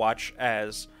actually watch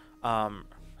as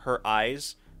her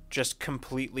eyes just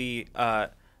completely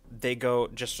they go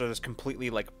just sort of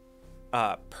completely like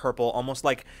purple, almost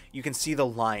like you can see the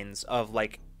lines of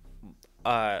like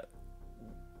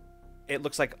it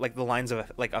looks like the lines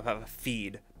of a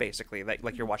feed, basically,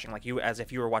 like you're watching, like you as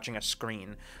if you were watching a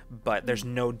screen, but there's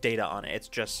no data on it. It's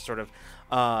just sort of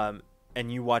and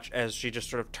you watch as she just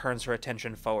sort of turns her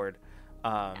attention forward,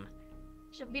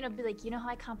 Shabina be like, you know how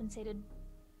I compensated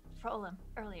for Olam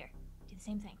earlier? Do the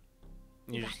same thing.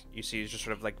 You see just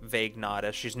sort of like vague nod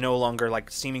as she's no longer like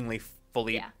seemingly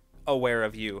fully Yeah. aware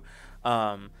of you.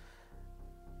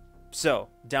 So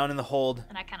down in the hold.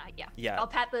 And I kind of Yeah. I'll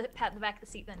pat the back of the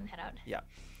seat then and head out. Yeah.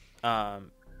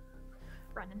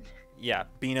 Running. Yeah,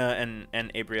 Bina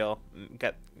and Abriel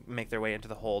make their way into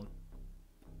the hold.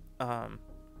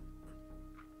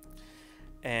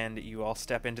 And you all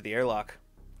step into the airlock.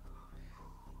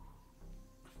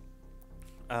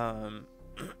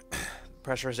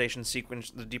 Pressurization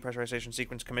sequence, the depressurization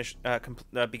sequence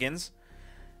begins,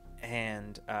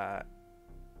 and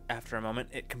after a moment,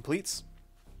 it completes.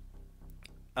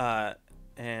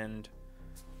 And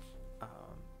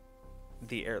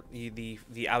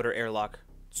the outer airlock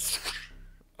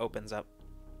opens up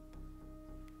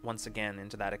once again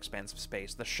into that expanse of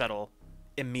space. The shuttle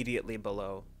immediately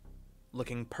below,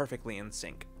 looking perfectly in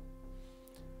sync.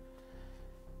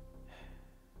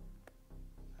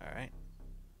 All right.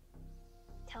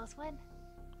 Tell us when.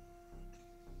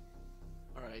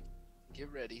 All right,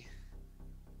 get ready.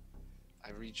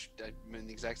 I'm in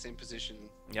the exact same position,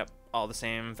 Yep. All the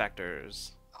same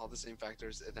factors. all the same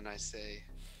factors, and then I say,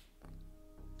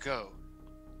 go.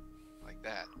 Like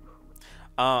that.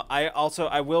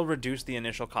 I will reduce the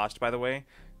initial cost, by the way,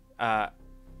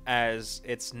 as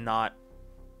it's not.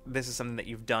 This is something that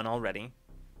you've done already.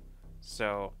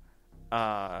 So,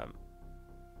 hang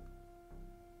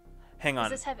Does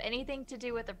on. this have anything to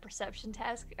do with a perception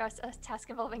task, or a task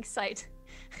involving sight?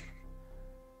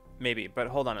 Maybe, but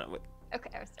hold on. Okay,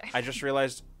 I'm sorry. I just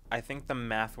realized I think the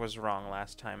math was wrong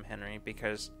last time, Henry,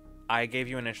 because I gave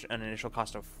you an initial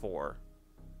cost of 4.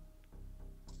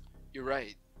 You're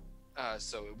right.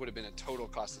 So it would have been a total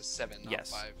cost of 7, not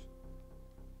Yes. 5.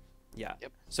 Yeah.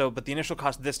 Yep. So, but the initial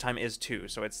cost this time is 2,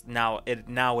 so it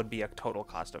now would be a total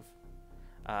cost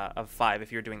of 5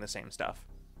 if you're doing the same stuff.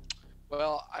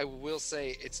 Well, I will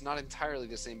say it's not entirely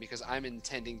the same because I'm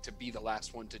intending to be the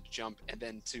last one to jump and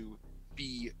then to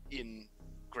be in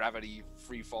gravity,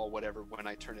 free fall, whatever, when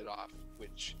I turn it off,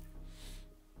 which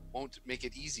won't make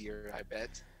it easier, I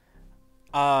bet.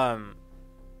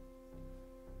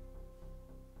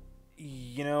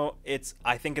 You know,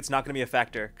 I think it's not going to be a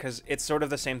factor because it's sort of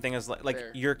the same thing as like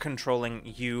Fair. you're controlling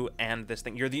you and this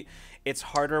thing. It's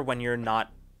harder when you're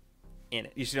not in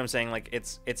it. You see what I'm saying? Like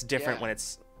it's different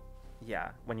Yeah.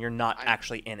 when when you're not I'm-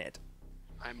 actually in it.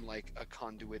 I'm like a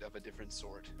conduit of a different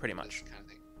sort. Pretty for much. this kind of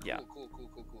thing. Yeah. Cool.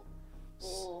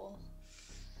 Cool.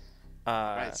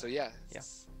 Right. So yeah. yeah.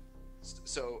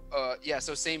 So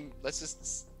So same. Let's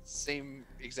just same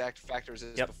exact factors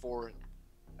as Yep. before.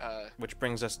 Which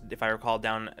brings us, if I recall,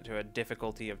 down to a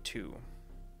difficulty of 2.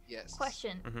 Yes.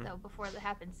 Question Mhm. though, before that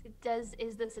happens,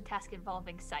 is this a task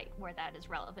involving sight where that is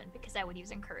relevant? Because I would use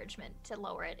encouragement to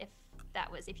lower it if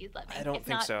you'd let me. I don't if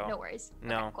think not, so. No worries.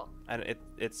 No. Okay, cool.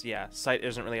 It's sight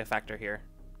isn't really a factor here.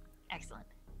 Excellent.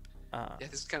 Yeah,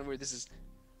 this is kind of weird. This is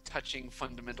touching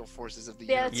fundamental forces of the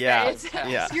Yeah, universe. that's Yeah.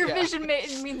 right. Yeah. Your Yeah. vision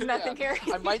means nothing Yeah.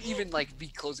 here. I might even like be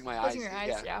closing my Closing eyes.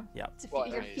 your eyes, yeah. Yeah. To Well,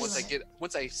 you're Nice. feeling it.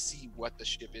 once I see what the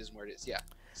ship is and where it is, yeah.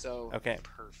 So Okay.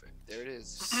 perfect. There it is.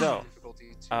 So,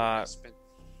 difficulty 2. uh, I spent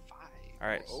 5. all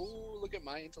right. Oh, look at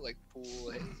my intellect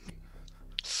pool. Hey.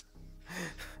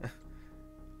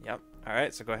 Yep. All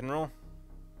right. So go ahead and roll.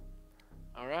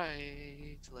 All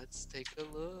right, let's take a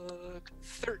look.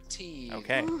 13.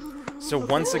 Okay. So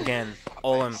once again,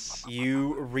 Olam,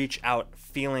 you reach out,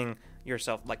 feeling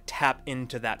yourself like tap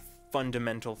into that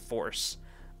fundamental force,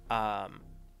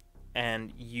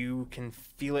 and you can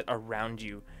feel it around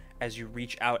you as you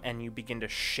reach out and you begin to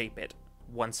shape it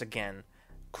once again,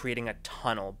 creating a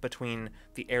tunnel between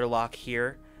the airlock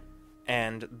here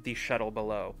and the shuttle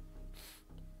below.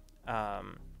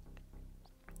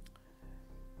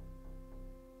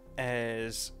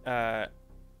 As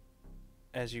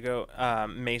you go,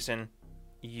 Mason,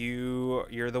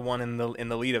 you're the one in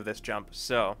the lead of this jump.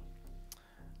 So,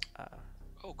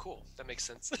 Oh, cool. That makes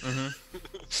sense.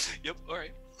 Mhm. Yep. All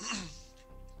right.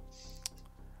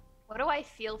 What do I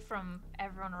feel from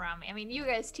everyone around me? I mean, you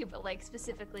guys too, but like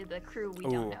specifically the crew we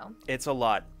don't know. it's a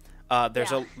lot.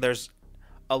 There's Yeah. there's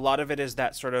a lot of it is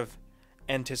that sort of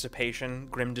anticipation,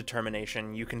 grim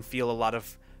determination. You can feel a lot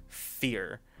of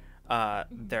fear.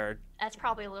 There. That's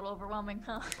probably a little overwhelming,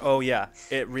 huh? Oh yeah,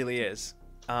 it really is.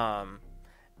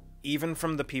 Even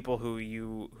from the people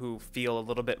who feel a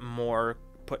little bit more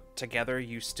put together,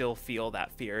 you still feel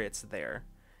that fear. It's there.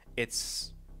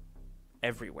 It's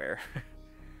everywhere.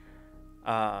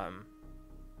 But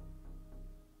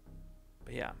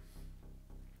yeah.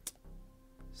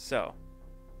 So,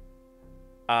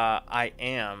 I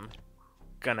am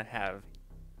gonna have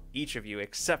each of you,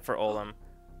 except for Olam,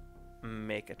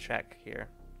 make a check here.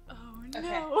 Oh Okay.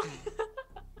 no.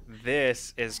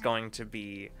 This is going to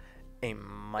be a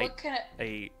might. What kind of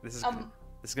This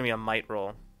is gonna be a might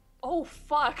roll. Oh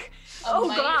fuck. a Oh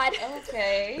might- god. The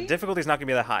Okay. difficulty is not going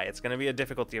to be that high. It's going to be a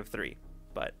difficulty of 3,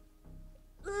 but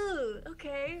Ugh,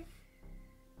 okay.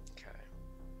 Okay.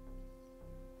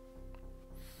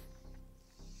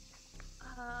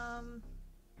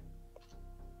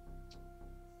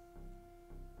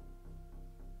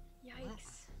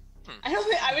 Yikes. I don't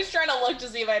think I was trying to look to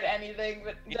see if I had anything,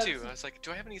 but Me that's- too. I was like,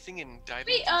 do I have anything in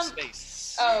diving Wait, through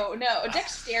space? Oh no,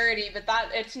 dexterity, but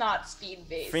it's not speed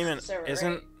based. Freeman, so,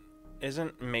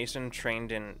 isn't Mason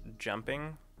trained in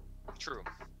jumping? True.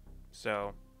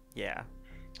 So, yeah.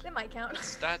 That might count.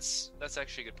 That's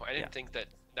actually a good point. I didn't Yeah. think that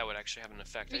would actually have an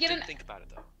effect. We I get didn't an- think about it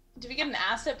though. Do we get an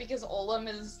asset because Olam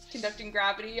is conducting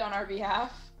gravity on our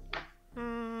behalf?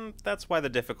 That's why the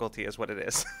difficulty is what it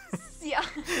is. Yeah.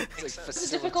 It's like sense. What's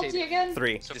the difficulty facilitating again?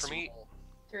 3. So this for me, roll.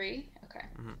 3. Okay.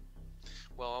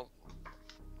 well,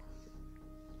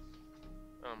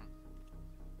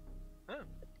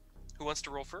 who wants to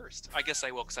roll first? I guess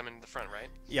I will, because I'm in the front, right?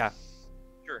 Yeah.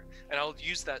 Sure. And I'll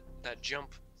use that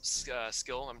jump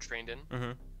skill I'm trained in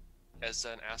Mhm. as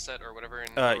an asset or whatever. In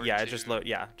order Yeah, to, it just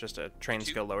just a trained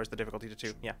 2? skill lowers the difficulty to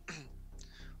 2. Yeah.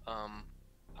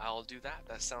 I'll do that.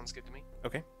 That sounds good to me.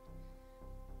 Okay.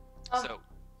 So,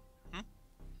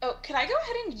 Oh, can I go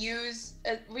ahead and use?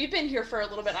 We've been here for a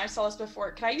little bit, and I saw this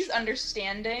before. Can I use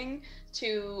understanding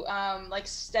to like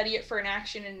study it for an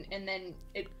action, and then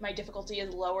my difficulty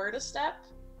is lowered a step?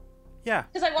 Yeah.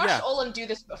 Because I watched Yeah. Olam do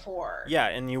this before. Yeah,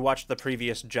 and you watched the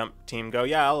previous jump team go,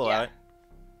 yeah, I'll allow Yeah. it.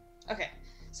 Okay,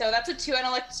 so that's a 2 I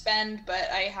don't like to spend, but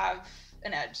I have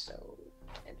an edge, so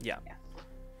Yeah.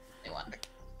 New one.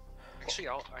 actually,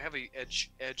 I have a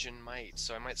edge in might,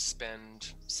 so I might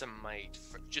spend some might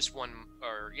for just one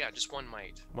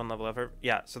might. 1 level effort.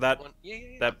 Yeah, so that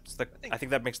Yeah. that's the I think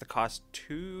that makes the cost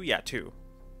 2. Yeah, 2.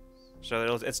 So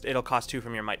it'll cost 2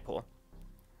 from your might pool.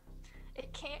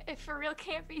 It for real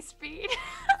can't be speed.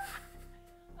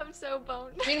 I'm so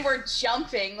boned. I mean, we're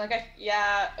jumping.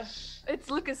 It's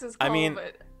Lucas's I call, mean-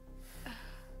 but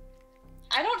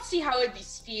I don't see how it'd be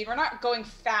speed. We're not going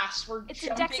fast. We're it's a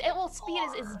jumping. dex. Well, speed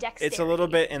is dexterity. It's a little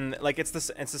bit in like it's the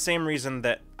same reason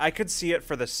that I could see it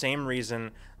for the same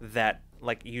reason that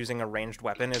like using a ranged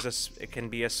weapon it can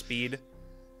be a speed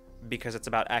because it's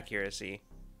about accuracy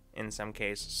in some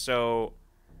case. So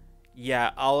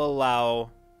yeah, I'll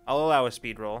allow a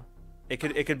speed roll. It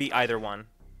could be either one.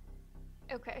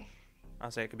 Okay.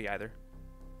 I'll say it could be either.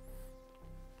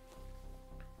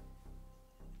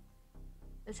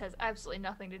 This has absolutely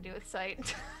nothing to do with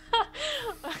sight.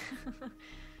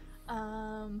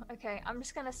 Okay, I'm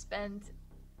just gonna spend.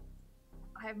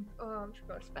 I'm just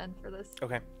gonna spend for this.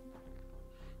 Okay.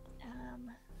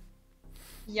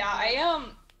 Yeah,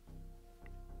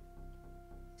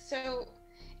 So,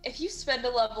 if you spend a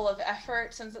level of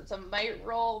effort, since it's a might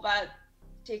roll, that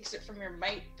takes it from your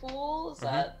might pool.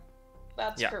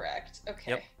 That's Yeah. correct?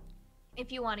 Okay. Yep.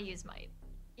 If you want to use might,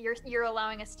 you're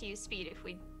allowing us to use speed if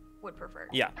we would prefer.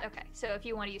 Yeah. Okay, so if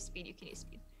you want to use speed, you can use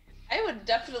speed. I would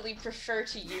definitely prefer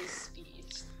to use speed.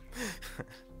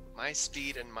 My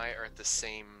speed and might are the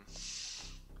same.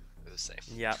 They're the same.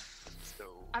 Yeah. So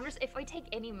If I take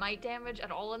any might damage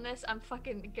at all in this, I'm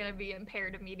fucking gonna be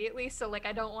impaired immediately. So like,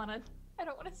 I don't want to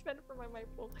spend it for my might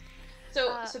pool.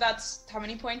 So that's how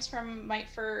many points from might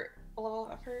for a level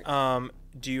of effort?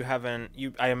 Do you have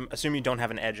I assume you don't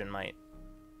have an edge in might.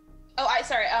 Oh,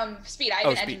 speed. I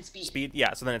have an edge in speed. Speed?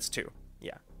 Yeah, so then it's 2.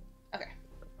 Yeah. Okay.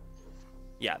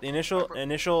 Yeah, the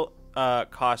initial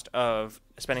cost of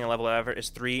spending a level of effort is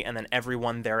 3, and then every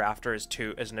one thereafter is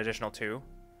an additional 2.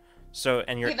 So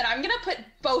and you're Okay, then I'm gonna put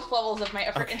both levels of my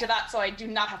effort Okay. into that, so I do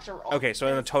not have to roll. okay. So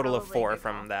in a That's total of probably 4 good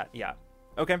from call. that. Yeah.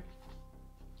 Okay.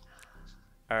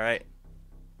 All right.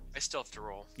 I still have to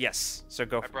roll. Yes. So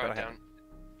go I brought ahead.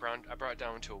 I brought it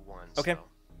down to a 1. Okay. So.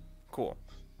 Cool.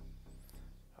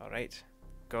 All right.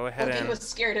 Go ahead Logan and was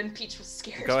scared and Peach was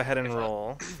scared. go ahead and If I-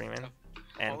 roll, Freeman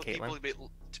and All the people Caitlin.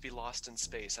 to be lost in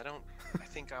space. I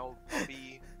think I'll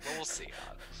be. Well, we'll see.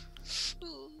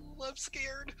 I'm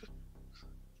scared.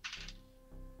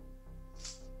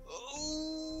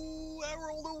 Oh, I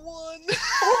rolled a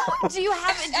 1. Do you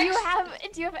have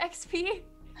XP?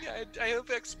 Yeah, I have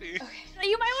XP. Okay.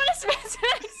 You might want to spend some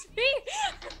XP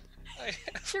I,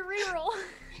 to reroll.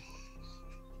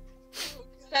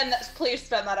 Please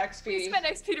spend that XP. Spend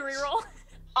XP to reroll.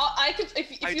 I could,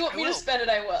 if you want I me to will. spend it,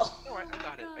 I will. no, I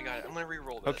got it. I'm gonna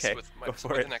re-roll this Okay, with go for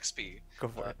with it. an XP. Go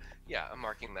for it. Yeah, I'm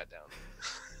marking that down.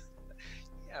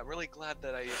 Yeah, I'm really glad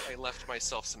that I left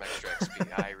myself some extra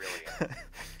XP. I really am.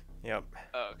 Yep.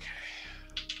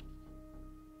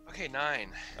 Okay,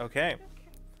 9. Okay.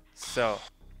 So,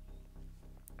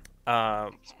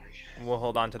 we'll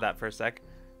hold on to that for a sec.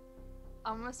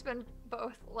 I'm gonna spend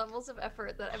both levels of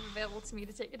effort that have available to me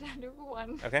to take it down to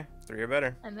 1, Okay, 3 or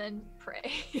better. and then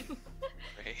pray.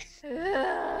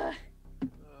 Right.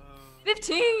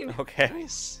 15. Okay.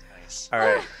 Nice. All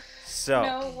right. So,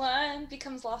 No one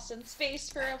becomes lost in space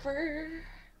forever.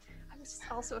 I'm just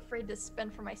also afraid to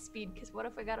spend for my speed because what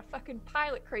if I got a fucking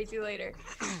pilot crazy later?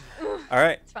 all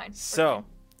right. It's fine. We're So,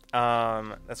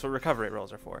 that's what recovery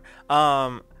rolls are for.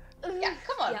 fine. Yeah,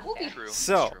 come on, Yeah, we'll be. fair. True.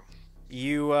 So- True.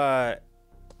 You,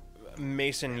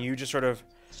 Mason, you just sort of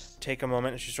take a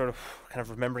moment and you sort of kind of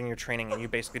remembering your training, and you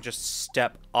basically just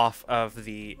step off of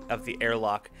the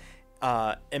airlock.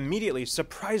 Immediately,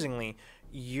 surprisingly,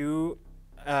 you,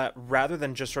 rather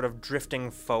than just sort of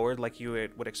drifting forward like you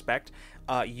would expect,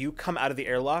 you come out of the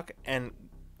airlock and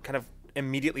kind of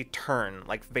immediately turn,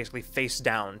 like basically face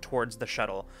down towards the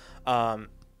shuttle,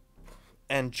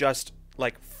 and just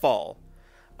like fall.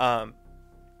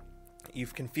 You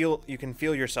can feel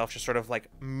yourself just sort of like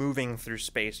moving through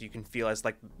space. You can feel as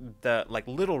like the like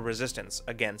little resistance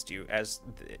against you, as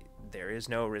there is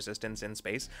no resistance in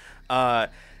space.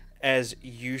 As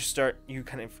you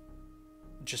kind of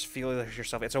just feel like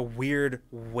yourself. It's a weird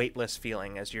weightless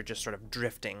feeling as you're just sort of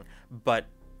drifting, but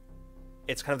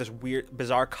it's kind of this weird,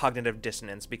 bizarre cognitive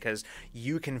dissonance because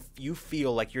you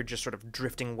feel like you're just sort of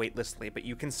drifting weightlessly, but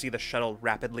you can see the shuttle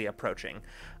rapidly approaching.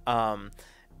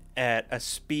 At a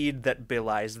speed that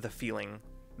belies the feeling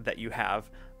that you have.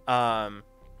 And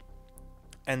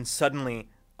suddenly,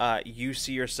 you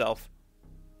see yourself,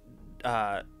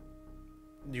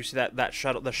 you see that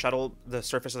shuttle, the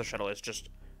surface of the shuttle is just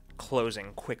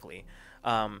closing quickly.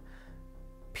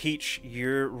 Peach,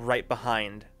 you're right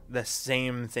behind the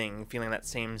same thing, feeling that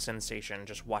same sensation,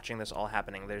 just watching this all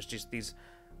happening. There's just these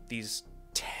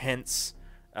tense,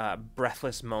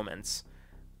 breathless moments.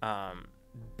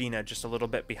 Bina just a little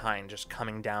bit behind, just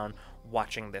coming down,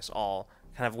 watching this all,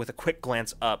 kind of with a quick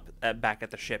glance up back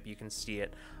at the ship. You can see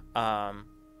it.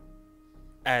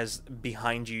 As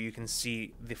behind you, you can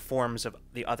see the forms of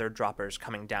the other droppers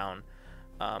coming down.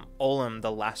 Olim,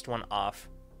 the last one off,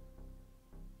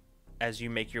 as you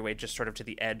make your way just sort of to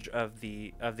the edge of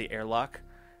the airlock.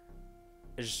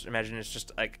 Just imagine it's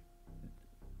just like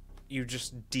you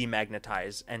just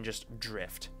demagnetize and just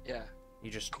drift. Yeah.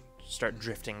 You just start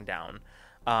drifting down,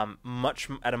 much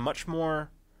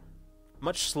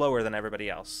slower than everybody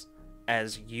else.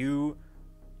 As you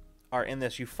are in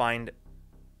this, you find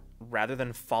rather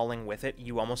than falling with it,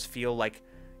 you almost feel like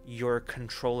you're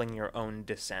controlling your own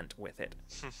descent with it.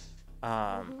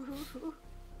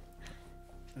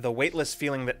 The weightless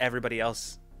feeling that everybody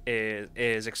else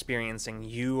is experiencing,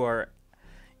 you are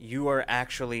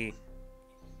actually.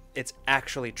 It's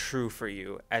actually true for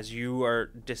you as you are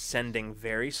descending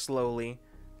very slowly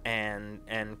and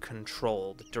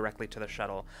controlled directly to the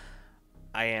shuttle.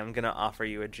 I am gonna offer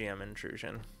you a GM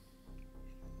intrusion.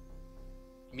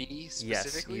 Me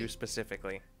specifically? Yes, you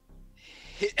specifically.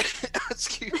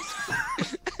 Excuse me.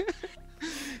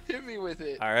 Hit me with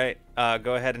it. All right,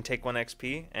 go ahead and take 1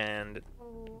 XP and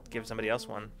give somebody else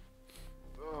 1.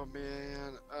 Oh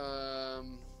man.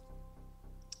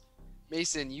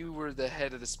 Mason, you were the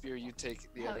head of the spear. You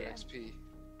take the Hell other yeah. XP.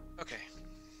 Okay.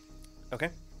 Okay.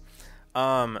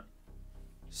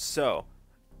 So,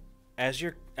 as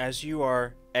you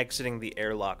are exiting the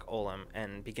airlock, Olim,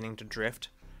 and beginning to drift,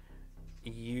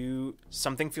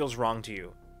 something feels wrong to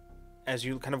you. As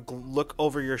you kind of look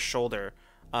over your shoulder,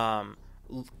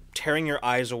 tearing your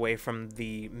eyes away from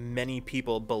the many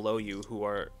people below you who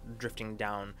are drifting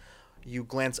down, you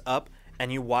glance up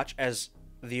and you watch as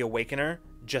the Awakener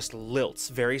just lilts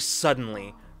very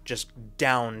suddenly just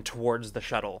down towards the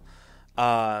shuttle.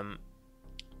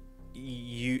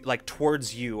 You like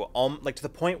towards you, like to the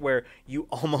point where you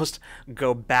almost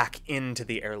go back into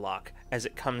the airlock as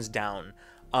it comes down.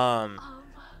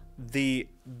 The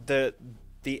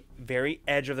very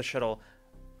edge of the shuttle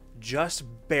just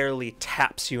barely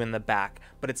taps you in the back,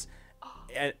 but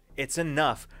it's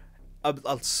enough.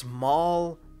 A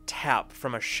small tap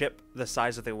from a ship the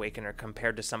size of the Awakener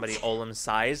compared to somebody Olim's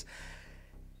size,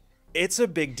 it's a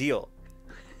big deal.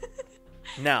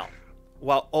 Now,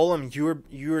 while Olim,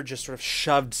 you're just sort of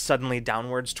shoved suddenly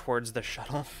downwards towards the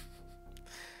shuttle,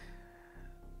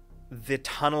 the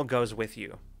tunnel goes with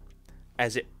you.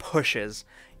 As it pushes,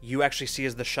 you actually see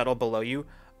as the shuttle below you,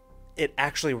 it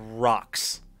actually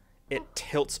rocks. It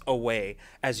tilts away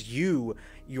as you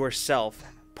yourself,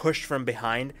 pushed from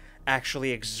behind,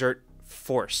 actually exert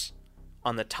force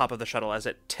top of the shuttle as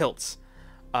it tilts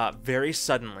very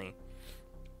suddenly.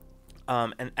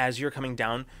 And as you're coming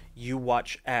down, you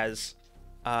watch as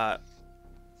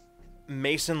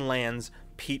Mason lands,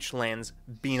 Peach lands,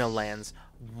 Bina lands,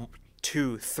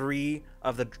 2, 3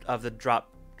 of the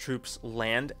drop troops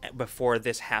land before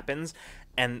this happens,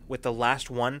 and with the last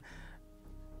one,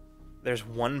 there's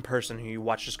one person who you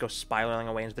watch just go spiraling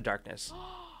away into the darkness.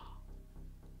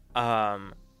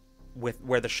 When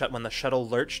the shuttle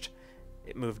lurched,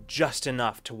 it moved just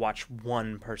enough to watch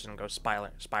one person go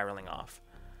spiraling off.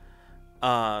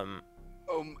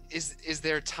 Is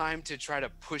there time to try to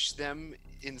push them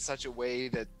in such a way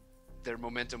that their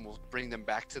momentum will bring them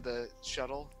back to the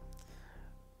shuttle?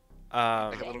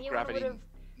 Like a little Anyone gravity would've-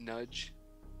 nudge?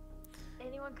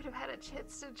 Anyone could have had a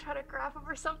chance to try to grab him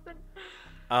or something.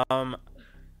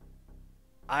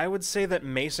 I would say that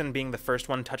Mason, being the first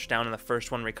one touched down and the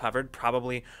first one recovered,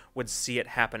 probably would see it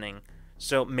happening.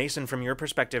 So Mason, from your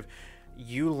perspective,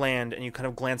 you land and you kind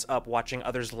of glance up, watching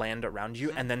others land around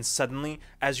you, and then suddenly,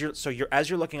 as you're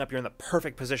looking up, you're in the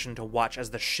perfect position to watch as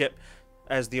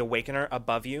the Awakener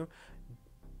above you,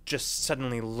 just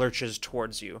suddenly lurches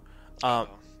towards you.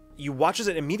 You watch as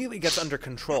it immediately gets under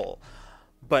control,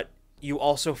 but you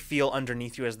also feel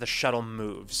underneath you as the shuttle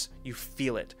moves. You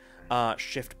feel it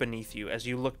shift beneath you as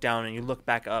you look down and you look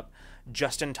back up,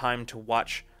 just in time to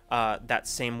watch that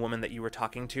same woman that you were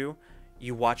talking to.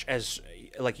 You watch as,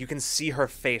 like, you can see her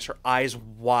face, her eyes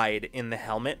wide in the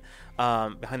helmet,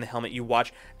 behind the helmet. You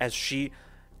watch as she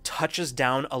touches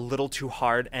down a little too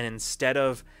hard, and instead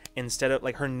of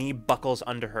like, her knee buckles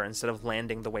under her instead of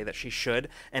landing the way that she should,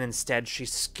 and instead she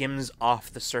skims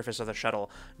off the surface of the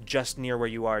shuttle just near where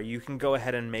you are. You can go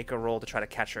ahead and make a roll to try to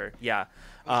catch her. Yeah.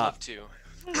 I'd love to.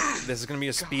 This is going to be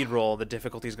a speed roll. The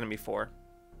difficulty is going to be 4.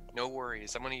 No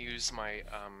worries. I'm going to use my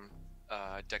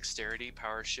dexterity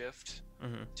power shift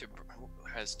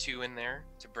has 2 in there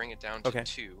to bring it down to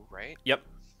 2, right? Yep.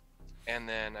 And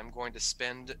then I'm going to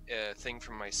spend a thing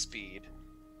from my speed,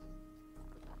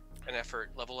 an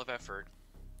level of effort,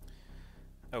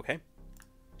 Okay.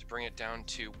 to bring it down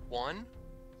to 1.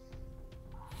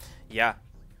 Yeah.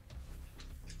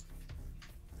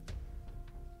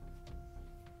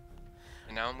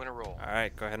 And now I'm going to roll. All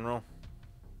right, go ahead and roll.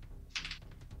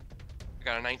 I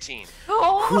got a 19.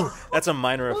 Oh! That's a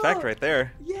minor effect right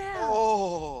there. Yeah!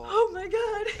 Oh! Oh my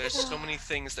god! There's so many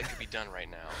things that could be done right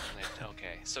now.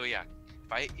 Okay, so yeah,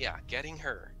 getting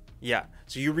her. Yeah.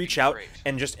 So you reach out Great.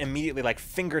 and just immediately, like,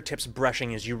 fingertips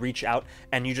brushing as you reach out,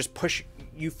 and you just push.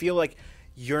 You feel like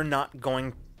you're not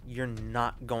going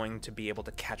to be able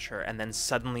to catch her, and then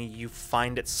suddenly you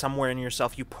find it somewhere in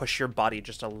yourself. You push your body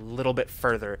just a little bit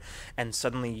further, and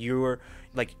suddenly you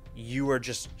are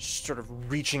just sort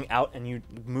of reaching out, and you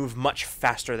move much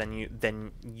faster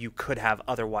than you could have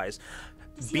otherwise.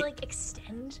 Does he like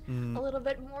extend a little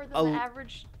bit more than a- the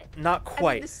average? Not I mean,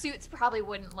 quite. the suits probably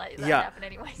wouldn't let that Yeah, happen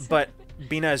anyways. But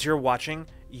Bina, as you're watching,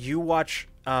 you watch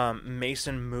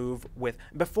Mason move with.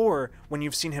 Before, when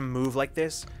you've seen him move like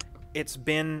this, it's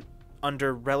been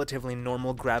under relatively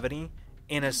normal gravity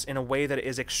in a way that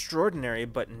is extraordinary,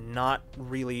 but not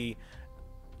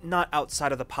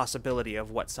outside of the possibility of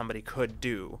what somebody could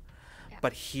do. Yeah.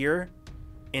 But here,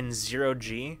 in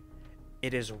 0G,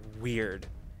 it is weird.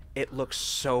 It looks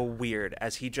so weird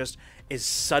as he just is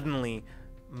suddenly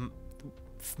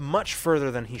much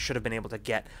further than he should have been able to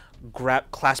get,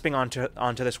 clasping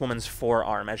onto this woman's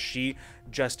forearm as she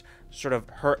just sort of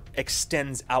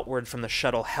extends outward from the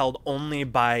shuttle, held only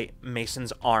by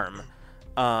Mason's arm,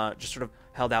 just sort of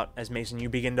held out as Mason, you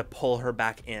begin to pull her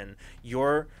back in.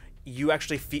 You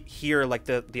actually hear like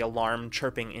the alarm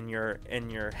chirping in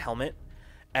your helmet,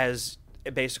 as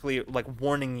basically like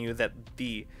warning you that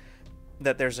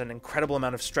there's an incredible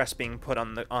amount of stress being put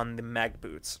on the mag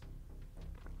boots.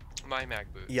 My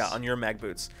mag boots. Yeah, on your mag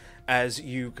boots. As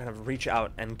you kind of reach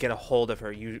out and get a hold of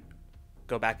her, you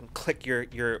go back and click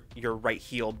your right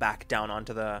heel back down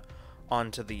onto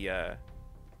the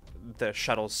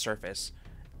shuttle's surface,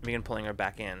 and begin pulling her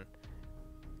back in.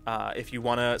 If you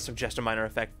want to suggest a minor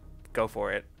effect, go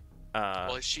for it.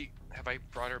 Well, have I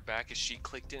brought her back? Is she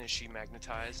clicked in? Is she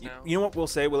magnetized now? You know what we'll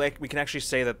say? We can actually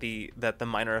say that the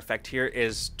minor effect here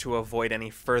is to avoid any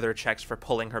further checks for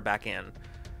pulling her back in.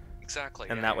 Exactly.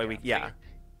 And that way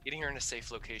getting her in a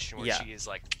safe location where Yeah. she is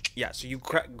like. Yeah, so you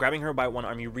grabbing her by one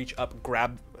arm, you reach up,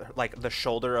 grab like the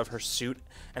shoulder of her suit,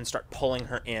 and start pulling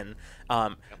her in.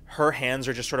 Her hands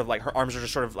are just sort of like, her arms are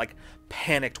just sort of like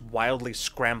panicked, wildly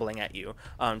scrambling at you,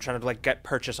 trying to like get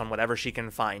purchase on whatever she can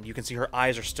find. You can see her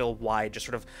eyes are still wide, just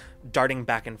sort of darting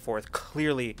back and forth,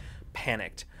 clearly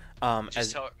panicked.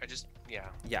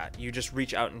 Yeah, you just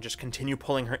reach out and just continue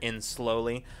pulling her in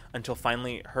slowly until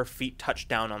finally her feet touch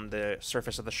down on the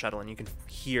surface of the shuttle, and you can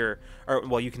hear, or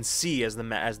well, you can see as the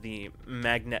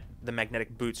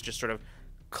magnetic boots just sort of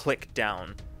click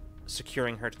down,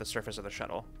 securing her to the surface of the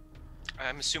shuttle.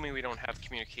 I'm assuming we don't have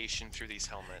communication through these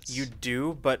helmets. You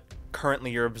do, but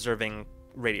currently you're observing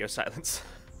radio silence.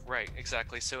 Right,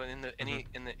 exactly. So in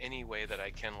any way that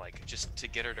I can, like, just to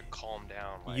get her to calm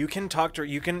down. Like, You can talk to her.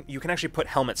 You can actually put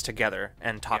helmets together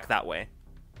and talk Yeah. that way.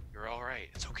 You're all right.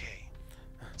 It's okay.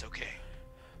 It's okay.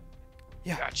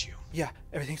 Yeah. Got you. Yeah,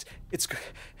 it's good.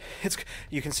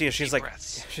 You can see her. She's Deep like,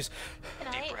 breaths. she's.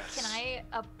 Deep breaths. Can I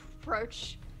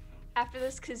approach after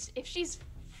this? Because if she's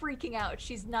freaking out,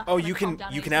 she's not. Oh, gonna you calm can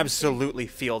down you can anytime soon. absolutely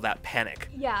feel that panic.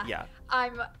 Yeah. Yeah. I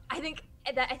think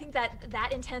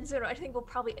that intense. I think will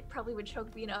probably would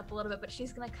choke Bina up a little bit, but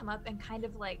she's gonna come up and kind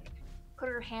of like put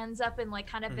her hands up and like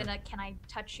kind of in a "can I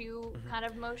touch you" kind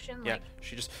of motion. Yeah. Like,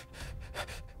 She just.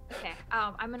 okay.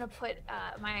 I'm gonna put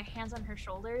my hands on her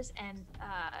shoulders and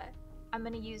I'm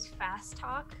gonna use fast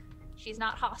talk. She's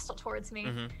not hostile towards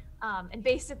me. And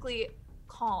basically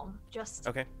calm. Just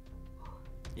Okay.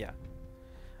 Yeah.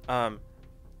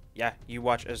 Yeah. You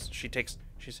watch as she's.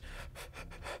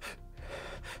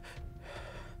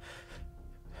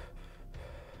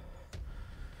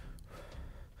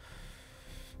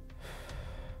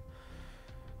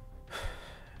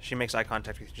 She makes eye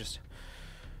contact with you. Just.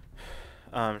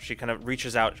 She kind of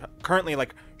reaches out. Currently,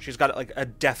 like she's got like a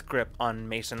death grip on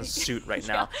Mason's suit right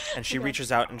now, and she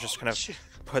reaches out and just kind of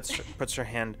puts her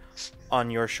hand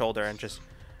on your shoulder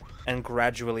and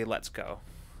gradually lets go.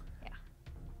 Yeah.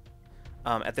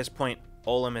 At this point,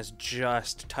 Olim is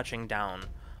just touching down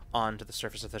onto the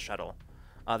surface of the shuttle.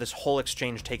 This whole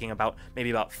exchange taking maybe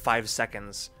about 5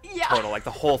 seconds total. Like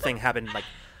the whole thing happened like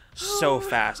so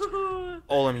fast.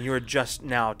 Olim, you are just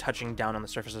now touching down on the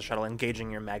surface of the shuttle, engaging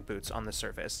your mag boots on the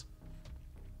surface.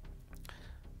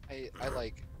 I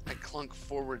clunk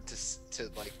forward to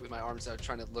like with my arms out,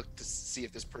 trying to look to see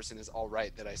if this person is all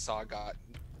right that I saw got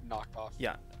knocked off.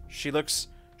 Yeah, she looks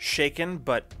shaken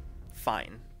but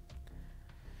fine.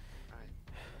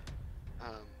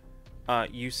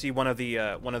 You see one of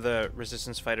the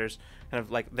resistance fighters kind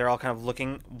of like they're all kind of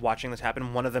watching this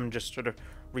happen. One of them just sort of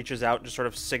reaches out, just sort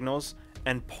of signals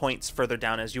and points further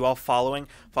down. As you all following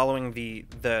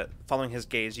his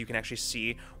gaze, you can actually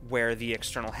see where the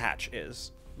external hatch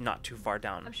is, not too far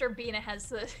down. I'm sure Bina has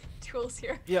the tools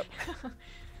here. Yep.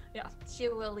 Yeah, she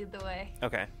will lead the way.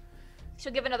 Okay.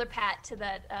 She'll give another pat to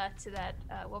that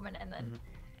woman and then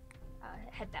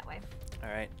head that way. All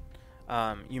right.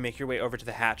 You make your way over to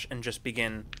the hatch and just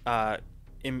begin.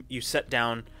 You set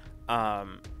down,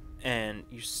 and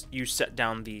you set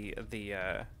down the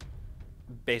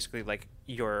basically like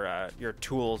your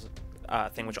tools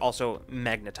thing, which also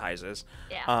magnetizes.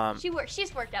 Yeah.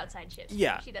 She's worked outside shifts.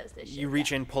 Yeah. She does this. You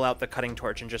reach in, pull out the cutting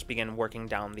torch, and just begin working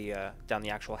down the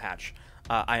actual hatch.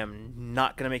 I am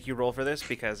not gonna make you roll for this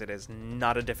because it is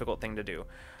not a difficult thing to do.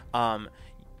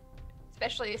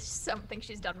 Especially if something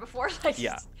she's done before. Like,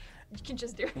 Yeah. You can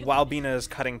just do it. While Bina is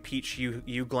cutting Peach,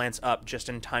 you glance up just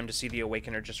in time to see the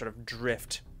Awakener just sort of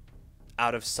drift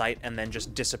out of sight and then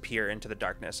just disappear into the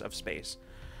darkness of space.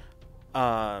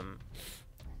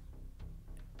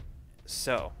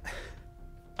 So,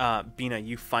 Bina,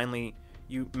 you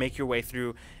make your way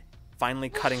through, finally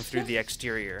cutting through the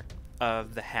exterior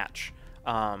of the hatch,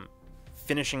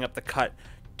 finishing up the cut.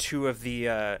 Two of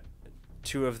the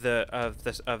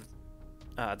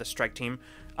strike team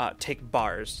take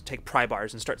pry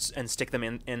bars and stick them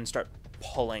in and start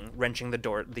pulling, wrenching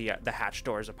the hatch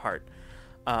doors apart.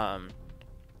 After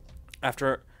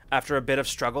a bit of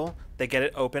struggle, they get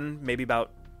it open, maybe about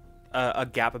a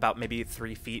gap about maybe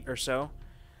 3 feet or so,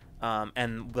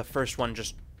 and the first one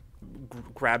just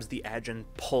grabs the edge and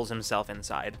pulls himself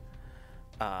inside.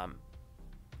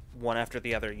 One after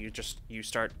the other, you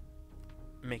start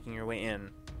making your way in.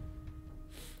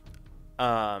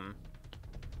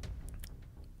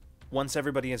 Once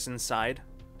everybody is inside,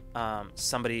 there's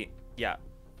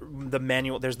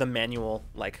the manual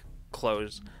like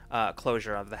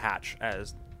closure of the hatch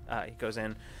as he goes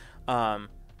in. A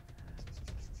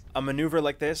maneuver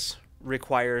like this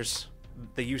requires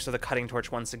the use of the cutting torch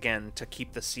once again to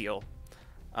keep the seal.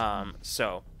 Once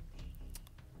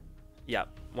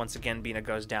again, Bina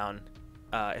goes down,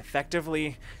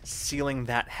 effectively sealing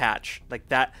that hatch. Like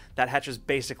that hatch is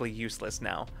basically useless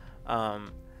now.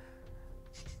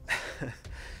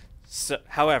 So,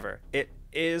 however, it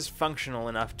is functional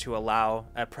enough to allow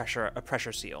a pressure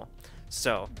seal.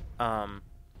 So,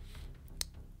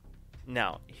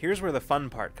 now here's where the fun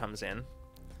part comes in.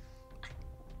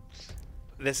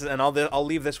 I'll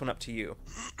leave this one up to you.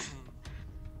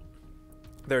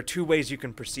 There are two ways you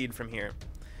can proceed from here.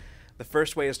 The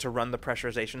first way is to run the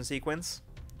pressurization sequence,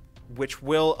 which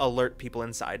will alert people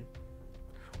inside.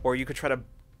 Or you could try to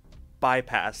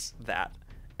bypass that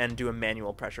and do a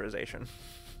manual pressurization.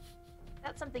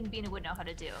 That's something Bina would know how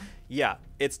to do. Yeah,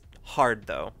 it's hard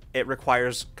though. It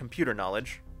requires computer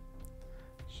knowledge.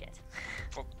 Shit.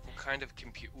 What kind of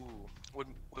compute? Ooh,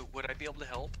 would I be able to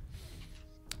help?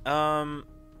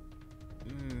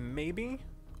 Maybe?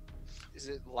 Is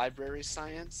it library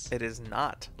science? It is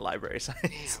not library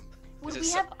science. Damn. Would Is it we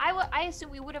so- have? I assume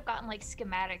we would have gotten like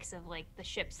schematics of like the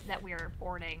ships that we are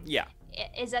boarding. Yeah.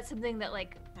 Is that something that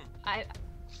like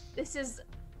this is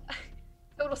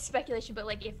total speculation, but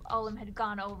like if Olim had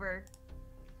gone over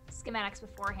schematics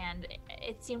beforehand,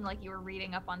 it seemed like you were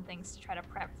reading up on things to try to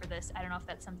prep for this. I don't know if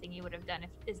that's something you would have done.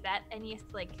 Is that any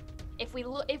like if we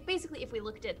looked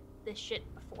at this shit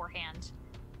beforehand,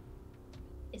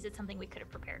 is it something we could have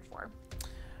prepared for?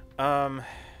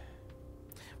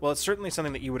 Well, it's certainly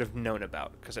something that you would have known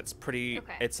about because it's pretty.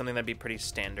 Okay. It's something that'd be pretty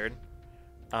standard.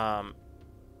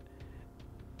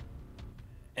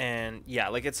 And yeah,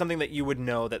 like it's something that you would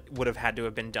know that would have had to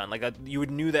have been done. Like you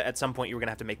would knew that at some point you were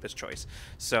gonna have to make this choice.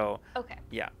 So Okay.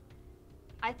 yeah.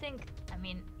 I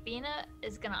mean, Bina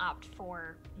is gonna opt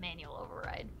for manual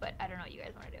override, but I don't know what you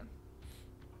guys want to do.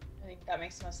 I think that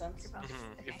makes the most sense. You're both-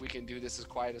 Mhm. okay. If we can do this as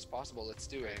quiet as possible, let's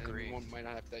do it. And agree. we might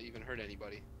not have to even hurt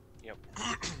anybody. Yep.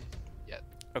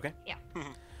 Okay.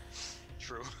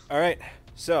 True. All right.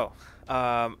 So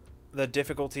the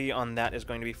difficulty on that is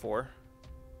going to be 4.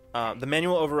 The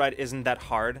manual override isn't that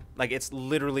hard. Like it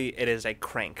is a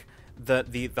crank.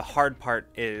 The hard part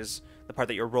is the part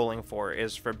that you're rolling for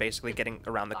is for basically getting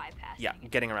around the Bypassing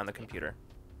it. getting around the computer.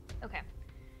 Okay.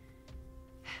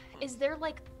 Is there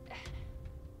like,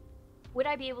 would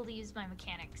I be able to use my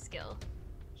mechanic skill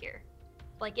here?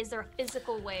 Like, is there a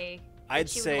physical way? that I'd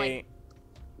she would, say like,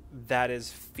 that is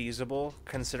feasible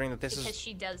considering that this because is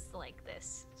she does like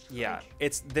this. yeah,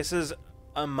 Like, this is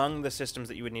among the systems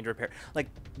that you would need to repair. Like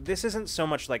this isn't so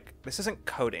much like this isn't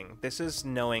coding. This is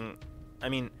knowing I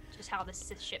mean, just how the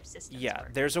ship systems yeah,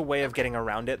 work. there's a way of getting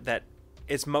around it that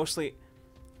it's mostly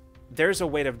there's a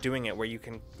way of doing it where you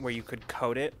could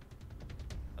code it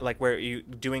like where you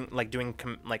doing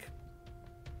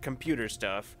computer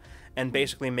stuff and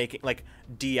basically making like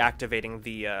deactivating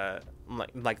the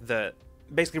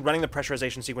basically running the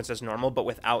pressurization sequence as normal but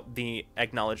without the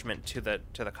acknowledgement to the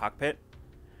cockpit.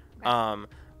 Okay.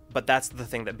 But that's the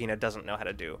thing that Bina doesn't know how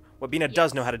to do. What Bina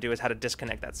does know how to do is how to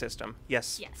disconnect that system.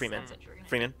 Yes, Yes, Freeman. that's what you were gonna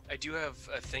Freeman? I do have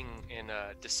a thing in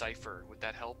Decipher. Would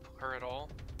that help her at all?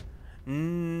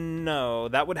 No,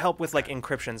 that would help with like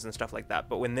encryptions and stuff like that.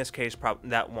 But in this case,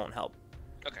 that won't help.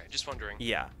 Okay, just wondering.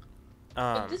 Yeah.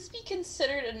 Would this be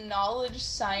considered a knowledge,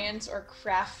 science, or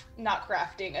not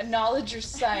crafting, a knowledge or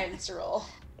science role?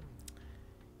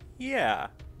 Yeah,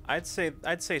 I'd say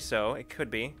so. It could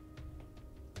be.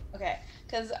 Okay,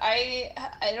 because I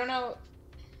don't know.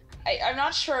 I'm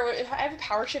not sure if I have a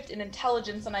power shift in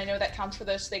intelligence, and I know that counts for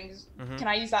those things. Mhm. Can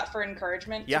I use that for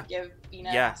encouragement Yeah. to give Bina?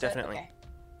 an Yeah, asset? definitely. Okay,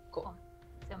 cool.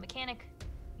 So mechanic,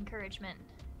 encouragement.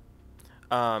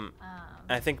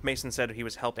 I think Mason said he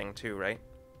was helping too, right?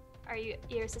 Are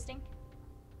you're assisting?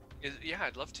 Yeah,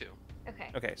 I'd love to. Okay.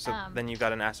 Okay, so Um, then you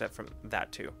got an asset from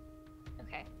that too.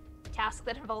 Okay. Task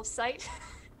that involves sight.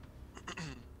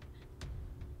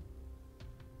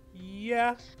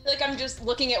 Yeah. I feel like I'm just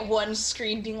looking at one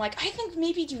screen, being like, I think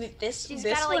maybe do it this She's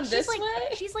this gotta one like this she's like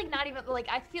way. she's like not even like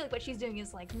I feel like what she's doing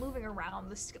is like moving around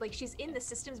this like she's in the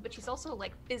systems but she's also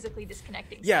like physically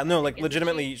disconnecting. Yeah, stuff, no, I like think, isn't she?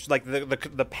 legitimately,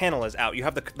 like the panel is out. You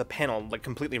have the panel like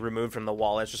completely removed from the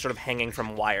wall. It's just sort of hanging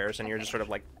from wires, and you're just sort of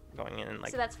like going in and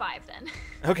like. So that's 5 then.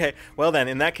 Okay, well then,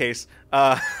 in that case,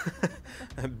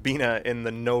 Bina in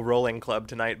the no rolling club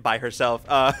tonight by herself.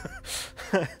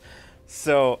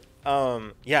 So,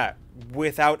 yeah,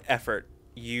 without effort,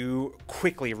 you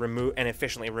quickly remove and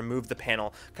efficiently remove the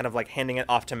panel, kind of like handing it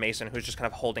off to Mason, who's just kind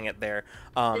of holding it there.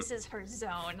 This is her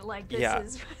zone. Like this yeah.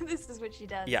 is this is what she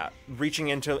does. Yeah, reaching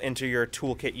into your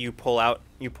toolkit, you pull out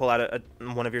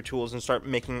one of your tools and start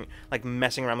messing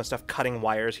around with stuff, cutting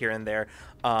wires here and there,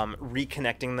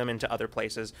 reconnecting them into other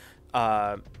places,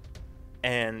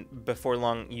 and before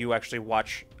long, you actually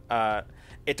watch.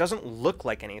 It doesn't look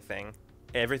like anything.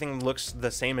 Everything looks the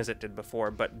same as it did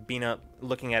before, but Bina,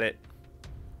 looking at it,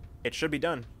 it should be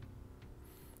done.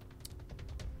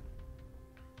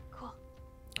 Cool.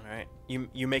 All right,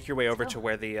 you make your way over to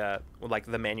where the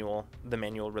the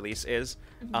manual release is,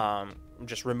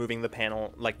 just removing the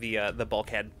panel, like the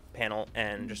bulkhead panel,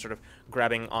 and just sort of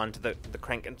grabbing onto the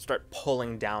crank and start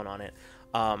pulling down on it.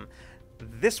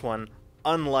 This one,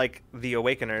 unlike the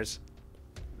Awakeners,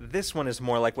 this one is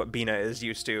more like what Bina is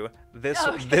used to.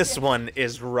 This one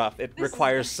is rough. It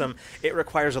requires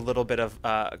a little bit of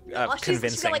convincing.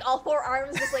 She's got like all 4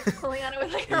 arms just like pulling on it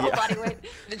with like her whole body weight.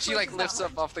 And she like lifts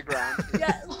up off the ground.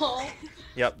 Yeah.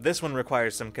 Yep, this one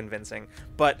requires some convincing,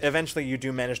 but eventually you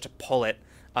do manage to pull it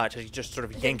to just sort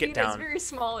of yank it down. Bina's very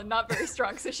small and not very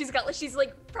strong, so she's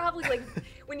like probably like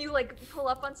when you like pull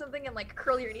up on something and like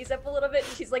curl your knees up a little bit,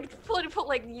 and she's like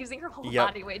using her whole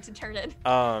body weight to turn it.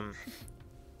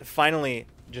 Finally,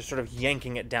 just sort of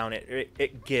yanking it down,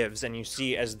 it gives, and you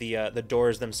see as the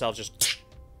doors themselves just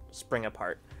spring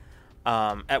apart.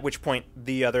 At which point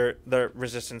the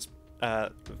resistance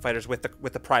fighters with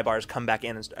the pry bars come back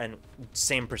in and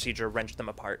same procedure, wrench them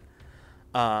apart.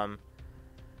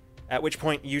 At which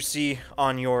point you see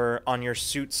on your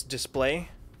suit's display,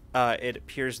 it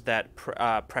appears that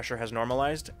pressure has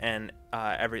normalized and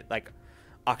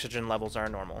oxygen levels are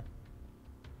normal.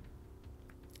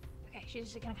 Okay,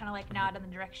 she's just gonna kind of like nod in the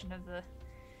direction of the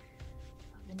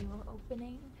new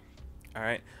opening. All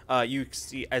right. You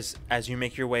see as you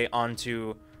make your way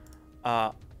onto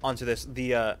this,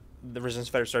 the resistance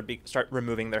fighters start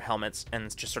removing their helmets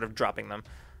and just sort of dropping them,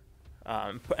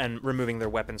 and removing their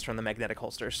weapons from the magnetic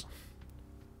holsters.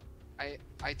 I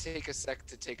take a sec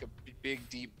to take a big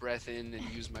deep breath in and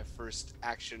use my first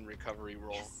action recovery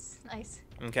roll. Yes, nice.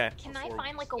 Okay. Can I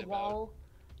find like a wall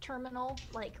terminal,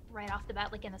 like right off the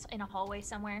bat, like in a hallway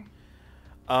somewhere?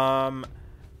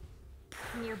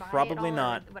 Nearby Probably at all,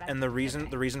 not. And the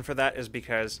reason for that is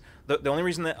because the only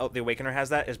reason that the Awakener has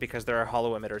that is because there are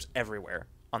hollow emitters everywhere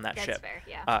on that That's ship. fair,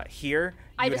 yeah. Here,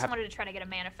 I just wanted to try to get a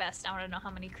manifest. I want to know how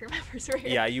many crew members were here.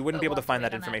 Yeah, you wouldn't be able to find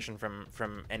that on information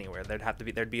from anywhere.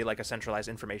 There'd be like a centralized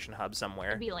information hub somewhere.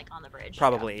 It'd be like on the bridge.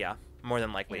 Probably, yeah. More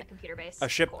than likely. In the computer base. A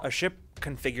ship Cool. a ship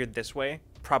configured this way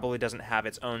probably doesn't have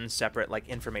its own separate like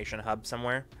information hub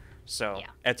somewhere. So Yeah.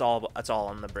 it's all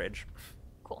on the bridge.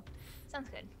 Cool. Sounds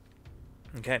good.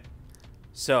 Okay.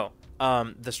 So,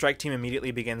 the strike team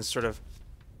immediately begins sort of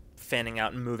fanning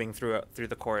out and moving through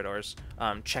the corridors,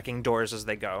 checking doors as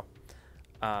they go.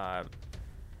 I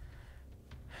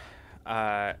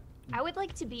would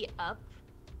like to be up,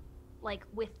 like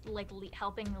with like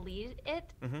helping lead it,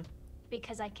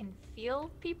 because I can feel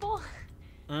people,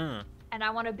 and I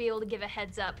want to be able to give a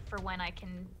heads up for when I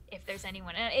can, if there's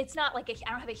anyone. And it's not like I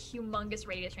don't have a humongous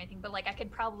radius or anything, but like I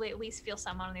could probably at least feel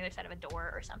someone on the other side of a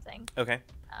door or something. Okay.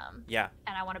 Yeah.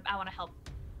 And I want to help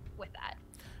with that.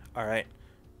 All right.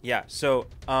 Yeah. So,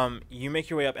 you make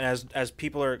your way up, and as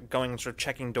people are going and sort of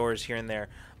checking doors here and there,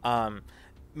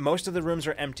 most of the rooms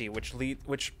are empty,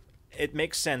 which it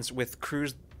makes sense with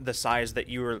crews the size that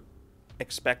you were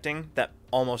expecting that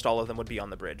almost all of them would be on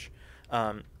the bridge.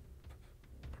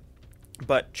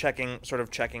 But checking.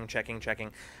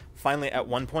 Finally, at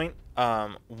one point,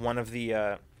 one of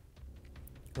the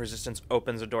resistance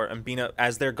opens a door, and Bina,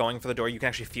 as they're going for the door, you can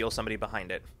actually feel somebody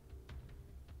behind it.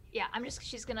 Yeah,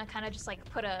 she's gonna kind of just like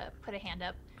put a hand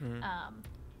up,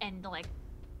 and like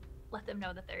let them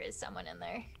know that there is someone in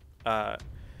there.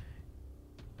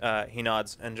 He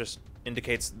nods and just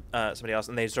indicates somebody else,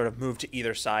 and they sort of move to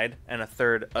either side, and a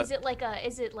third. Is it like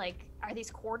are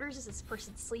these quarters? Is this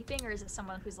person sleeping, or is it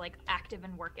someone who's like active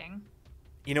and working?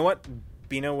 You know what?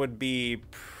 Bina would be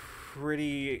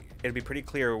it'd be pretty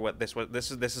clear what this was.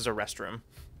 This is a restroom.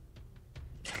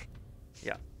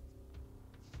 Yeah.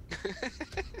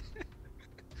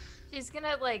 She's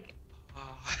gonna like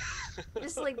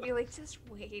just like be like, just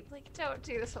wait, like don't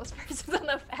do this. Most person's in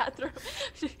the bathroom.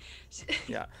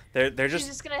 Yeah, they're just.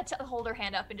 She's just gonna hold her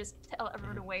hand up and just tell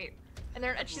everyone to wait. And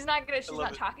she's not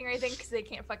talking or anything because they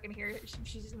can't fucking hear it.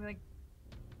 She's just gonna be like.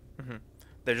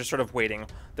 They're just sort of waiting.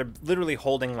 They're literally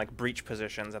holding like breach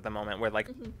positions at the moment, where like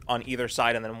on either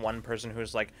side, and then one person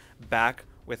who's like back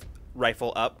with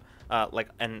rifle up, like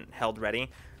and held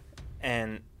ready,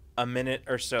 and a minute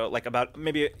or so, like about a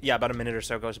minute or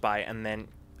so goes by, and then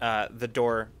the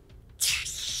door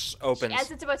opens.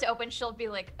 As it's about to open, she'll be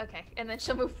like, okay, and then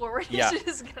she'll move forward. Yeah. She's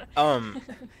just gonna...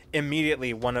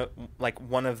 Immediately, one of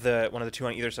the two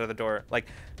on either side of the door, like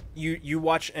you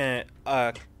watch a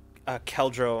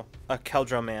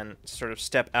Keldro man sort of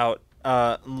step out,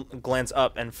 glance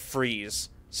up, and freeze,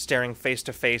 staring face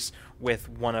to face with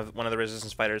one of the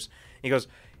resistance fighters.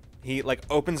 He like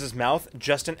opens his mouth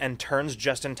and turns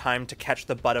just in time to catch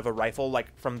the butt of a rifle like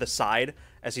from the side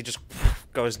as he just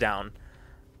goes down.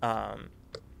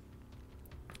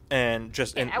 and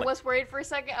just And I was worried for a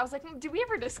second. I was like, did we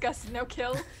ever discuss no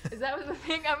kill? Is that the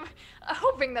thing? I'm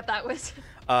hoping that was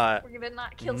we're gonna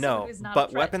not kill no, someone who's not but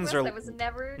a threat weapons to us. are That was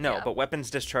never no, yeah. but weapons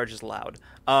discharge is loud.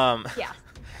 Yeah.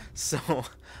 So,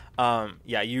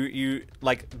 yeah, you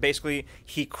like basically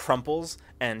he crumples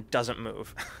and doesn't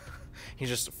move. He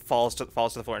just falls to the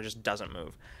floor and just doesn't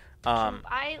move.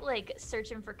 I like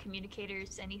search him for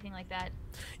communicators, anything like that.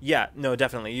 Yeah, no,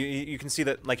 definitely. You can see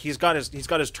that like he's got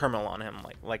his terminal on him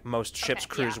like most ship's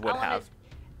Okay, crews yeah. would have.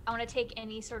 I want to take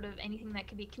anything that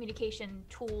could be communication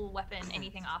tool, weapon,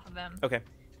 anything off of him. Okay.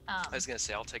 I was gonna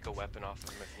say I'll take a weapon off of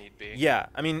him if need be. Yeah,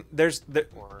 I mean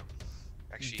Or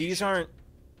actually, these aren't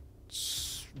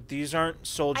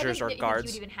soldiers I or think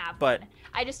guards, he would even have but one.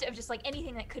 I'm just like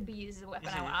anything that could be used as a weapon.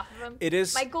 I want off of him. it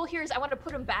is My goal here is I want to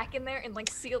put him back in there and like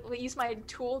use my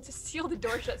tool to seal the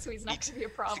door shut so he's not going to be a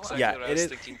problem. Exactly. yeah, what I it was is.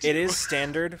 thinking It too. is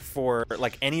standard for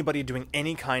like anybody doing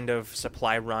any kind of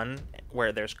supply run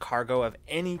where there's cargo of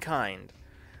any kind.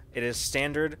 It is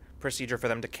standard procedure for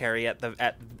them to carry at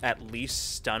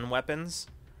least stun weapons,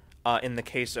 in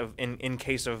case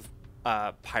of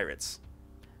pirates,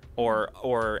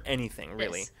 or anything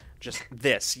really. This. Just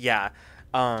this, yeah.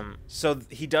 So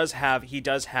he does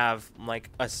have like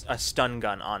a stun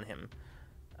gun on him,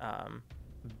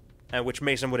 which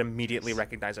Mason would immediately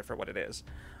recognize it for what it is.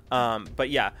 But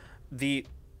yeah,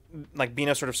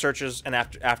 Bina sort of searches, and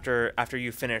after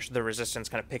you finish, the resistance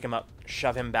kind of pick him up,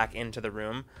 shove him back into the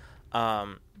room,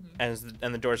 and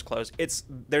the doors close. It's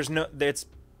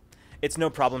no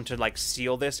problem to like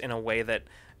seal this in a way that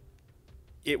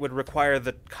it would require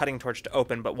the cutting torch to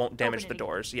open, but won't damage the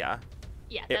doors. Yeah.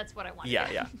 Yeah, that's what I want.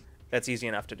 Yeah. That's easy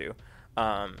enough to do.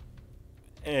 And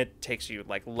it takes you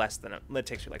like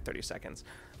 30 seconds.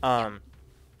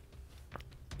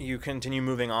 You continue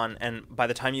moving on, and by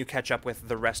the time you catch up with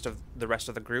the rest of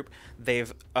the group,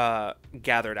 they've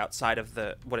gathered outside of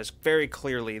what is very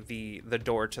clearly the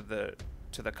door to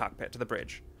the cockpit, to the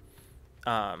bridge.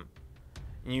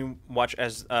 You watch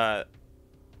as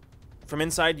from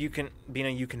inside you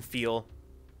can feel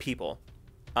people.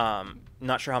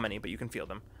 Not sure how many, but you can feel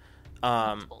them.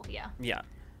 Multiple, yeah. Yeah.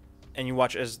 And you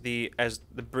watch as they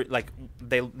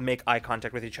make eye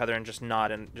contact with each other and just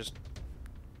nod and just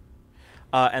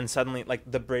and suddenly like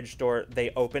the bridge door, they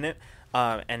open it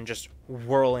and just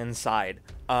whirl inside.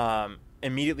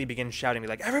 Immediately begin shouting, be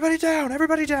like, everybody down,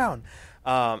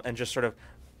 and just sort of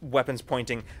weapons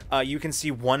pointing. You can see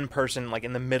one person like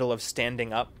in the middle of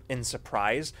standing up in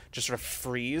surprise just sort of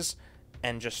freeze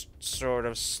and just sort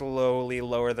of slowly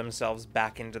lower themselves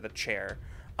back into the chair.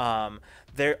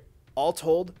 They're all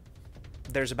told,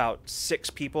 there's about 6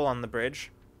 people on the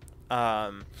bridge.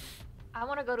 I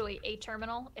want to go to a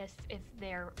terminal if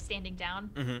they're standing down.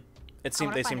 Mm-hmm. They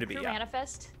seem to be. Crew Yeah.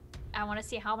 manifest. I want to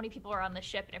see how many people are on the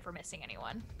ship and if we're missing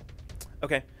anyone.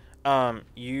 Okay.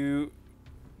 You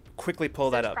quickly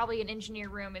pull that There's up. probably an engineer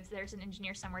room if there's an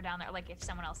engineer somewhere down there. Like if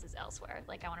someone else is elsewhere.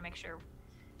 Like I want to make sure.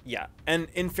 Yeah, and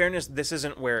in fairness, this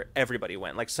isn't where everybody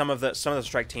went. Like some of the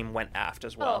strike team went aft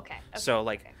as well. Oh, okay. So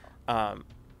like, okay, cool.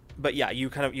 But yeah, you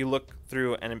look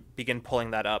through and begin pulling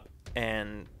that up,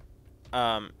 and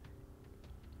you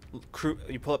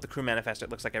pull up the crew manifest.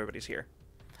 It looks like everybody's here.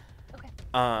 Okay.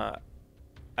 I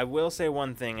will say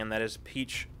one thing, and that is,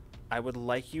 Peach, I would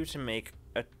like you to make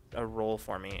a roll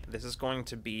for me. This is going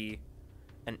to be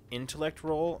an intellect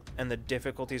roll, and the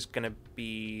difficulty is going to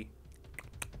be.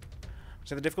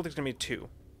 So the difficulty is going to be 2.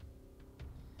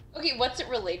 Okay, what's it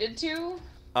related to? Do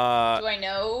Uh, I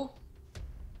know?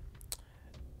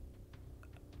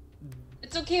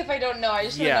 It's okay if I don't know. I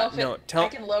just don't Yeah, know if no, I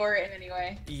can lower it in any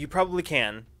way. you probably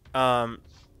can.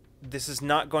 This is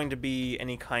not going to be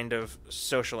any kind of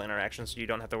social interaction, so you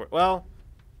don't have to worry. Well,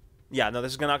 yeah, no,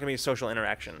 this is not going to be a social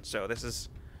interaction. So this is,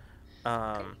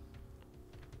 what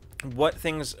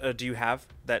things do you have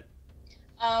that?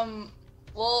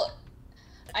 Well,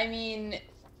 I mean,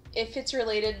 if it's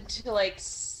related to like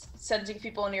sensing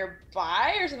people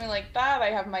nearby or something like that, I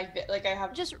have I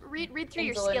have. Just read through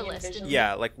your Invalidity skill and list. vision.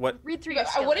 Yeah, like what? Read through your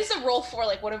But, skill what list. is the roll for?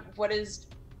 Like, what is?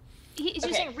 He's just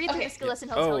Okay, saying read through okay. the skill list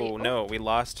and he'll tell you. Oh no, we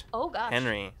lost Oh gosh.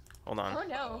 Henry. Hold on. Oh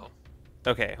no.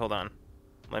 Okay, hold on.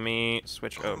 Let me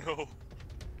switch. Oh Oh,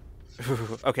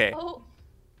 no, okay. Oh.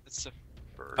 that's the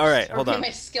first. All right, Or hold read on. my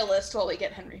skill list while we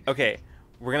get Henry. Okay,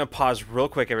 we're gonna pause real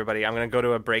quick, everybody. I'm gonna go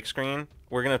to a break screen.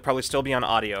 We're gonna probably still be on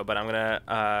audio, but I'm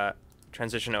gonna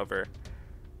transition over.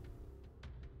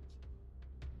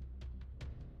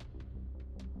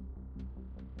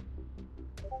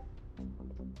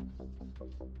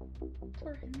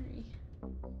 Poor Henry.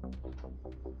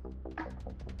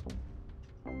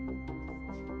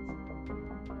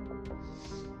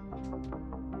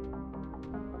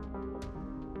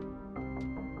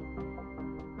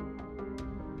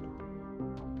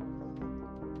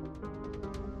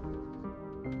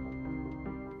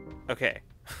 Okay.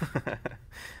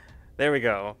 There we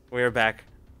go. We're back.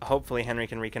 Hopefully Henry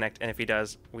can reconnect, and if he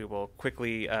does, we will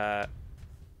quickly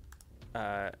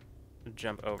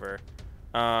jump over.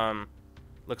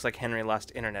 Looks like Henry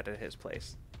lost internet at his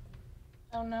place.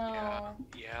 Oh no.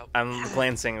 Yeah. I'm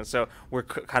glancing, so we're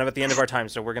kind of at the end of our time,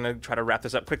 so we're going to try to wrap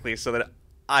this up quickly so that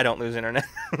I don't lose internet,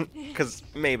 because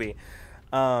maybe.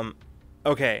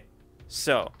 Okay,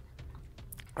 so...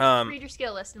 Read your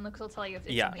skill list and Lux will tell you if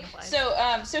it's Yeah. something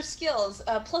applies. So skills: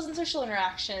 pleasant social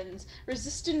interactions,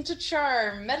 resistant to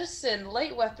charm, medicine,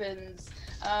 light weapons.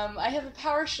 I have a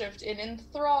power shift in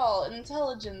enthrall,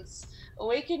 intelligence,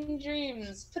 awaken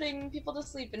dreams, putting people to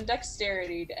sleep, and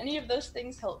dexterity. Do any of those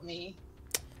things help me?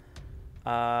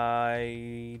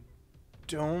 I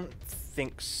don't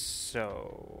think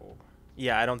so.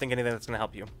 Yeah, I don't think anything that's going to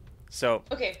help you. So,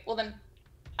 Okay, well then,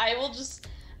 I will just.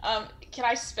 Can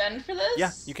I spend for this? yeah,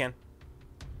 you can.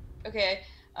 Okay.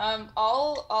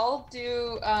 I'll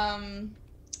do.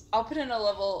 I'll put in a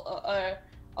level.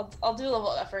 I'll do a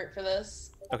level effort for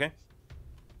this. Okay.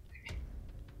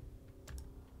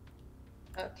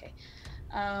 Okay.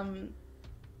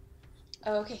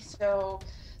 Okay.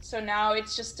 So now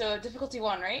it's just a difficulty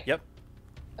 1, right? Yep.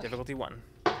 Okay. Difficulty 1.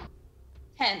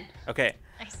 10. Okay.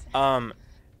 Nice.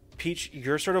 Peach,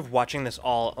 you're sort of watching this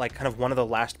all, like, kind of one of the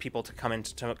last people to come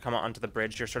onto the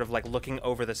bridge. You're sort of like looking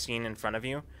over the scene in front of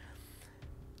you,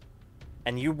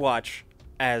 and you watch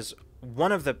as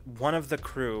one of the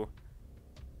crew.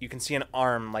 You can see an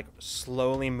arm like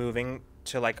slowly moving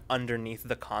to like underneath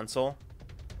the console,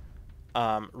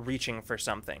 reaching for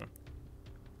something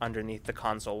underneath the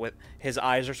console. With his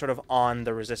eyes are sort of on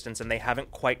the resistance, and they haven't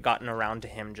quite gotten around to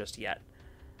him just yet.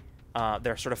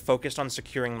 They're sort of focused on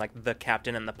securing like the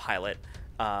captain and the pilot.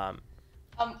 I'm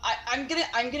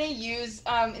gonna use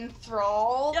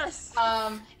enthrall. Yes.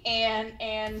 And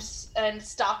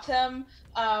stop them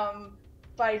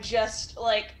by just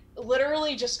like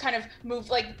literally just kind of move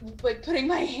like putting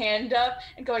my hand up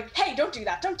and going, hey, don't do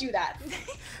that, don't do that.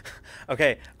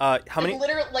 Okay. How many?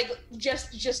 Literally like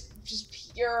just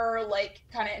pure like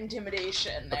kind of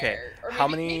intimidation there. Okay, Or maybe, how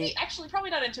many- maybe actually probably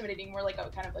not intimidating, more like a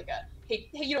kind of like a hey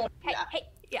you don't want to do Hey, that. hey,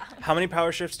 yeah. How many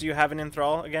power shifts do you have in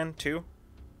enthrall again? 2.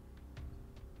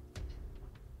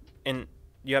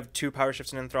 You have 2 power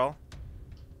shifts in enthrall.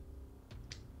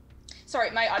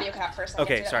 Sorry, my audio cut out for a second.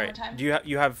 Okay, Do that sorry. one more time. Do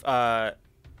you have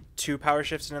 2 power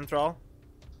shifts in enthrall?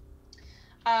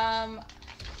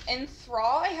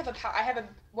 Enthrall, I have a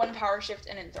 1 power shift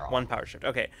in enthrall. 1 power shift.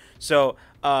 Okay. So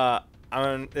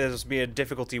this will be a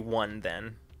difficulty 1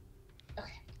 then.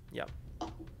 Okay. Yep.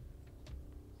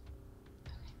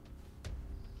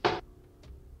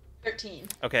 13.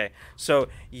 Okay. So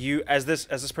you, as this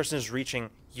person is reaching,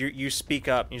 you speak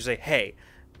up and you say, "Hey."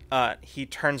 He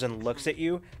turns and looks at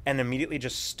you and immediately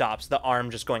just stops, the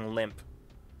arm just going limp,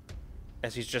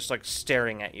 as he's just like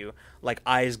staring at you, like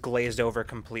eyes glazed over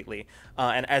completely.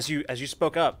 And as you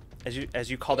spoke up, as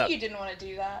you called out, You didn't want to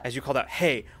do that. as you called out,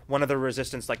 "Hey," one of the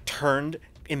resistance like turned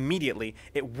immediately.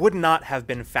 It would not have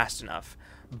been fast enough,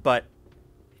 but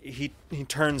he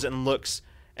turns and looks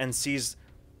and sees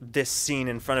this scene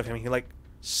in front of him. He like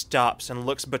stops and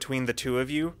looks between the two of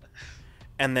you,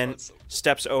 and then That's so-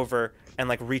 steps over and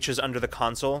like reaches under the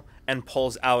console and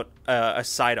pulls out a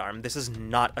sidearm. This is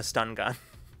not a stun gun.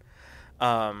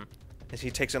 As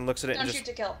he takes and looks at it Don't and shoot just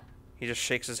to kill. he just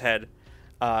shakes his head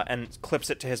and clips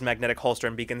it to his magnetic holster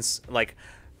and begins like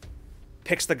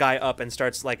picks the guy up and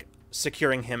starts like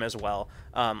securing him as well,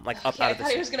 like up Okay, out I of the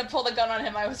thought he was gonna pull the gun on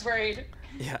him. I was worried.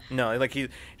 yeah, no, like he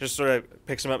just sort of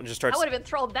picks him up and just starts I would have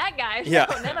enthralled that guy. Yeah.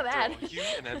 No, none of that. You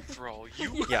and enthrall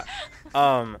you. yeah.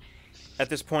 At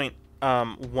this point,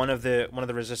 one of the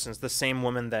resistance, the same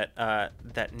woman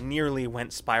that nearly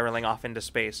went spiraling off into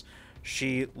space,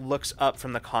 she looks up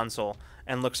from the console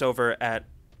and looks over at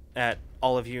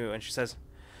all of you and she says,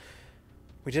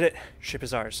 "We did it. Ship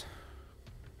is ours."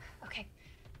 Okay.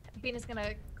 Bina's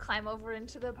gonna climb over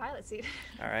into the pilot seat.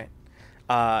 All right.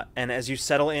 And as you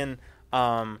settle in,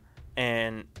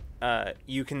 and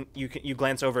you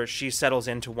glance over, she settles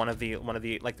into one of the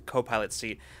like the co-pilot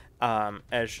seat.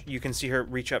 As you can see her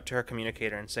reach up to her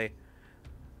communicator and say,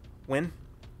 "Win?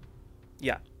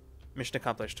 Yeah. Mission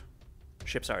accomplished.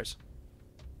 Ship's ours.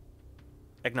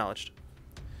 Acknowledged."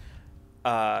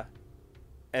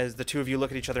 As the two of you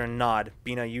look at each other and nod,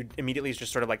 Bina, you immediately is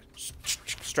just sort of like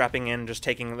strapping in, just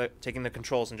taking the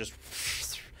controls and just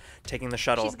taking the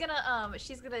shuttle. She's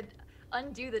gonna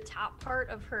undo the top part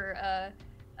of her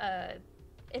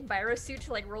enviro suit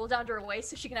to like roll down to her waist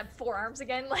so she can have 4 arms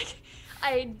again. Like,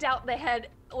 I doubt they had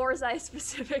Orzai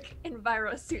specific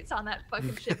enviro suits on that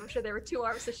fucking ship. I'm sure there were 2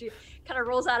 arms, so she kind of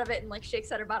rolls out of it and like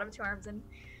shakes out her bottom 2 arms and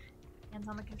hands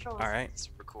on the controls. All right.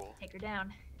 Super cool. Take her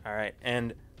down. All right.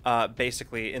 And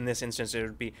basically, in this instance, it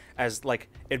would be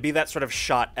it'd be that sort of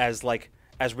shot as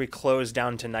we close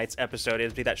down tonight's episode.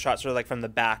 It'd be that shot sort of like from the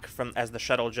back, as the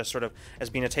shuttle just sort of, as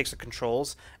Bina takes the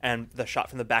controls, and the shot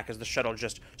from the back as the shuttle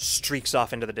just streaks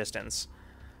off into the distance.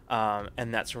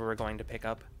 And that's where we're going to pick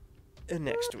up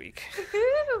next week.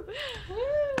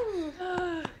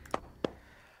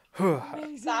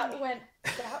 That went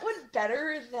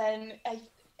better than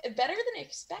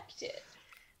expected,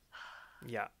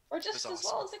 Yeah. or just That's as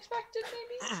well as expected,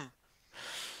 maybe.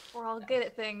 We're all good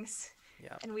at things.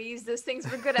 Yeah. And we use those things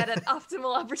we're good at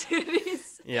optimal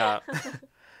opportunities. Yeah.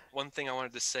 One thing I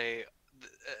wanted to say,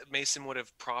 Mason would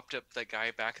have propped up that guy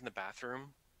back in the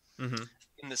bathroom Mm-hmm.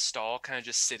 in the stall, kind of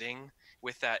just sitting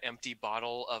with that empty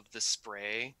bottle of the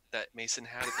spray that Mason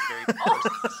had at the very first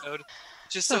episode,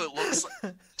 just so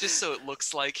it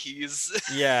looks like he's.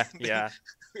 Yeah. Yeah.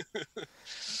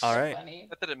 All right. Funny.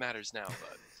 Not that it matters now,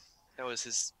 but that was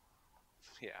his,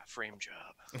 frame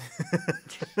job.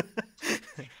 He's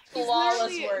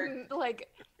Flawless literally, work. like,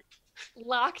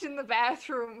 locked in the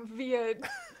bathroom via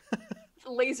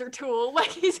laser tool. Like,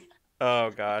 he's...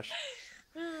 Oh, gosh.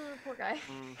 Poor guy.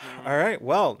 Mhm. All right.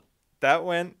 Well, that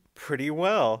went pretty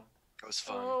well. That was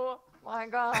fun. Oh, my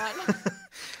God.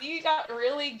 You got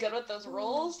really good with those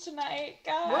rolls tonight,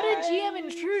 guys. What a GM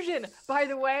intrusion, by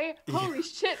the way. Holy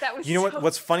shit, that was You know so...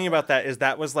 what's funny about that is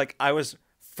that was like, I was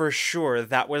for sure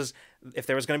that was, if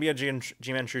there was going to be a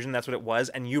GM intrusion, that's what it was.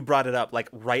 And you brought it up like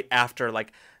right after,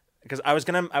 like, because I was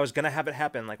gonna have it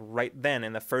happen like right then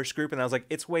in the first group, and I was like,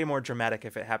 it's way more dramatic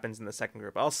if it happens in the second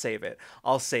group. I'll save it.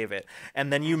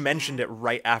 And then you mentioned it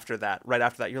right after that.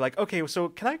 You're like, okay, so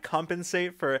can I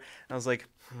compensate for? And I was like,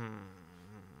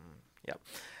 yep.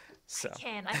 So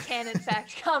I can in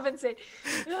fact compensate.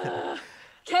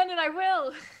 Can and I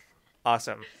will.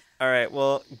 awesome. All right.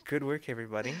 Well, good work,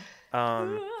 everybody.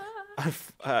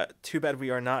 Too bad we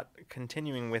are not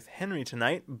continuing with Henry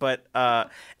tonight, but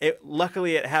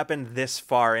luckily it happened this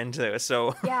far into it.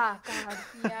 So Yeah, God.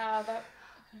 Yeah, that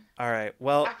all right.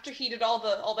 Well, after he did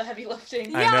all the heavy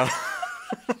lifting. I know.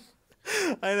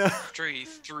 I know. After he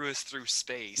threw us through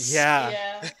space. Yeah.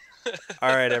 Yeah.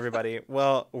 All right, everybody.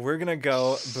 Well, we're gonna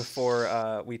go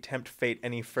before we tempt fate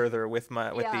any further with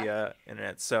the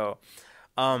internet. So,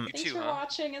 Thanks too, for huh?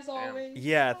 watching as always.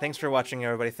 yeah. Thanks for watching,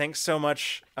 everybody. Thanks so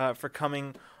much for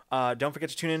coming. Don't forget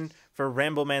to tune in for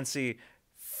Ramblemancy.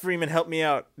 Freeman, help me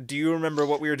out. Do you remember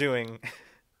what we were doing?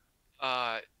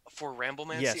 For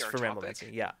Ramblemancy. Yes, our for topic,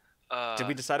 Ramblemancy. Yeah. Did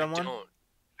we decide on one?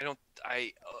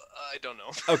 I don't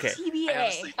know. Okay. TBA.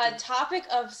 honestly- A topic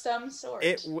of some sort.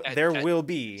 There at- will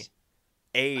be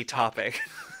a topic.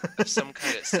 Of some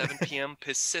kind at 7 p.m.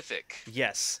 Pacific.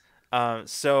 Yes.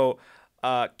 Stay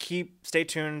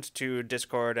tuned to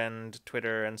Discord and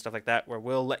Twitter and stuff like that, where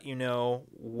we'll let you know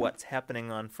what's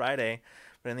happening on Friday.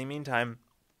 But in the meantime,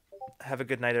 have a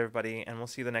good night, everybody, and we'll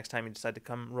see you the next time you decide to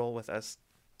come roll with us.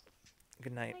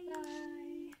 Good night. Bye.